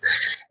Lance.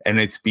 And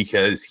it's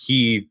because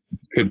he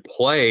could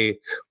play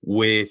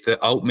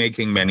without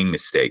making many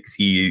mistakes.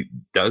 He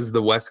does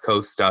the West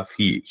Coast stuff.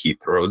 He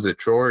throws it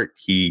short.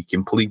 He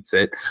completes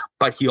it.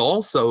 But he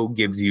also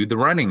gives you the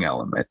running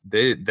element.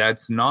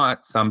 That's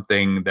not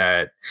something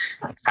that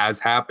has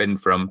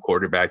happened from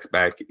quarterbacks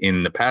back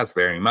in the past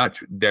very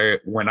much.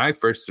 When I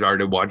first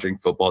started watching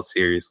football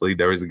seriously,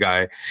 there was a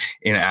guy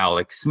in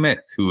Alex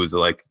Smith who was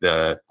like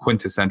the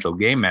quintessential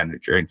game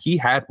manager. And he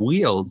had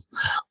wheels,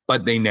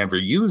 but they never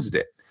used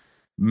it.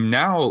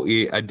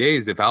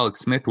 Nowadays, if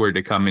Alex Smith were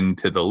to come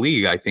into the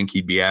league, I think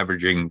he'd be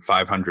averaging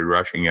 500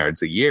 rushing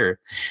yards a year.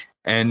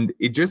 And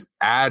it just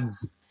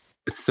adds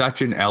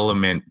such an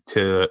element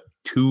to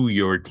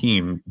your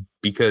team,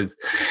 because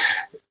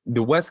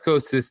the West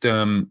Coast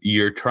system,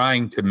 you're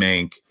trying to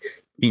make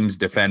teams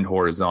defend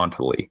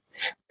horizontally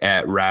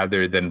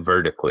rather than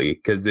vertically,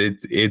 because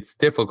it's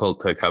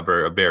difficult to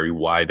cover a very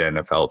wide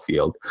NFL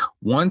field.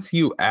 Once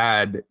you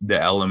add the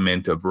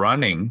element of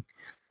running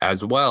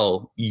as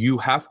well, you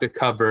have to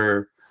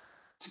cover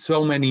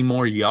so many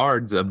more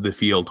yards of the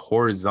field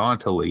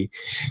horizontally.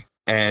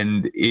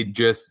 And it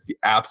just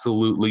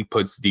absolutely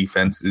puts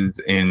defenses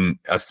in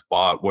a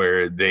spot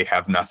where they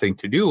have nothing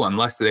to do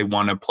unless they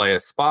want to play a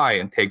spy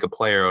and take a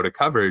player out of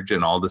coverage,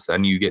 and all of a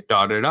sudden you get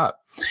dotted up.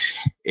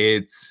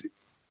 It's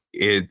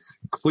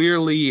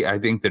clearly, I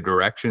think, the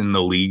direction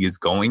the league is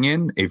going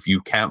in. If you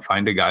can't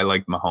find a guy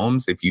like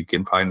Mahomes, if you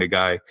can find a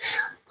guy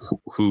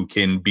who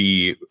can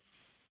be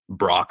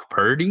Brock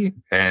Purdy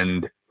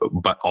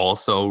but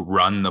also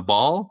run the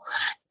ball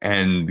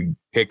and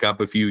pick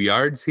up a few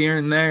yards here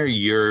and there,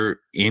 you're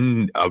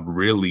in a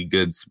really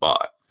good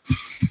spot.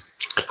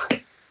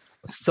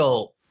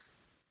 So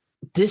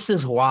this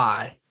is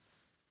why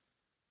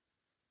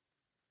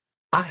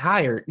I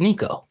hired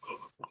Nico.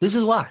 This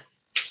is why.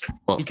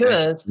 Well,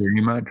 because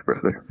very much,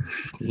 brother.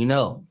 You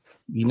know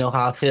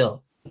how I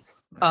feel.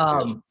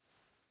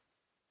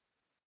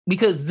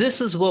 Because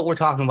this is what we're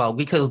talking about,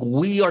 because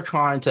we are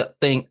trying to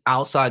think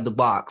outside the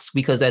box,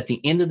 because at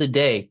the end of the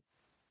day,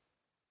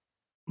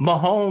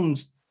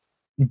 Mahomes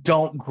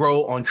don't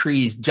grow on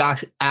trees.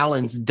 Josh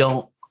Allen's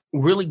don't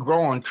really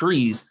grow on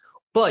trees,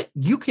 but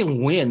you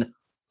can win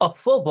a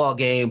football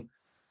game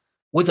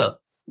with a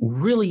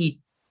really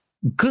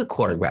good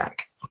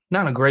quarterback,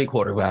 not a great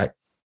quarterback.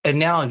 And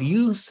now if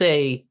you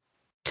say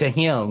to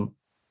him,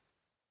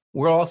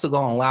 we're also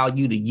going to allow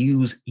you to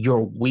use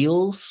your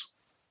wheels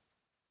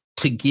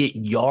to get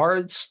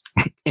yards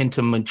and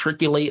to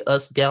matriculate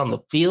us down the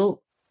field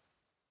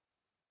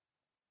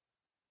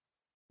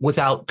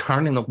without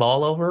turning the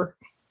ball over,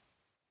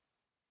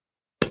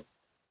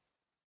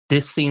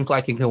 this seems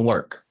like it can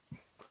work.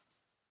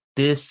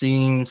 This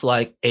seems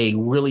like a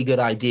really good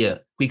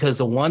idea, because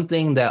the one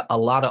thing that a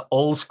lot of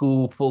old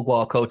school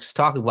football coaches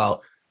talk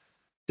about,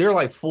 there are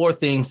like 4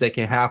 things that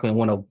can happen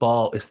when a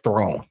ball is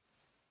thrown.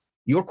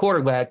 Your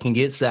quarterback can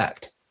get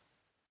sacked.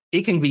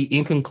 It can be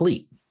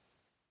incomplete.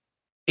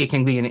 It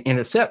can be an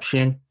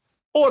interception,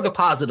 or the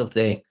positive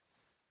thing,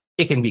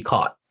 it can be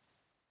caught.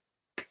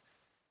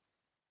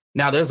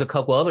 Now, there's a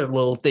couple other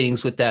little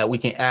things with that we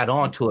can add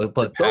on to it,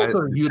 but those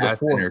are the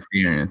 4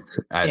 interference.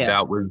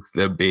 That was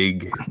the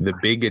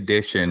big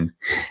addition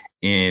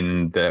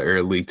in the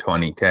early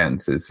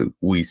 2010s, is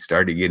we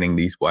started getting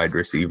these wide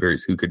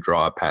receivers who could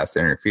draw pass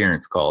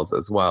interference calls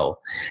as well.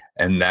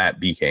 And that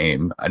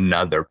became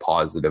another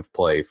positive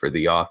play for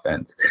the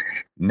offense.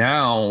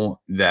 Now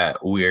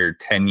that we're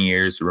 10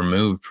 years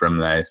removed from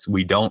this,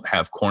 we don't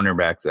have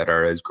cornerbacks that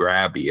are as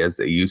grabby as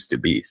they used to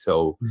be.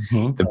 So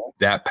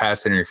that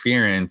pass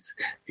interference,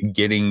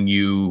 getting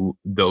you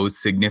those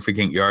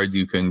significant yards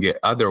you can get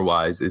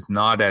otherwise, is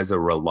not as a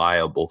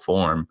reliable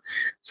form.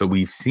 So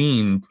we've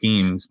seen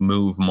teams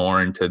move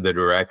more into the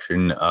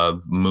direction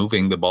of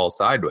moving the ball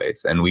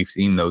sideways, and we've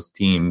seen those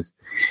teams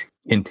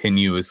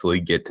continuously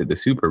get to the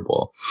Super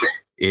Bowl.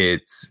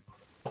 It's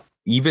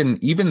even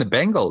the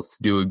Bengals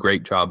do a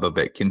great job of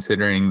it,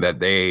 considering that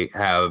they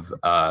have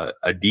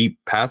a deep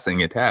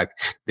passing attack.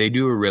 They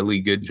do a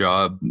really good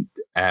job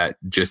at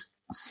just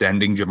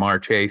sending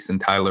Jamar Chase and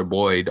Tyler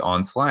Boyd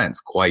on slants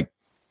quite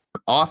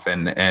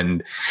often,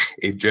 and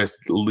it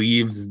just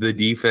leaves the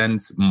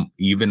defense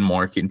even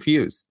more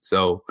confused.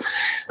 So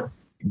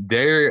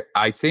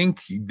I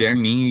think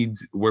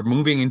we're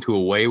moving into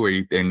a way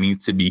where there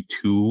needs to be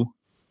 2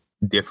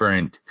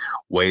 different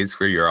ways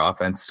for your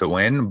offense to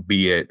win,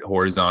 be it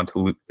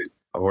horizontally,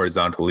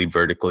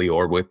 vertically,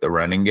 or with the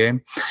running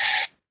game.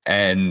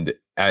 And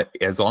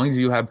as long as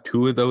you have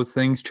 2 of those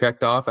things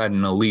checked off at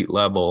an elite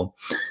level,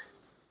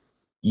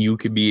 you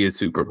could be a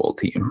Super Bowl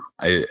team,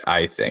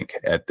 I think,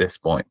 at this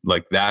point.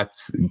 Like,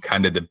 that's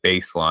kind of the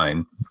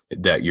baseline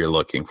that you're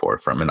looking for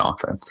from an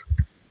offense.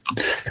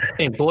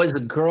 And boys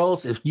and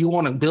girls, if you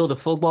want to build a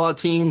football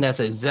team, that's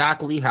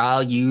exactly how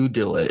you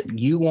do it.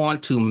 You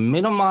want to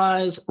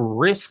minimize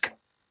risk,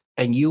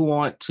 and you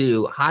want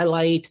to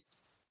highlight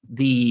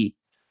the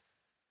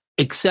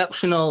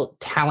exceptional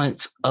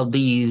talents of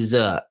these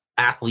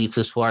athletes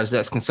as far as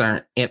that's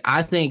concerned. And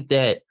I think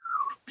that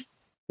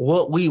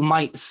what we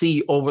might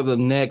see over the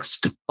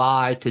next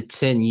 5 to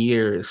 10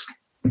 years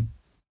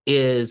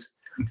is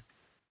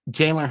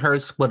Jalen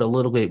Hurts, but a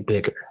little bit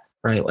bigger,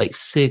 right? Like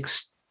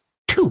 6'2",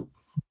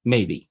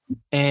 maybe,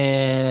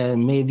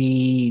 and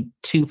maybe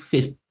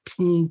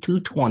 215,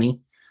 220.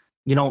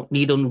 You don't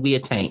need him to be a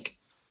tank.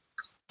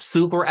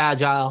 Super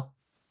agile,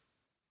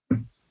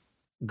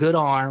 good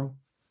arm,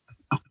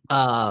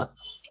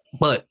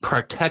 but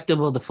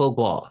protective of the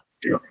football.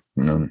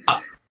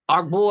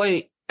 Our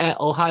boy at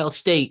Ohio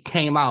State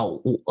came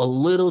out a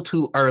little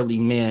too early,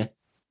 man.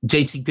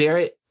 JT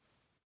Barrett.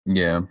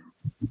 Yeah.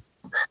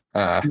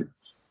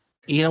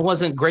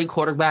 Wasn't a great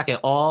quarterback at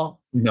all.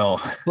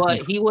 No. But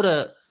he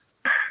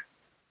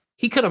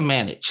could have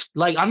managed.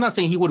 Like, I'm not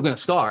saying he would have been a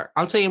star.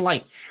 I'm saying,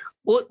 like,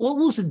 what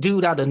was the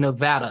dude out of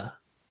Nevada?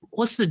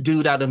 What's the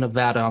dude out of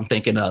Nevada I'm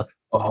thinking of?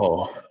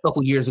 Oh. A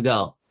couple years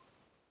ago.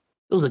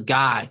 It was a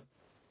guy.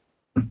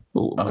 I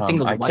think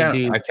it was a white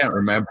dude. I can't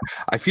remember.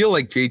 I feel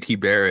like JT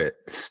Barrett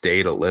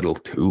stayed a little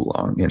too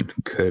long and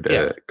could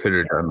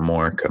have done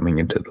more coming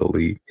into the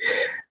league.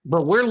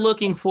 But we're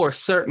looking for a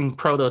certain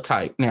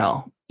prototype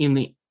now in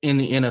the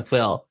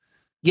NFL.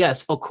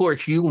 Yes, of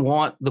course, you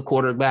want the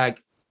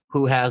quarterback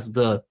who has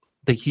the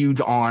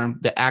huge arm.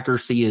 The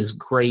accuracy is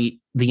great.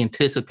 The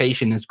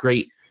anticipation is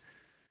great.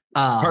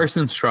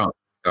 Carson Strong.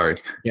 Sorry.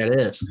 Yeah, it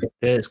is.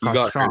 It is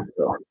Carson Strong.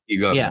 He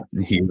got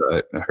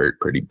hurt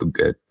pretty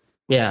good.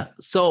 Yeah.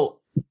 So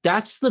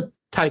that's the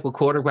type of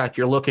quarterback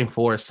you're looking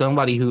for.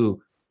 Somebody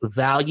who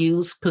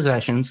values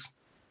possessions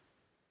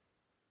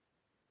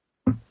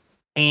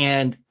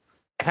and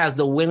has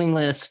the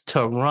willingness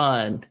to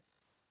run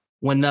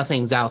when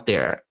nothing's out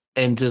there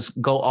and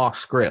just go off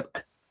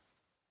script.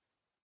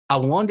 I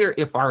wonder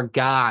if our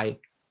guy,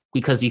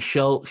 because he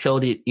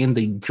showed it in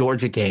the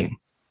Georgia game,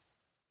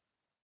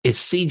 is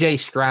CJ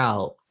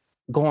Stroud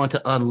going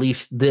to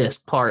unleash this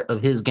part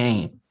of his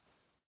game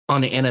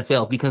on the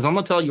NFL? Because I'm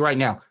going to tell you right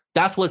now,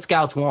 that's what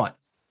scouts want.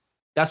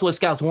 That's what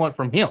scouts want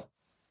from him.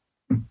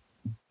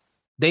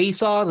 They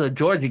saw the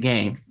Georgia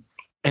game,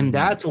 and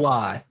that's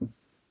why.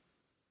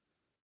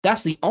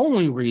 That's the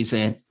only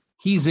reason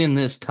he's in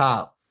this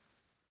top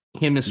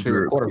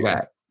hemisphere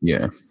quarterback.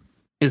 Yeah.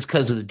 Is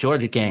because of the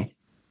Georgia game.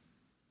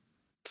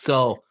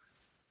 So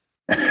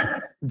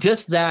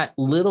just that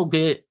little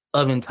bit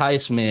of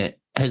enticement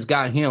has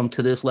got him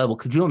to this level.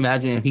 Could you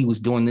imagine if he was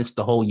doing this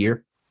the whole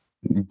year?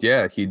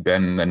 Yeah, he'd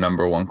been the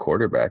number one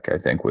quarterback, I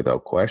think,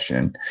 without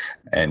question.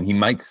 And he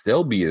might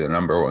still be the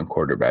number one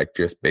quarterback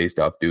just based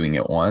off doing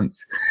it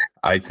once.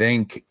 I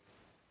think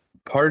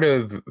part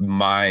of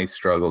my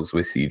struggles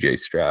with CJ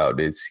Stroud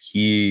is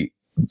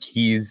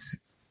he's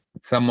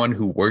someone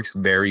who works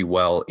very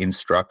well in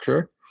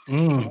structure.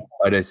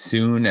 But as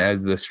soon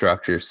as the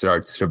structure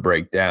starts to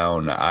break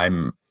down, I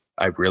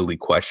really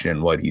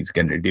question what he's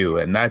going to do.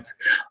 And that's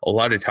a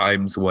lot of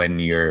times when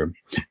your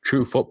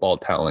true football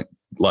talent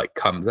like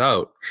comes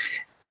out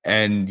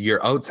and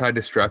you're outside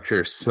of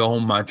structure so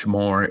much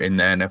more in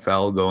the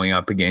NFL going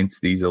up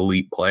against these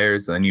elite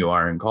players than you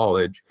are in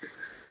college.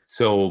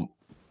 So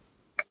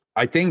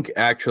I think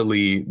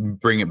actually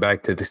bring it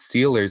back to the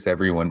Steelers,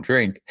 everyone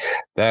drink.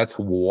 That's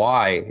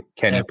why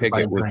Kenny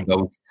Pickett was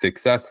so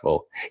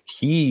successful.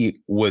 He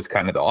was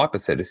kind of the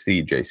opposite of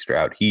CJ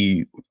Stroud.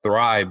 He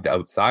thrived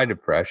outside of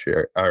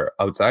pressure or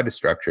outside of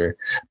structure,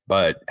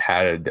 but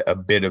had a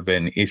bit of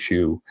an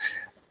issue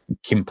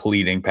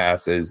completing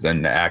passes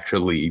and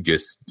actually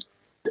just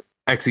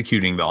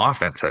executing the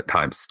offense at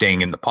times,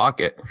 staying in the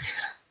pocket.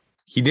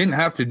 He didn't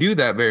have to do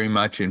that very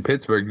much in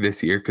Pittsburgh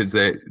this year because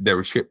there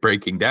was shit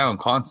breaking down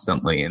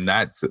constantly. And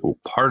that's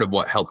part of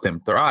what helped him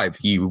thrive.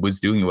 He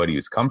was doing what he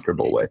was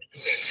comfortable with.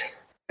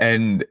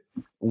 And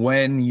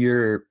when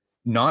you're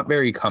not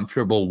very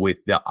comfortable with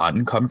the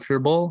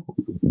uncomfortable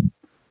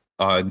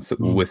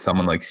with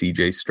someone like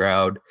CJ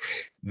Stroud,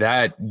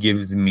 that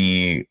gives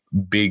me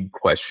big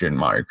question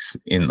marks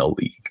in the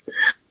league.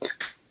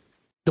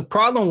 The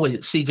problem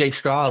with CJ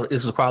Stroud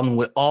is the problem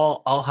with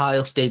all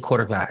Ohio State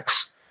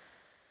quarterbacks.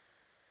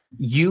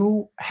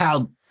 You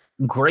have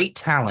great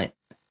talent.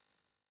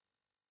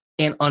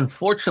 And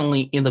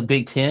unfortunately, in the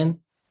Big Ten,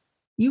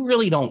 you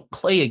really don't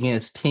play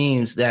against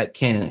teams that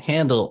can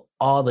handle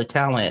all the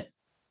talent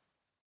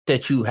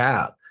that you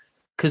have.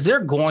 Because they're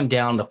going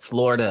down to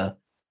Florida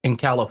and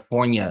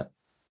California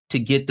to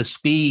get the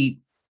speed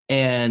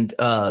and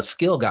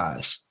skill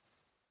guys.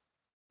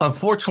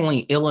 Unfortunately,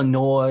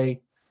 Illinois,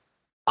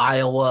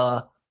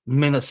 Iowa,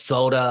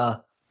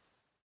 Minnesota,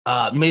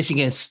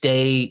 Michigan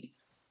State,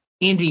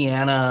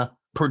 Indiana,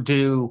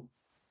 Purdue,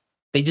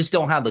 they just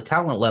don't have the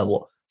talent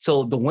level.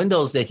 So the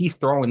windows that he's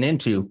throwing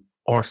into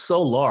are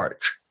so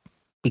large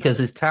because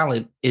his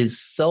talent is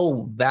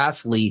so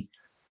vastly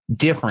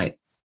different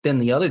than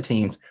the other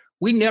teams.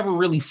 We never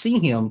really see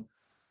him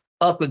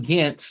up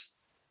against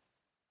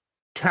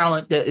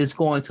talent that is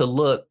going to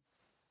look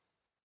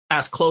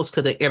as close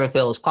to the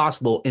NFL as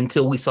possible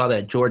until we saw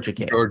that Georgia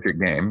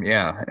game.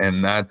 Yeah.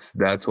 And that's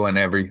when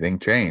everything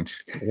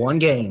changed. One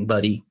game,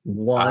 buddy.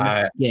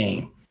 One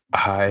game.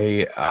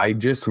 I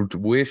just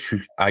wish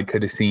I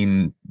could have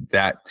seen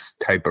that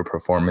type of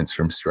performance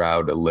from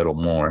Stroud a little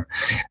more.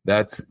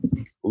 That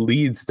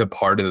leads to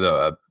part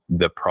of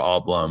the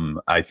problem,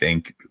 I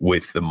think,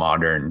 with the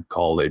modern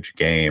college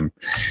game.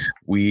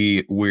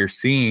 We're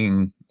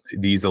seeing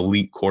these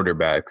elite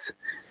quarterbacks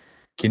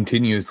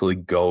continuously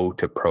go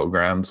to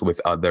programs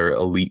with other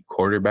elite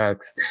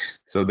quarterbacks.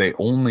 So they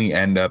only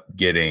end up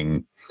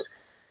getting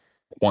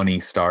 20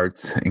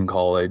 starts in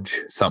college,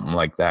 something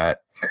like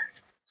that.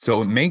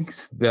 So it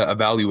makes the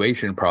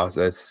evaluation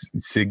process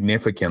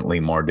significantly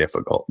more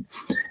difficult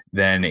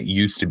than it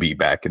used to be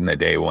back in the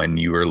day when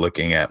you were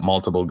looking at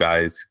multiple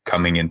guys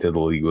coming into the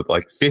league with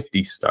like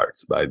 50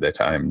 starts by the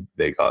time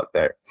they got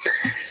there.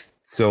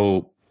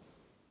 So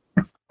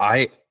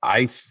I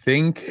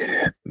think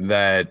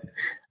that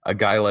a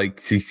guy like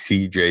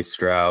CJ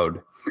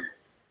Stroud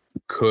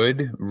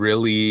could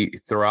really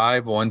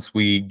thrive once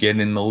we get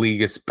in the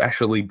league,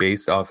 especially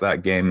based off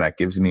that game. That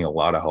gives me a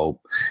lot of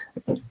hope.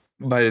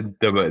 But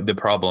the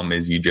problem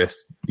is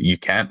you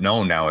can't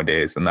know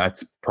nowadays. And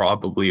that's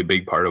probably a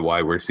big part of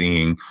why we're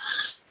seeing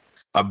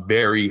a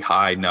very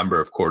high number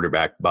of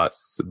quarterback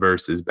busts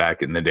versus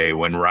back in the day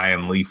when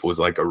Ryan Leaf was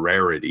like a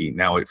rarity.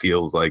 Now it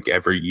feels like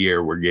every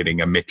year we're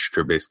getting a Mitch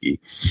Trubisky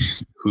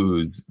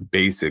who's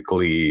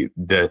basically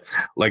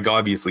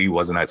obviously he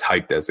wasn't as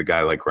hyped as a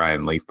guy like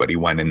Ryan Leaf, but he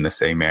went in the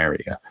same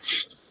area.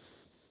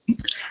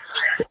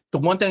 The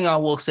one thing I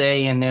will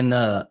say, and then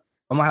I'm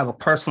going to have a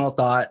personal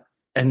thought,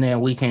 and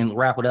then we can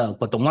wrap it up.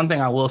 But the one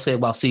thing I will say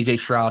about CJ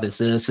Stroud is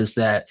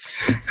that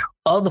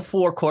of the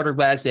four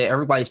quarterbacks that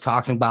everybody's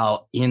talking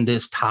about in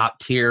this top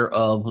tier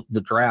of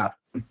the draft,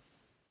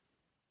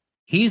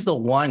 he's the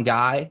one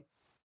guy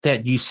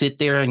that you sit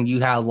there and you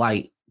have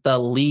like the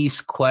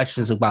least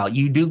questions about.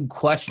 You do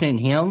question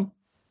him.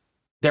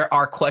 There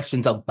are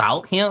questions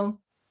about him,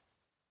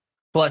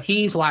 but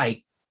he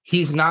doesn't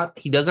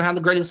have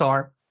the greatest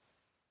arm,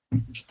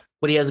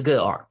 but he has a good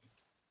arm.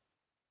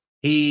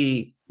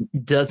 He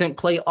doesn't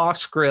play off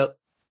script,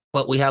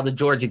 but we have the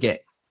Georgia game.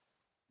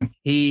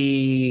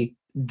 He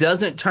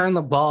doesn't turn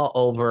the ball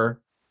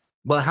over,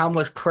 but how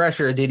much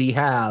pressure did he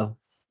have?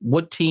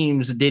 What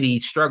teams did he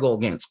struggle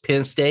against?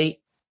 Penn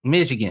State,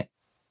 Michigan,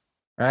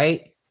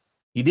 right?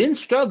 He didn't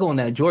struggle in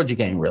that Georgia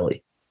game,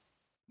 really,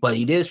 but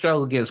he did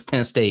struggle against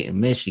Penn State and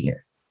Michigan.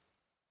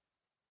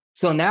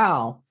 So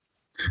now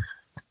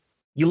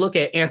You look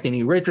at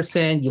Anthony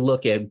Richardson, you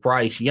look at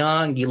Bryce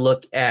Young, you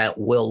look at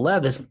Will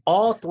Levis.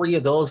 All three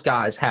of those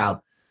guys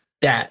have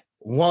that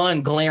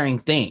one glaring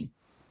thing.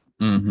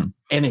 Mm-hmm.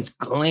 And it's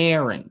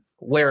glaring.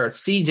 Where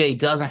CJ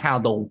doesn't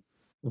have the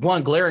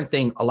one glaring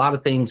thing. A lot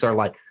of things are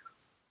like,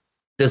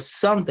 there's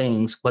some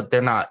things, but they're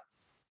not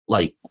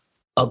like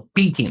a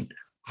beacon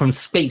from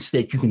space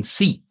that you can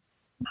see.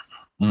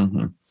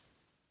 Mm-hmm.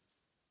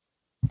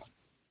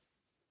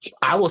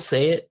 I will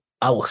say it.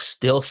 I will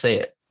still say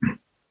it.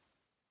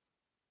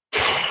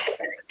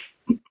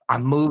 I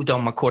moved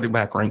on my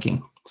quarterback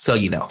ranking, so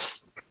you know.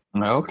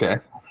 Okay.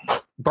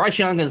 Bryce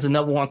Young is the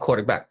number one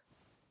quarterback.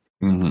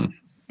 Mm-hmm.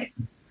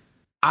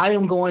 I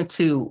am going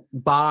to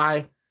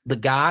buy the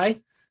guy,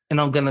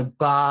 and I'm going to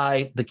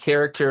buy the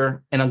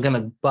character, and I'm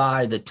going to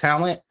buy the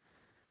talent.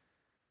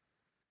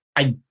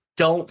 I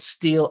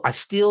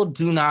still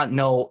do not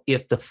know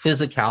if the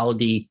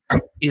physicality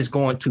is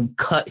going to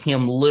cut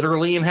him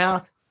literally in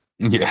half.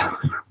 Yeah.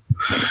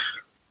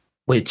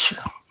 Which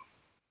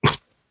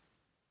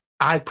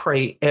I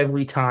pray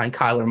every time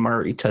Kyler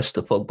Murray touched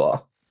the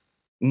football.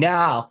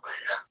 Now,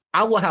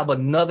 I will have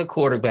another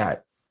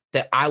quarterback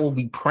that I will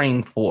be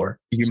praying for.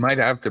 You might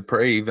have to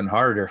pray even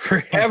harder for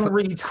him.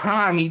 Every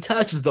time he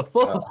touches the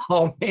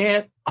football,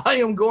 man, I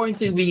am going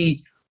to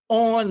be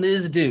on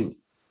this dude.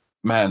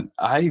 Man,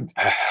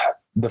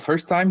 the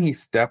first time he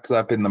steps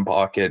up in the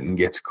pocket and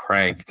gets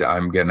cranked,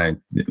 I'm gonna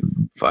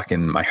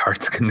my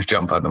heart's gonna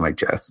jump out of my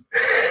chest.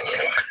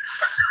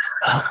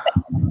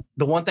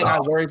 The one thing I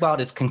worry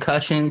about is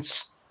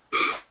concussions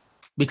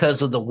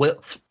because of the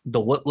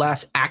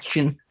whiplash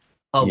action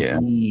of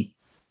the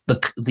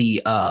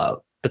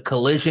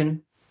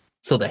collision.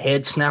 So the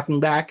head snapping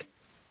back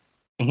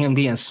and him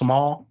being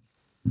small.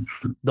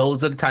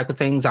 Those are the type of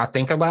things I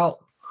think about.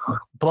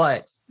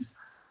 But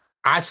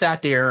I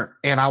sat there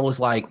and I was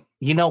like,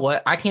 you know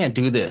what? I can't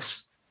do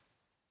this.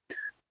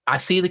 I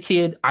see the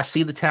kid. I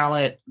see the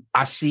talent.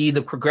 I see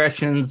the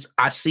progressions.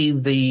 I see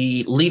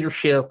the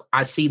leadership.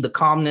 I see the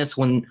calmness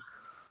when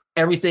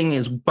everything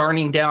is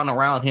burning down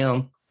around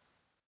him.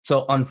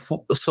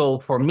 So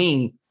for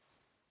me,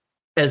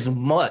 as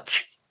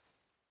much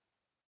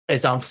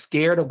as I'm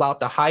scared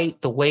about the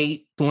height, the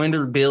weight,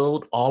 slender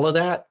build, all of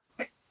that,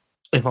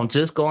 if I'm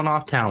just going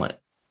off talent,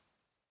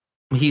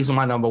 he's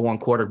my number one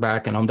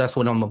quarterback, and that's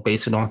what I'm going to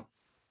base it on.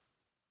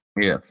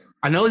 Yeah.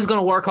 I know he's going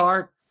to work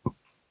hard.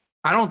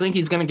 I don't think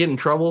he's going to get in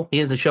trouble. He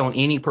hasn't shown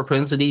any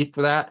propensity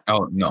for that.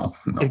 Oh, no.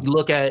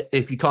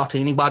 If you talk to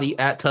anybody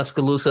at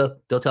Tuscaloosa,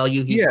 they'll tell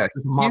you he's a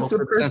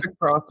perfect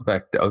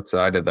prospect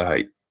outside of the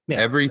height. Yeah.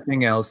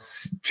 Everything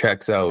else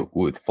checks out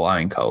with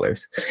flying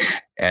colors.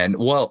 And,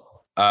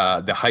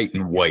 the height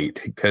and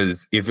weight,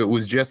 because if it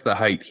was just the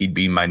height, he'd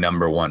be my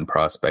number one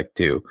prospect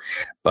too.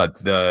 But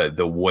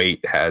the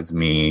weight has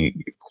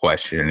me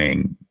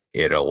questioning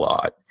it a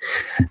lot.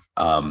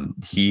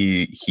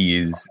 He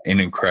is an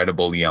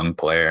incredible young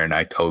player, and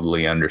I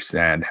totally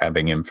understand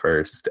having him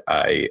first.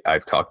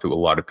 I've talked to a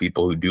lot of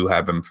people who do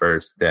have him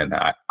first, and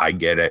I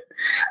get it.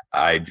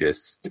 I'm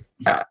just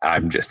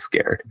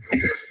scared.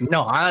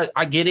 No,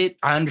 I get it.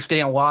 I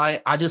understand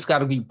why. I just got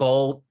to be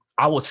bold.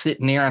 I was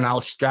sitting there and I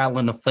was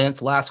straddling the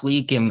fence last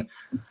week, and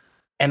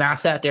I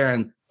sat there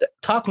and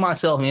talked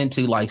myself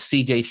into like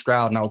CJ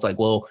Stroud, and I was like,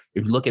 well,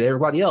 if you look at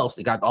everybody else,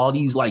 they got all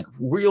these like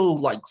real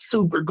like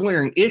super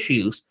glaring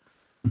issues.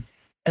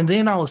 And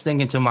then I was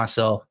thinking to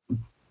myself,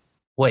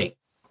 wait,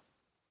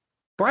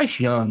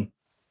 Bryce Young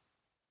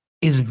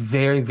is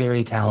very,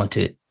 very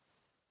talented,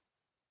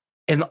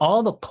 and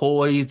all the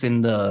poise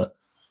and the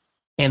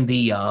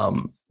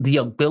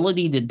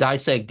ability to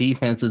dissect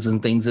defenses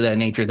and things of that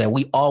nature that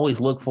we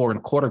always look for in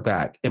a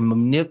quarterback and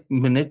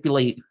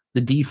manipulate the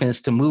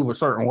defense to move a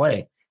certain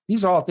way.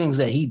 These are all things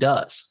that he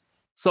does.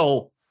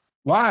 So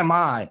why am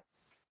I,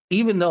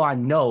 even though I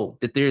know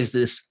that there's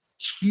this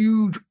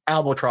huge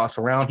albatross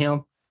around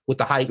him with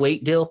the height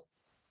weight deal,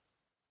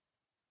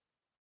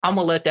 I'm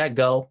going to let that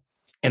go.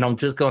 And I'm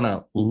just going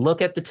to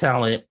look at the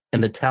talent,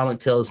 and the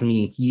talent tells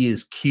me he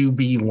is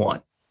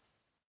QB1.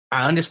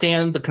 I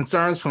understand the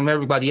concerns from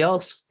everybody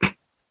else.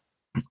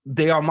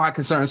 They are my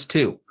concerns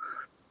too.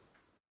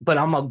 But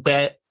I'm going to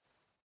bet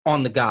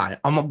on the guy.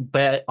 I'm going to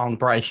bet on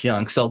Bryce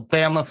Young. So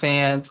Bama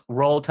fans,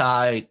 roll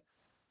tide.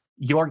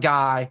 Your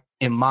guy,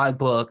 in my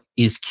book,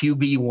 is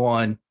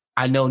QB1.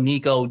 I know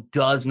Nico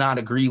does not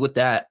agree with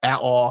that at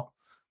all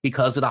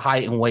because of the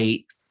height and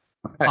weight.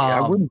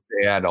 I wouldn't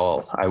say at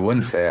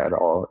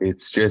all.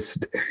 It's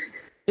just...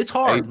 It's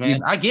hard,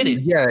 man. I get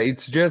it. Yeah,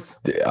 it's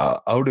just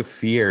out of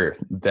fear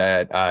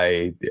that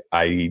I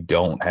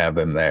don't have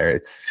him there.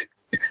 It's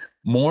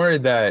more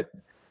that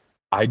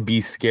I'd be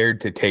scared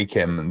to take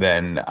him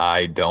than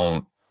I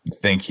don't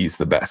think he's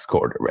the best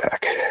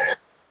quarterback.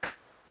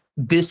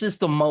 This is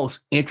the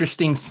most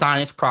interesting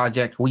science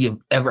project we have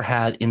ever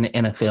had in the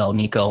NFL,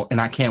 Nico,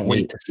 and I can't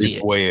wait to see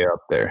it. Way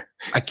up there.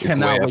 I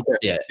cannot wait to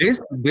see it.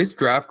 This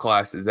draft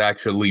class is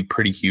actually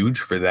pretty huge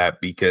for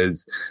that,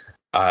 because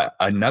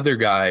another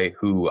guy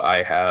who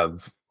I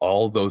have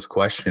all those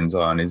questions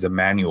on is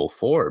Emmanuel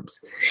Forbes.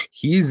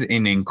 He's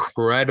an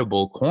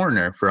incredible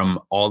corner from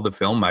all the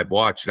film I've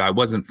watched. I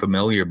wasn't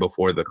familiar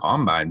before the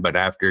combine, but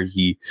after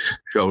he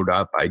showed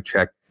up, I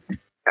checked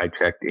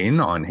in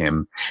on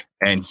him,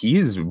 and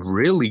he's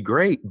really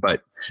great.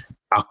 But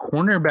a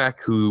cornerback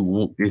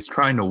who is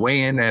trying to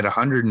weigh in at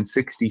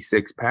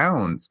 166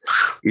 pounds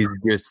is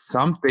just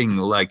something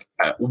like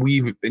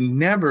we've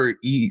never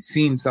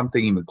seen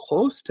something even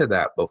close to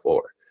that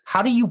before.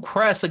 How do you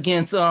press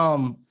against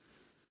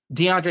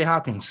DeAndre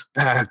Hopkins?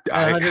 How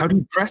do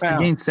you press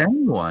against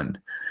anyone?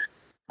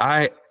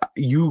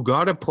 You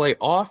got to play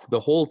off the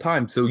whole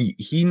time. So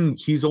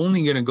he's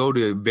only going to go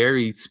to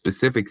very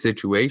specific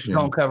situations.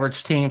 Zone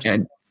coverage teams.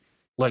 And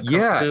but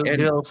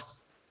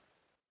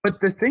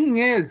the thing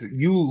is,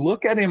 you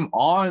look at him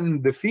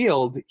on the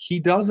field, he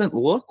doesn't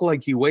look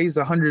like he weighs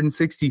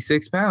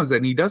 166 pounds,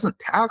 and he doesn't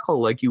tackle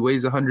like he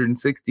weighs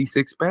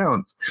 166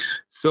 pounds.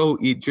 So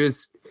it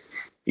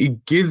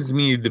gives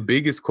me the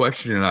biggest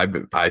question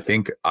I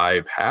think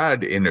I've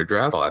had in a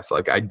draft class.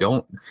 Like,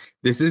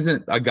 this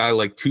isn't a guy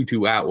like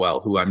Tutu Atwell,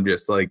 who I'm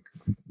just like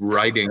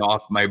writing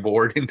off my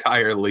board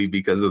entirely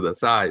because of the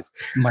size.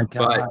 My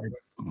God.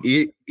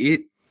 But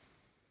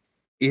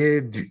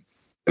it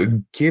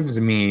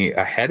gives me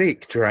a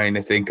headache trying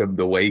to think of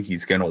the way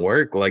he's going to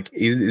work. Like,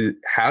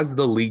 has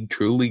the league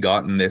truly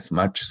gotten this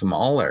much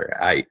smaller?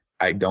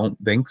 I don't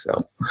think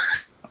so.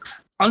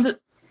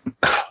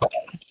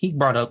 He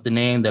brought up the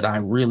name that I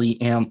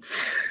really am.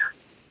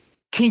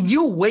 Can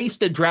you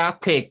waste a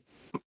draft pick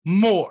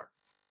more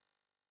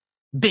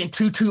than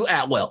Tutu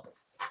Atwell?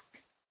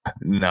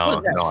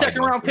 No.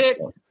 Second round pick?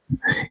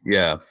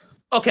 Yeah.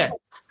 Okay.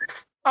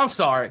 I'm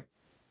sorry.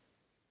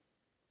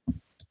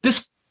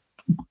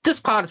 This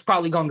pod is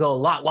probably going to go a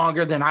lot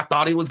longer than I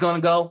thought it was going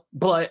to go,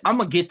 but I'm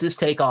going to get this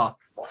take off.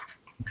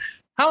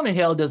 How in the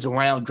hell does a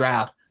round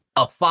draft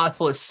a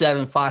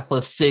 5'7",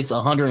 5'6",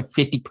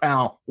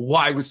 150-pound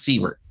wide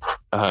receiver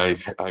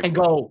and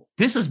go,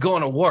 this is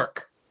going to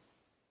work?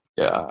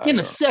 Yeah. In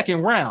the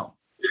second round.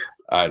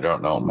 I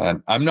don't know,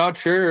 man. I'm not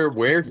sure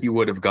where he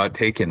would have got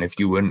taken if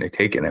you wouldn't have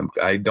taken him.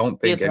 I don't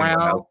think anyone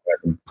else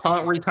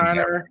punt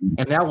returner,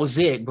 and that was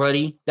it,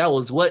 buddy. That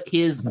was what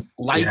his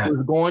life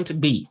was going to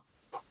be.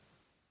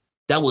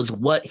 That was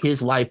what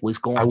his life was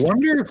going to be. I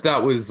wonder if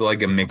that was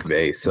like a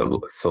McVay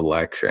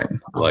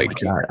selection. Oh my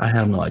God, I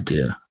have no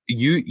idea.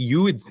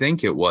 You would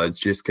think it was,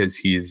 just because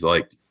he's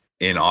like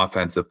an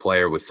offensive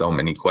player with so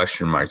many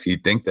question marks.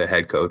 You'd think the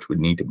head coach would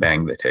need to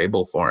bang the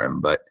table for him.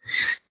 But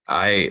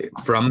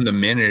from the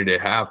minute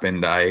it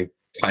happened, I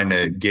kind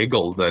of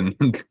giggled and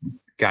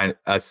kind of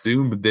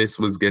assumed this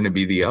was going to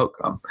be the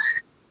outcome.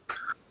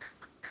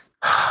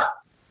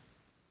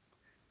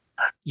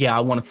 Yeah,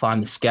 I want to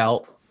find the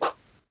scout,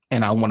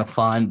 and I want to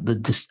find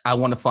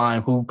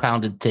who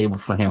pounded the table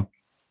for him.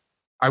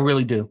 I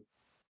really do.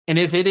 And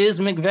if it is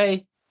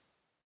McVay,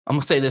 I'm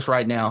going to say this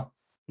right now.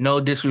 No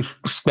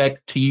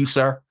disrespect to you,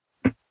 sir,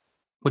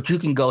 but you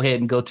can go ahead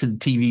and go to the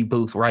TV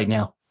booth right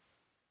now.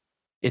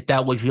 If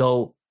that was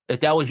your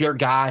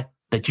guy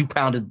that you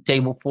pounded the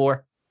table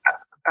for,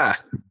 I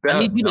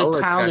need you to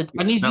pound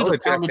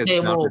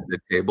the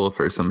table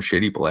for some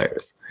shitty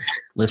players.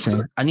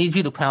 Listen, I need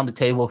you to pound the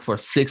table for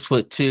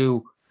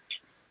 6'2",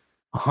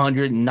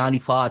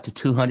 195 to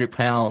 200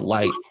 pound,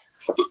 like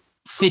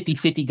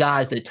 50-50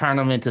 guys that turn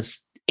them into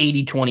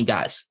 80-20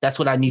 guys. That's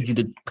what I need you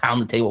to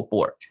pound the table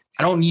for.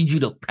 I don't need you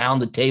to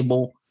pound the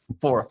table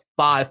for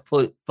a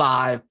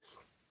 5'5",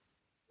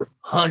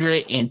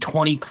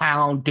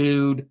 120-pound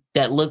dude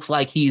that looks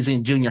like he's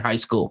in junior high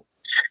school.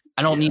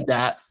 I don't need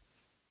that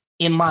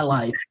in my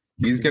life.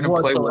 He's going to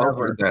play well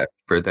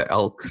for the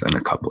Elks in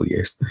a couple of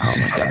years. Oh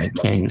my God, I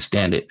can't even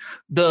stand it.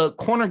 The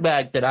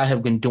cornerback that I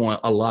have been doing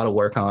a lot of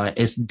work on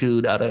is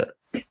dude out of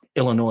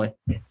Illinois.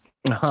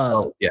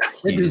 Yeah, that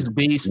dude's a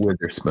beast.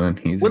 Witherspoon.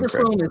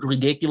 Witherspoon is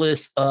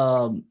ridiculous.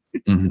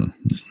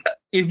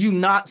 If you've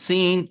not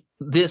seen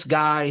this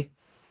guy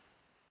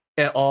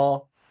at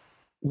all,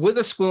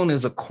 Witherspoon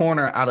is a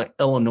corner out of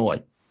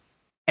Illinois.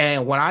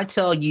 And when I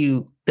tell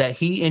you that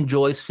he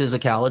enjoys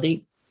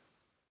physicality,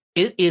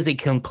 it is a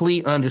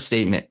complete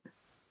understatement.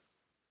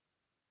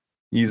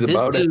 He's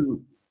about it.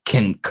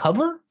 Can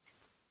cover,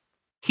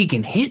 he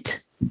can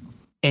hit,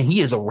 and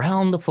he is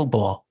around the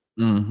football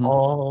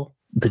all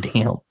the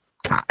damn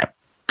time.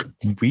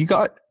 We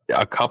got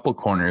a couple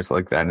corners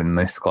like that in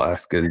this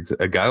class, because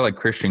a guy like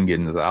Christian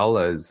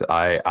Gonzalez,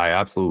 I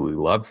absolutely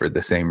love for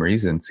the same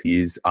reasons.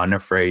 He's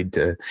unafraid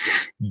to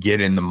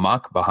get in the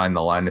muck behind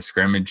the line of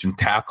scrimmage and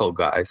tackle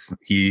guys.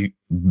 He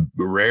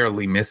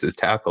rarely misses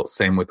tackles.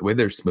 Same with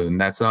Witherspoon.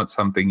 That's not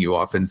something you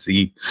often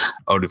see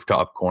out of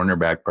top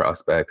cornerback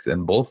prospects,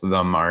 and both of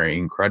them are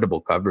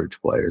incredible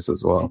coverage players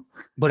as well.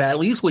 But at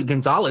least with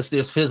Gonzalez,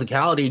 there's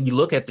physicality. You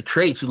look at the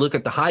traits, you look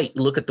at the height,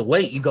 you look at the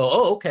weight, you go,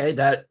 oh, okay,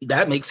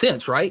 that makes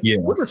sense, right? Yeah.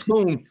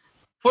 Witherspoon,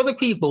 for the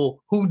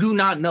people who do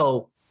not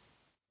know,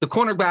 the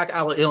cornerback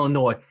out of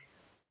Illinois,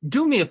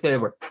 do me a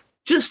favor.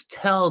 Just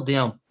tell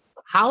them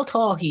how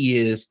tall he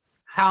is,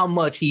 how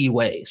much he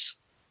weighs.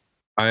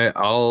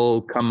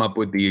 I'll come up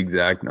with the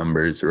exact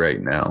numbers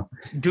right now.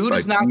 Dude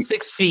is not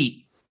 6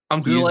 feet.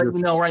 I'm gonna let you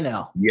know right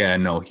now. Yeah,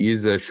 no,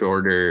 he's a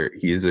shorter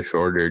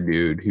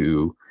dude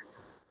who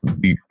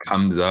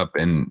comes up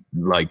and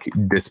like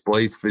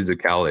displays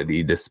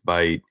physicality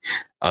despite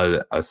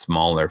a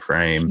smaller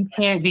frame. He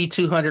can't be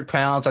 200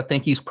 pounds. I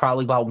think he's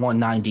probably about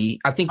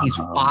 190. I think he's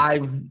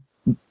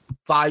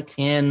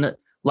 5'10",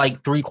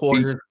 like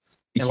 3/4.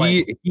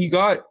 He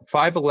got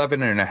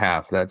 5'11 and a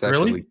half. That's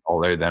actually really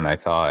taller than I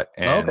thought.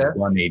 And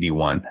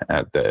 181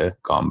 at the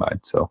combine.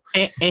 So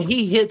and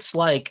he hits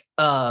like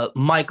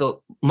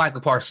Michael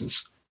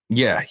Parsons.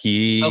 Yeah,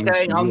 I'm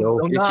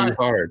not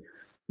hard.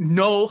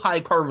 No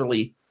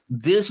hyperbole.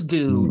 This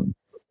dude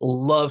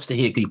loves to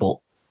hit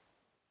people.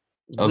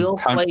 Will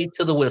play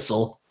to the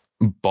whistle.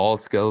 Ball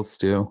skills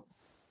too.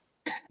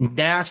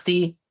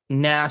 Nasty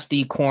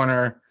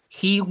corner.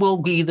 He will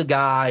be the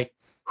guy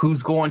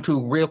who's going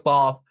to rip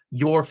off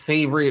your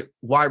favorite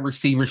wide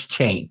receiver's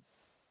chain.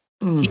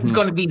 He's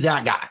going to be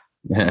that guy.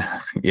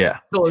 Yeah.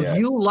 So if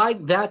you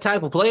like that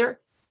type of player,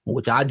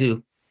 which I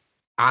do,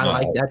 I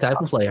like that type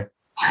of player.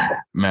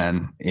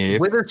 Man,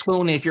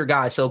 Witherspoon is your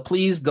guy. So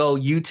please go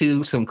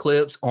YouTube some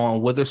clips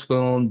on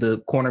Witherspoon,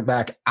 the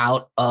cornerback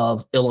out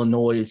of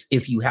Illinois.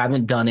 If you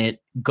haven't done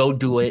it, go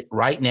do it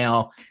right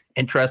now.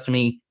 And trust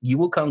me, you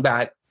will come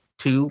back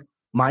to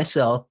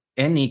myself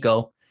and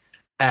Nico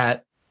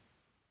at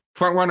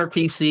Frontrunner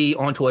PC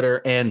on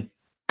Twitter and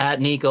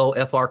at Nico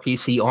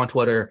FRPC on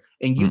Twitter.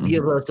 And you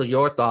give us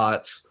your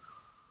thoughts.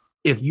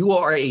 If you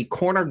are a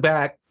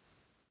cornerback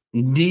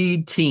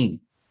need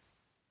team,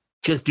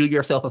 just do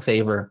yourself a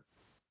favor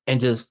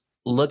and just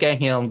look at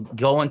him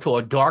go into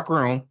a dark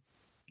room,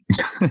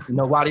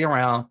 nobody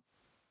around.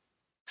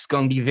 It's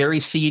going to be very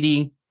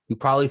seedy. You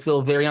probably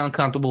feel very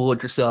uncomfortable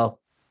with yourself.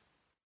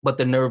 But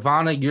the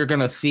nirvana you're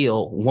going to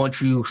feel once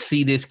you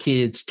see this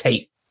kid's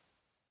tape,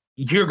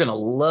 you're going to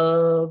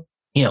love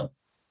him.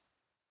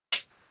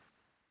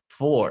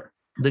 For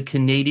the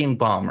Canadian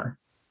Bomber,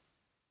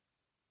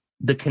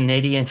 the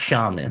Canadian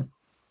Shaman,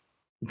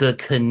 the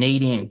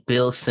Canadian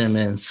Bill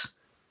Simmons,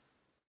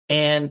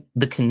 and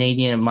the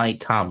Canadian Mike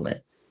Tomlin.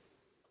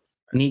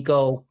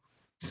 Nico,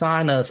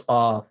 sign us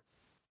off.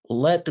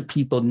 Let the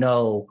people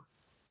know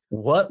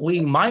what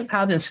we might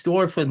have in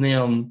store for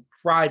them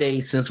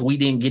Friday, since we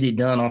didn't get it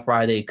done on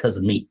Friday because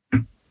of me.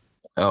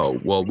 Oh,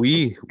 well,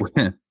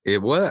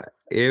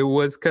 it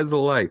was because of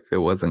life. It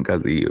wasn't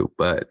because of you,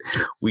 but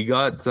we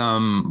got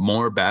some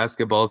more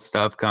basketball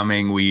stuff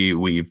coming.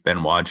 We've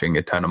been watching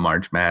a ton of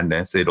March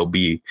Madness. It'll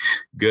be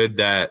good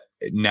that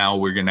now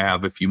we're going to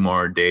have a few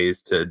more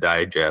days to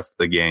digest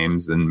the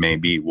games and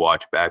maybe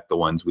watch back the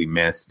ones we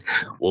missed.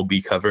 We'll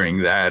be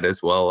covering that,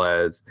 as well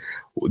as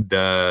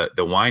the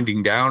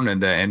winding down of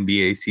the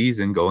NBA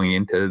season going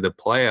into the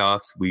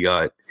playoffs. We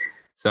got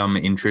some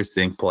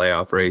interesting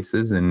playoff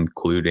races,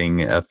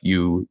 including a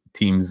few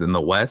teams in the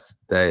West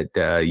that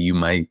you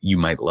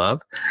might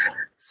love.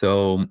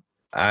 So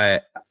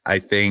I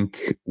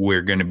think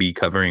we're going to be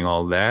covering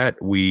all that.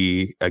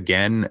 We,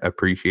 again,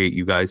 appreciate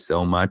you guys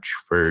so much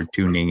for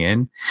tuning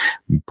in.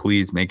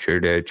 Please make sure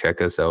to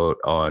check us out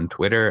on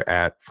Twitter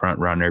at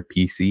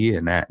FrontrunnerPC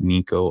and at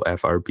Nico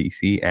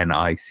FRPC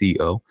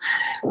NICO.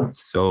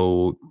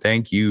 So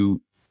thank you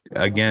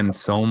again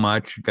so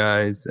much,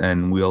 guys,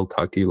 and we'll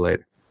talk to you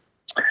later.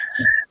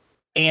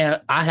 And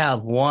I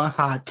have one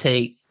hot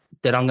take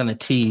that I'm going to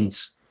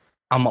tease.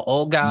 I'm an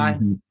old guy,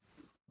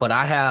 but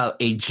I have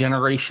a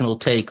generational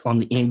take on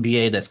the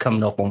NBA that's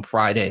coming up on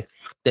Friday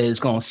that is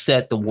going to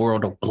set the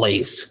world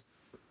ablaze.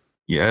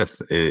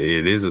 Yes,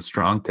 it is a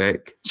strong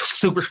take.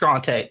 Super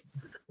strong take.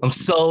 I'm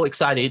so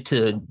excited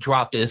to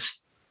drop this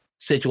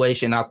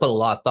situation. I put a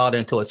lot of thought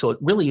into it, so it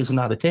really is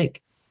not a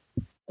take.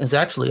 It's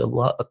actually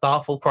a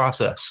thoughtful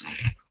process.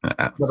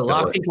 But a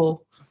lot of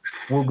people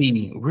will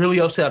be really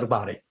upset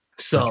about it.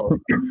 So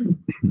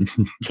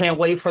can't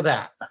wait for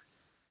that.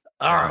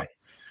 All right.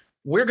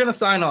 We're going to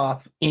sign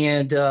off,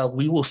 and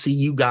we will see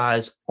you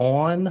guys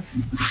on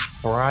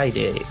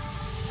Friday.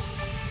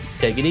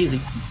 Take it easy.